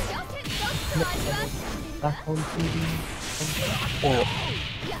back on TV? Or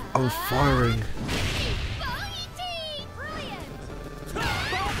I'm firing.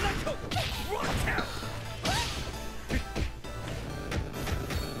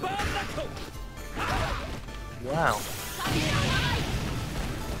 wow.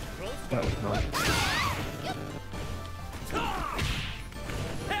 That was nice.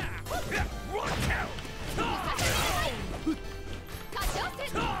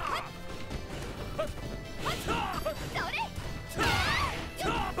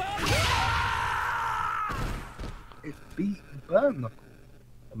 It beat Burn Knuckle.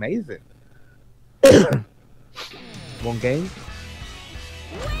 Amazing. One game.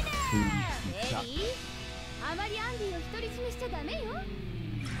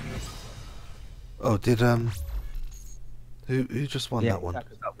 Oh, did who just won Yeah, that one?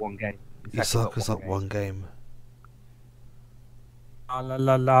 Isaka's up one game. Isaka's up one game. La la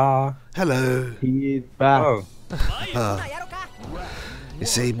la la. Hello. He is back. Oh, You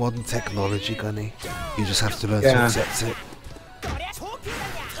see, modern technology, Gunny. You just have to learn Yeah. to accept it.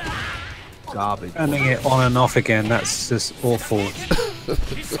 Garbage. turning it on and off again, that's just awful.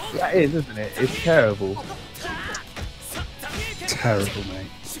 That is, isn't it? It's terrible. Terrible, mate.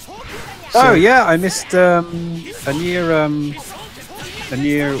 Oh yeah, I missed a near,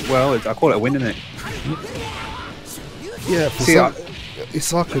 well, I call it a win, innit? Yeah, for See, some,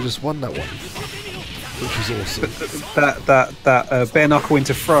 Isaka just won that one, which was awesome. That bare knuckle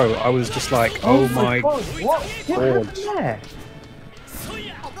into throw, I was just like, oh my God, what happened there?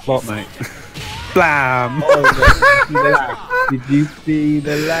 god, mate. Blam! Oh, did you see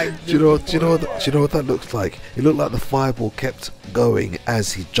the lag? Do you know what that looks like? It looked like the fireball kept going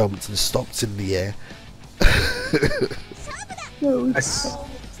as he jumped and stopped in the air. Yes.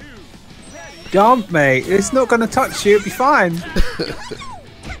 Jump, mate. It's not going to touch you. It'll be fine.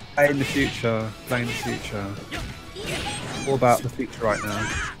 Play in the future. Play in the future. All about the future right now.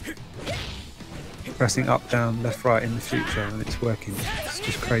 Pressing up, down, left, right in the future, and it's working. It's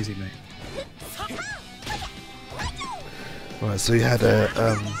just crazy, mate. Right, so you had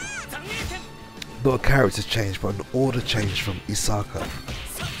a not a character change, but an order change from Isaka,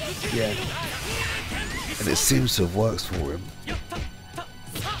 Yeah. and it seems to have worked for him.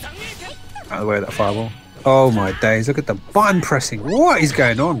 Out of the way of that fireball. Oh my days! Look at the button pressing. What is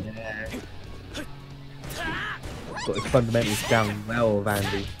going on? Got his fundamentals down well,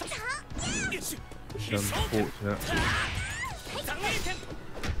 Vandy. Which is unfortunate.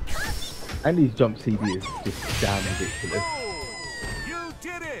 And his jump CD is just damn ridiculous. You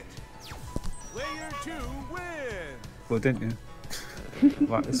did it! Player 2 wins! Well, didn't you?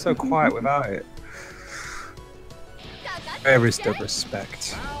 Like, it's so quiet without it. Where is the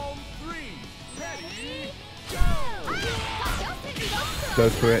respect? Round 3, ready, Go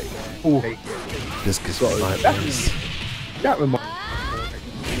for it. Ooh. This gives me nightmares. That reminds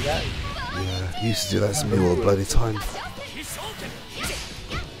Yeah, he used to do that to me all the bloody time.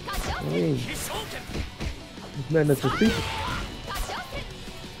 me. He's meant to see.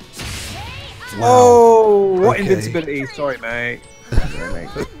 Oh, what Okay. invincibility? Sorry, mate.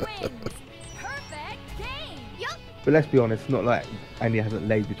 But let's be honest, it's not like Andy hasn't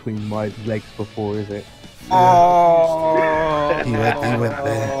laid between my legs before, is it? Oh, He went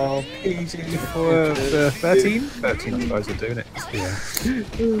there. Oh, PG for the 13? 13, I suppose, are doing it. Yeah.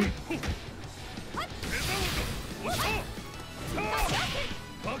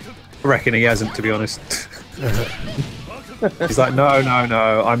 I reckon he hasn't, to be honest. He's like, no, I'm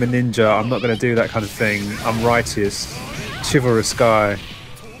a ninja. I'm not going to do that kind of thing. I'm righteous, chivalrous guy.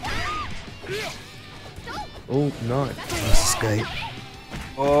 Oh, nice. Nice escape.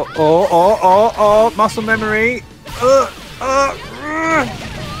 Oh, muscle memory. Good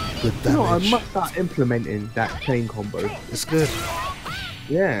You know, I damage. must start implementing that chain combo. It's good.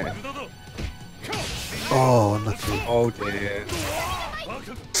 Yeah. Oh, nothing. Oh dear.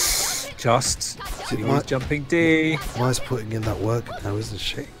 Just. See, He my- was jumping D. Maya's putting in that work now, isn't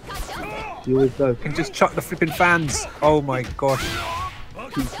she? She always does. Can just chuck the flipping fans. Oh my gosh.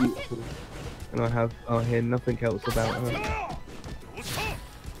 She's beautiful. And I hear nothing else about her.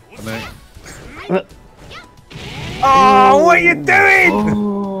 Mate. Oh, what are you doing?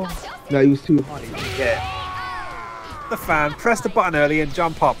 Oh. No, he was too high. Yeah. The fan, press the button early and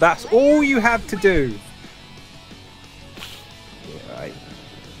jump up. That's all you have to do. Yeah, right.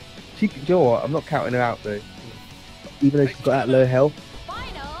 You know what? I'm not counting her out though. Even though she's got that low health,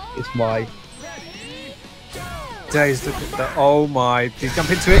 it's my. Days, look at that. Oh my. Did he jump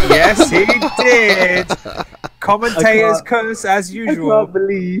into it? Yes, he did. Commentators curse as I usual. cannot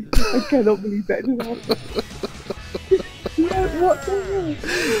believe that just happened. What the hell?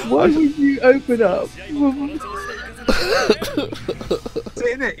 Why would you open up?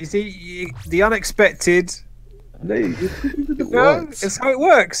 Isn't it? You see, the unexpected. No, It No, worked. it's how it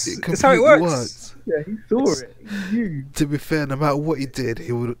works. It It's how it completely works. worked. yeah, he saw it. You. To be fair, no matter what he did,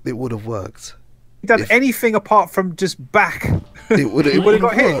 it would have worked. He done If- anything apart from just back. It would have would've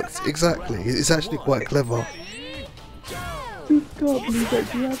got hit. worked. Exactly. It's actually quite clever. Just can't believe that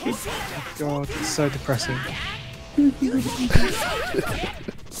just happened. God, it's so depressing.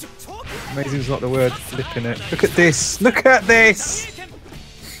 Amazing's not the word. Flipping it. Look at this. Look at this.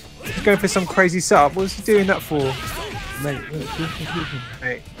 He's going for some crazy setup. What's he doing that for? Mate, look,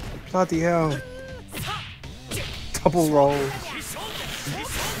 Mate, bloody hell. Double roll.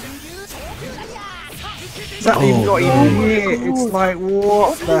 Is that even not even hit? It's like,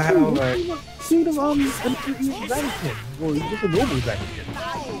 what the hell, mate? see them and he's vanishing. Well, he's just a normal vanishing.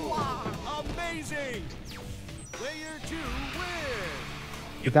 Amazing! Player 2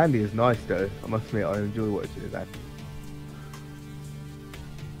 wins! His Andy is nice though. I must admit, I enjoy watching his Andy.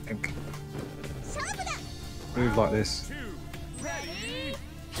 Move like this. 2, ready,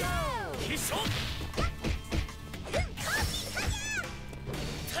 go!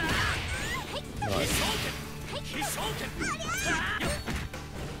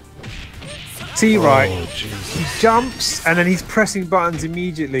 See, right. Oh, Jesus. He jumps and then he's pressing buttons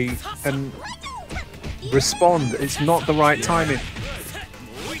immediately and respond. It's not the right timing.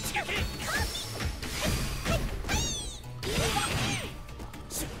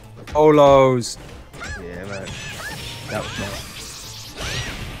 Olos. Yeah, man. That was nice.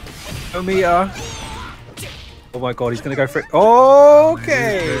 No meter. Oh my god, he's gonna go for it.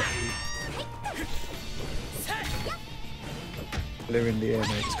 Okay. They're in the air,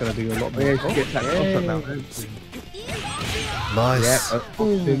 mate. It's gonna do a lot Oh, yeah, more. she gets that cross up now. Nice. Yeah,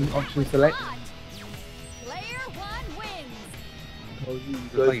 option select. Player 1 wins. Oh, you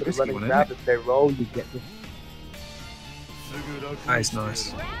Like go for the risky running one, grab. isn't If they roll, you get the. That is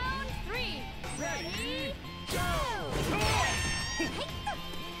nice. Round 3. Ready, go!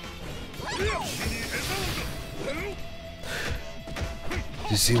 Do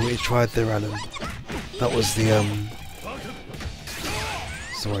you see what he tried there, Alan? That was the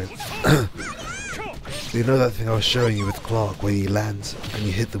Sorry. You know that thing I was showing you with Clark, where you land and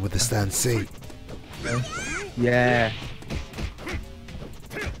you hit them with the stand C? Yeah.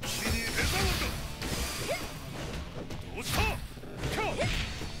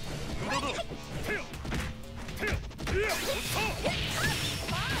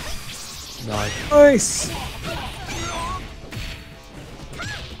 Nice. Nice.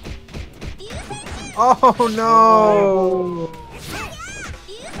 Oh no!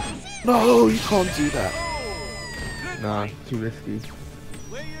 No, you can't do that. Nah, too risky.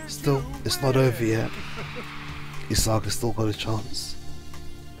 Still, it's not over yet. Isaga's still got a chance.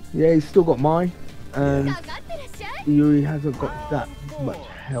 Yeah, he's still got mine. And he hasn't got that much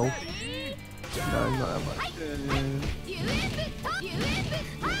health. No, not that much.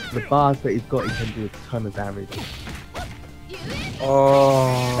 The bars that he's got, he can do a ton of damage.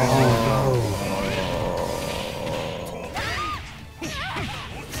 Oh.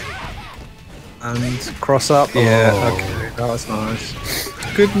 And cross up. Yeah. Okay, that was nice.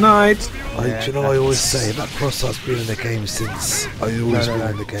 Good night. Do you know I always say that cross up's been in the game since I always been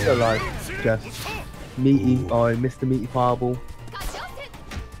in the game. Still alive. Just meaty. Oh, Mr. Meaty Fireball.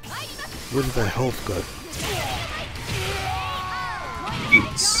 Where did their health go?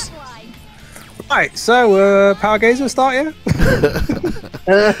 Eats. Right, so Power Gazer start here.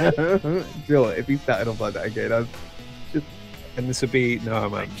 Sure, if he started off like that again, I'd just. And this would be no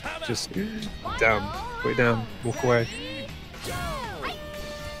man. Just down. Put it down. Walk away.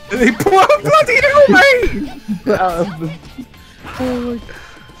 He put a bloody hell, mate!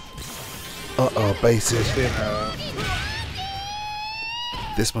 Uh-oh, baited.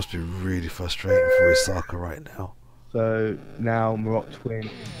 This must be really frustrating for Isaka right now. So now Marok Twin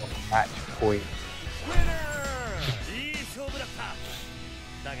match point.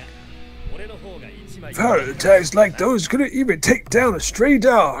 Power attacks like those couldn't even take down a stray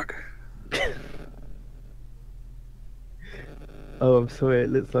dog. Oh, I'm sorry. It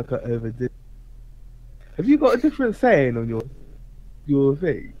looks like I overdid. Have you got a different saying on your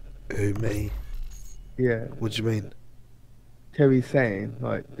thing? Who, me? Yeah. What do you mean? Terry's saying,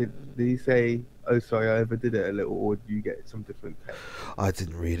 like, did he say, "Oh, sorry, I overdid it a little," or do you get some different text? I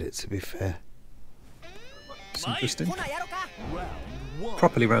didn't read it, to be fair. It's interesting.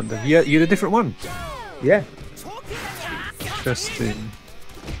 Properly random. Yeah, you had a different one. Yeah. Interesting.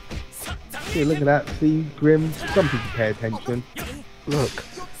 See, look at that. See, Grim. Some people pay attention. Look.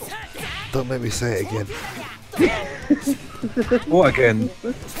 Don't make me say it again. What again?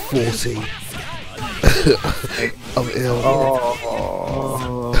 40. I'm ill.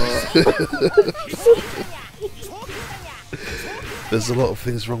 Oh. There's a lot of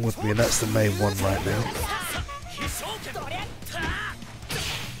things wrong with me, and that's the main one right now.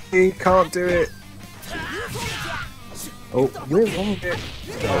 He can't do it. Oh, we're wrong. That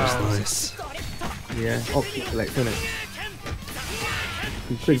was nice. Yeah, option select, isn't it?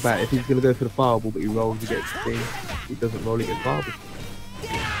 You think about it, if he's going to go for the fireball, but he rolls, he gets the thing. If he doesn't roll, he gets fireball.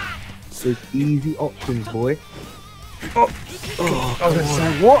 There's easy options, boy. Oh, I was going to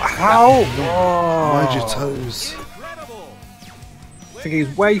say, what? How? Mind your toes. I think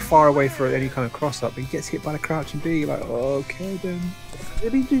he's way far away for any kind of cross up, but he gets hit by the crouching B. Like, okay then.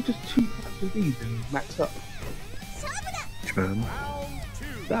 Did he do just 2 taps of these and max up? Man.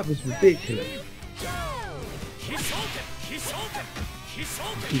 That was ridiculous.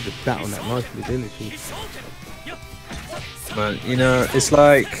 She just sat on that nicely, didn't she? Man, you know, it's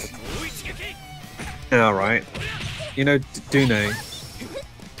like, alright, you know, Dune.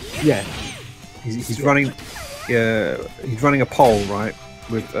 Yeah. He's running, he's running a poll, right,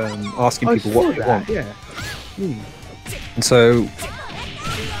 with asking people what they want. Yeah. And so,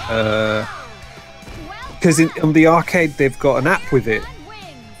 because on the arcade they've got an app with it,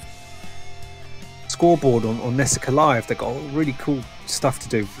 scoreboard on Nessica Live. They've got really cool stuff to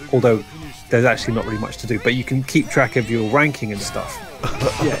do, although there's actually not really much to do, but you can keep track of your ranking and stuff.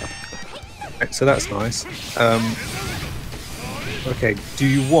 Yeah. So that's nice. Okay, do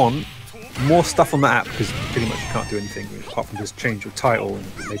you want more stuff on the app? Because pretty much you can't do anything apart from just change your title and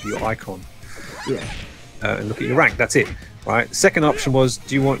maybe your icon. Yeah. And look at your rank. That's it, right? Second option was,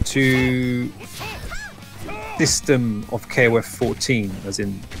 do you want to system of KOF 14, as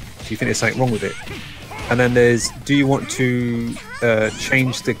in, do you think there's something wrong with it? And then there's, do you want to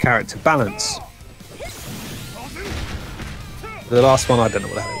change the character balance? The last one, I don't know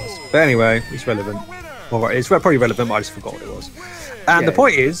what the hell it was. But anyway, it's relevant. Well, it's probably relevant, but I just forgot what it was. And the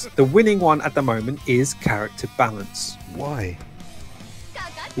point is, the winning one at the moment is character balance. Why?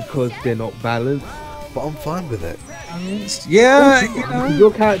 Because they're not balanced. But I'm fine with it. Yeah, you know.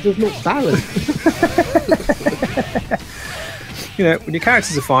 Your character's not balanced. You know, when your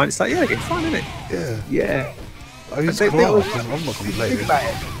characters are fine, it's like, yeah, it's fine, isn't it? Yeah. Yeah. I use Think Clark, and I'm not complaining. Think about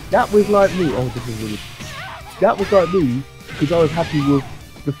it. That was like me. Oh, this is really. That was like me because I was happy with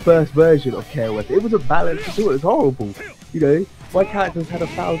the first version of KOF. It was a balance to do it. It was horrible. You know, my characters had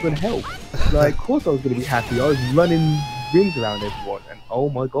 1,000 health. Like, of course I was going to be happy. I was running rings around everyone, and oh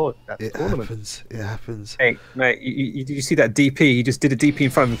my god, that's It a tournament. happens. It happens. Hey, mate, did you see that DP? He just did a DP in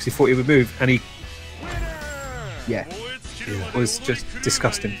front of him because he thought he would move, and he Yeah. was just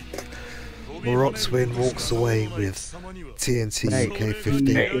disgusting. Moroxwin walks away with TNT Mate, UK15.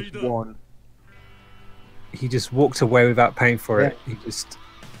 he just won. He just walked away without paying for it. He just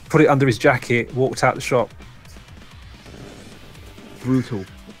put it under his jacket, walked out the shop. Brutal.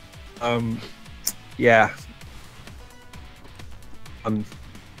 Yeah.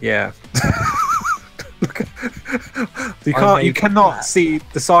 Yeah. You cannot see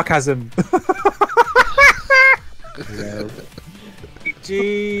the sarcasm. Yeah.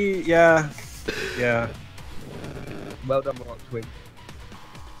 Gee, yeah. Well done, Moroxwin.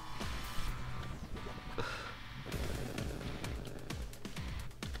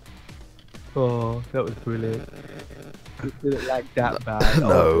 Oh, that was brilliant. It didn't like that bad.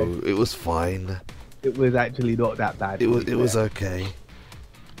 No, it was fine. It was actually not that bad. It was okay.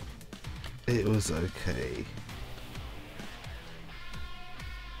 It was okay.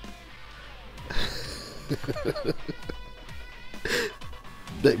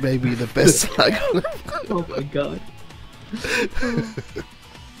 That may be the best lag. Oh my god.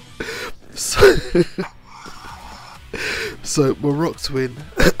 So Moroxwin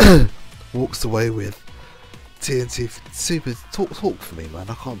walks away with TNT Super. Talk for me, man.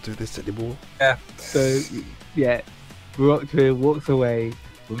 I can't do this anymore. Yeah. So, yeah, Moroxwin walks away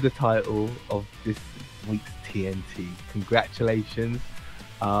with the title of this week's TNT. Congratulations.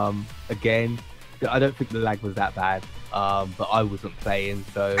 Again, I don't think the lag was that bad, but I wasn't playing,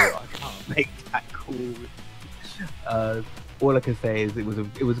 so I can't make that call. All I can say is it was a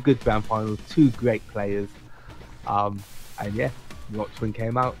good grand final. Two great players, and yeah, Moroxwin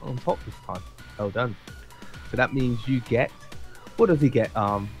came out on top this time. Well done. So that means you get. What does he get,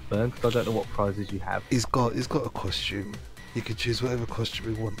 Burn? Because I don't know what prizes you have. He's got a costume. He can choose whatever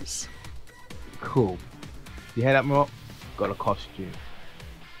costume he wants. Cool. You hear that, Morok? Got a costume.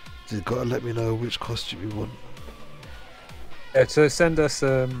 So you've got to let me know which costume you want. Yeah, so send us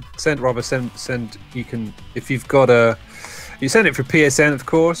send you can, if you've got a, you send it for PSN of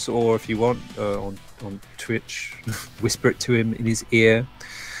course, or if you want on Twitch, whisper it to him in his ear.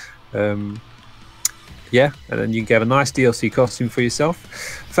 Yeah, and then you can get a nice DLC costume for yourself.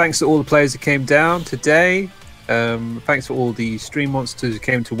 Thanks to all the players that came down today. Thanks for all the stream monsters who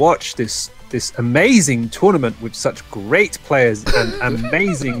came to watch this amazing tournament with such great players and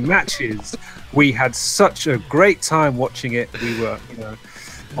amazing matches. We had such a great time watching it. We were,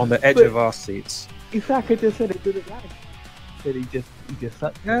 on the edge of our seats. Isaka just said it didn't lag. Said he just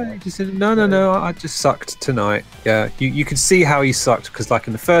sucked. Yeah, he just said no. I just sucked tonight. Yeah, you could see how he sucked because, like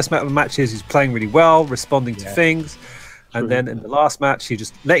in the first matches, he's playing really well, responding to things, and then in the last match, he's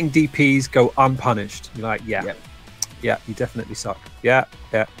just letting DPs go unpunished. You're like, yeah, you definitely suck. Yeah.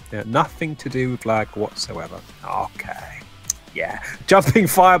 Nothing to do with lag whatsoever. Okay. Yeah, jumping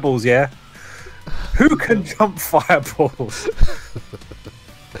fireballs. Yeah, who can jump fireballs?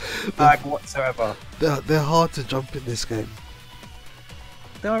 Lag whatsoever. They're hard to jump in this game.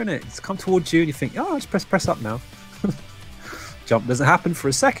 They are, innit? It's come towards you and you think, oh, just press up now. Jump doesn't happen for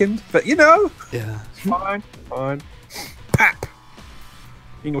a second, but Yeah. Fine. Pap!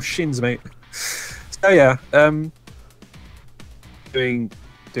 In your shins, mate. So yeah, doing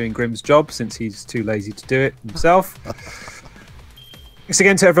Grim's job since he's too lazy to do it himself. Thanks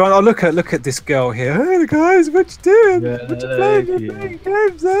again to everyone. Oh, look at this girl here. Hey guys, what you doing? What you playing? You're playing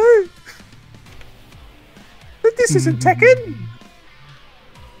games, eh? But this isn't Tekken.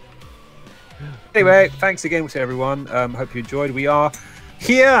 Anyway, thanks again to everyone. Hope you enjoyed. We are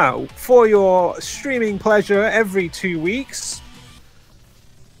here for your streaming pleasure every 2 weeks.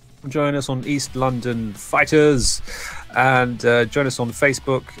 Join us on East London Fighters, and join us on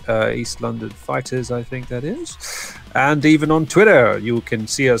Facebook, East London Fighters, I think that is, and even on Twitter. You can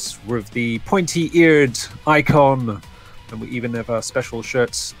see us with the pointy-eared icon, and we even have our special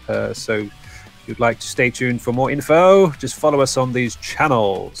shirts. So if you'd like to stay tuned for more info, just follow us on these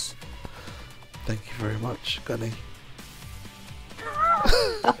channels. Thank you very much, Gunny.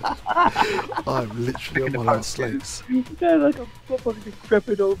 I'm literally on my last legs. Yeah, like a fucking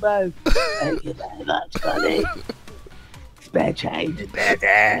decrepit old man. Thank you very much, buddy. Spare change.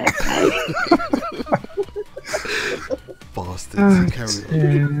 Bastards,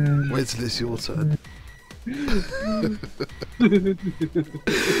 carry on. Wait till it's your turn.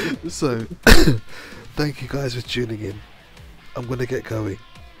 So, thank you guys for tuning in. I'm gonna get going.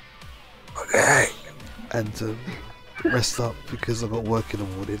 Okay. And rest up because I've got work in the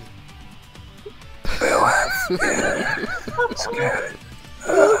morning. We'll have. Yeah. It's good.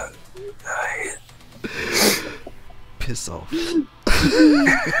 Night. Piss off.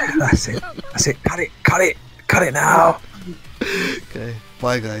 That's it. That's it. Cut it. Cut it. Cut it now. Okay.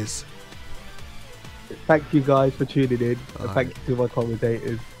 Bye, guys. Thank you guys for tuning in. And thank you to my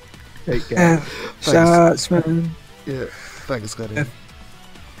commentators. Take care. Yeah. Shots, man. Yeah. Thanks, Gunny. Yeah.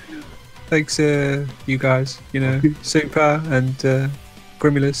 Thanks, you guys. You know, Supa and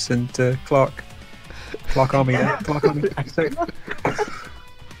Grimulus and Clark. Clark Army. Yeah. Clark Army.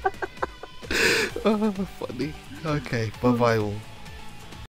 Oh, funny. Okay. Bye-bye all.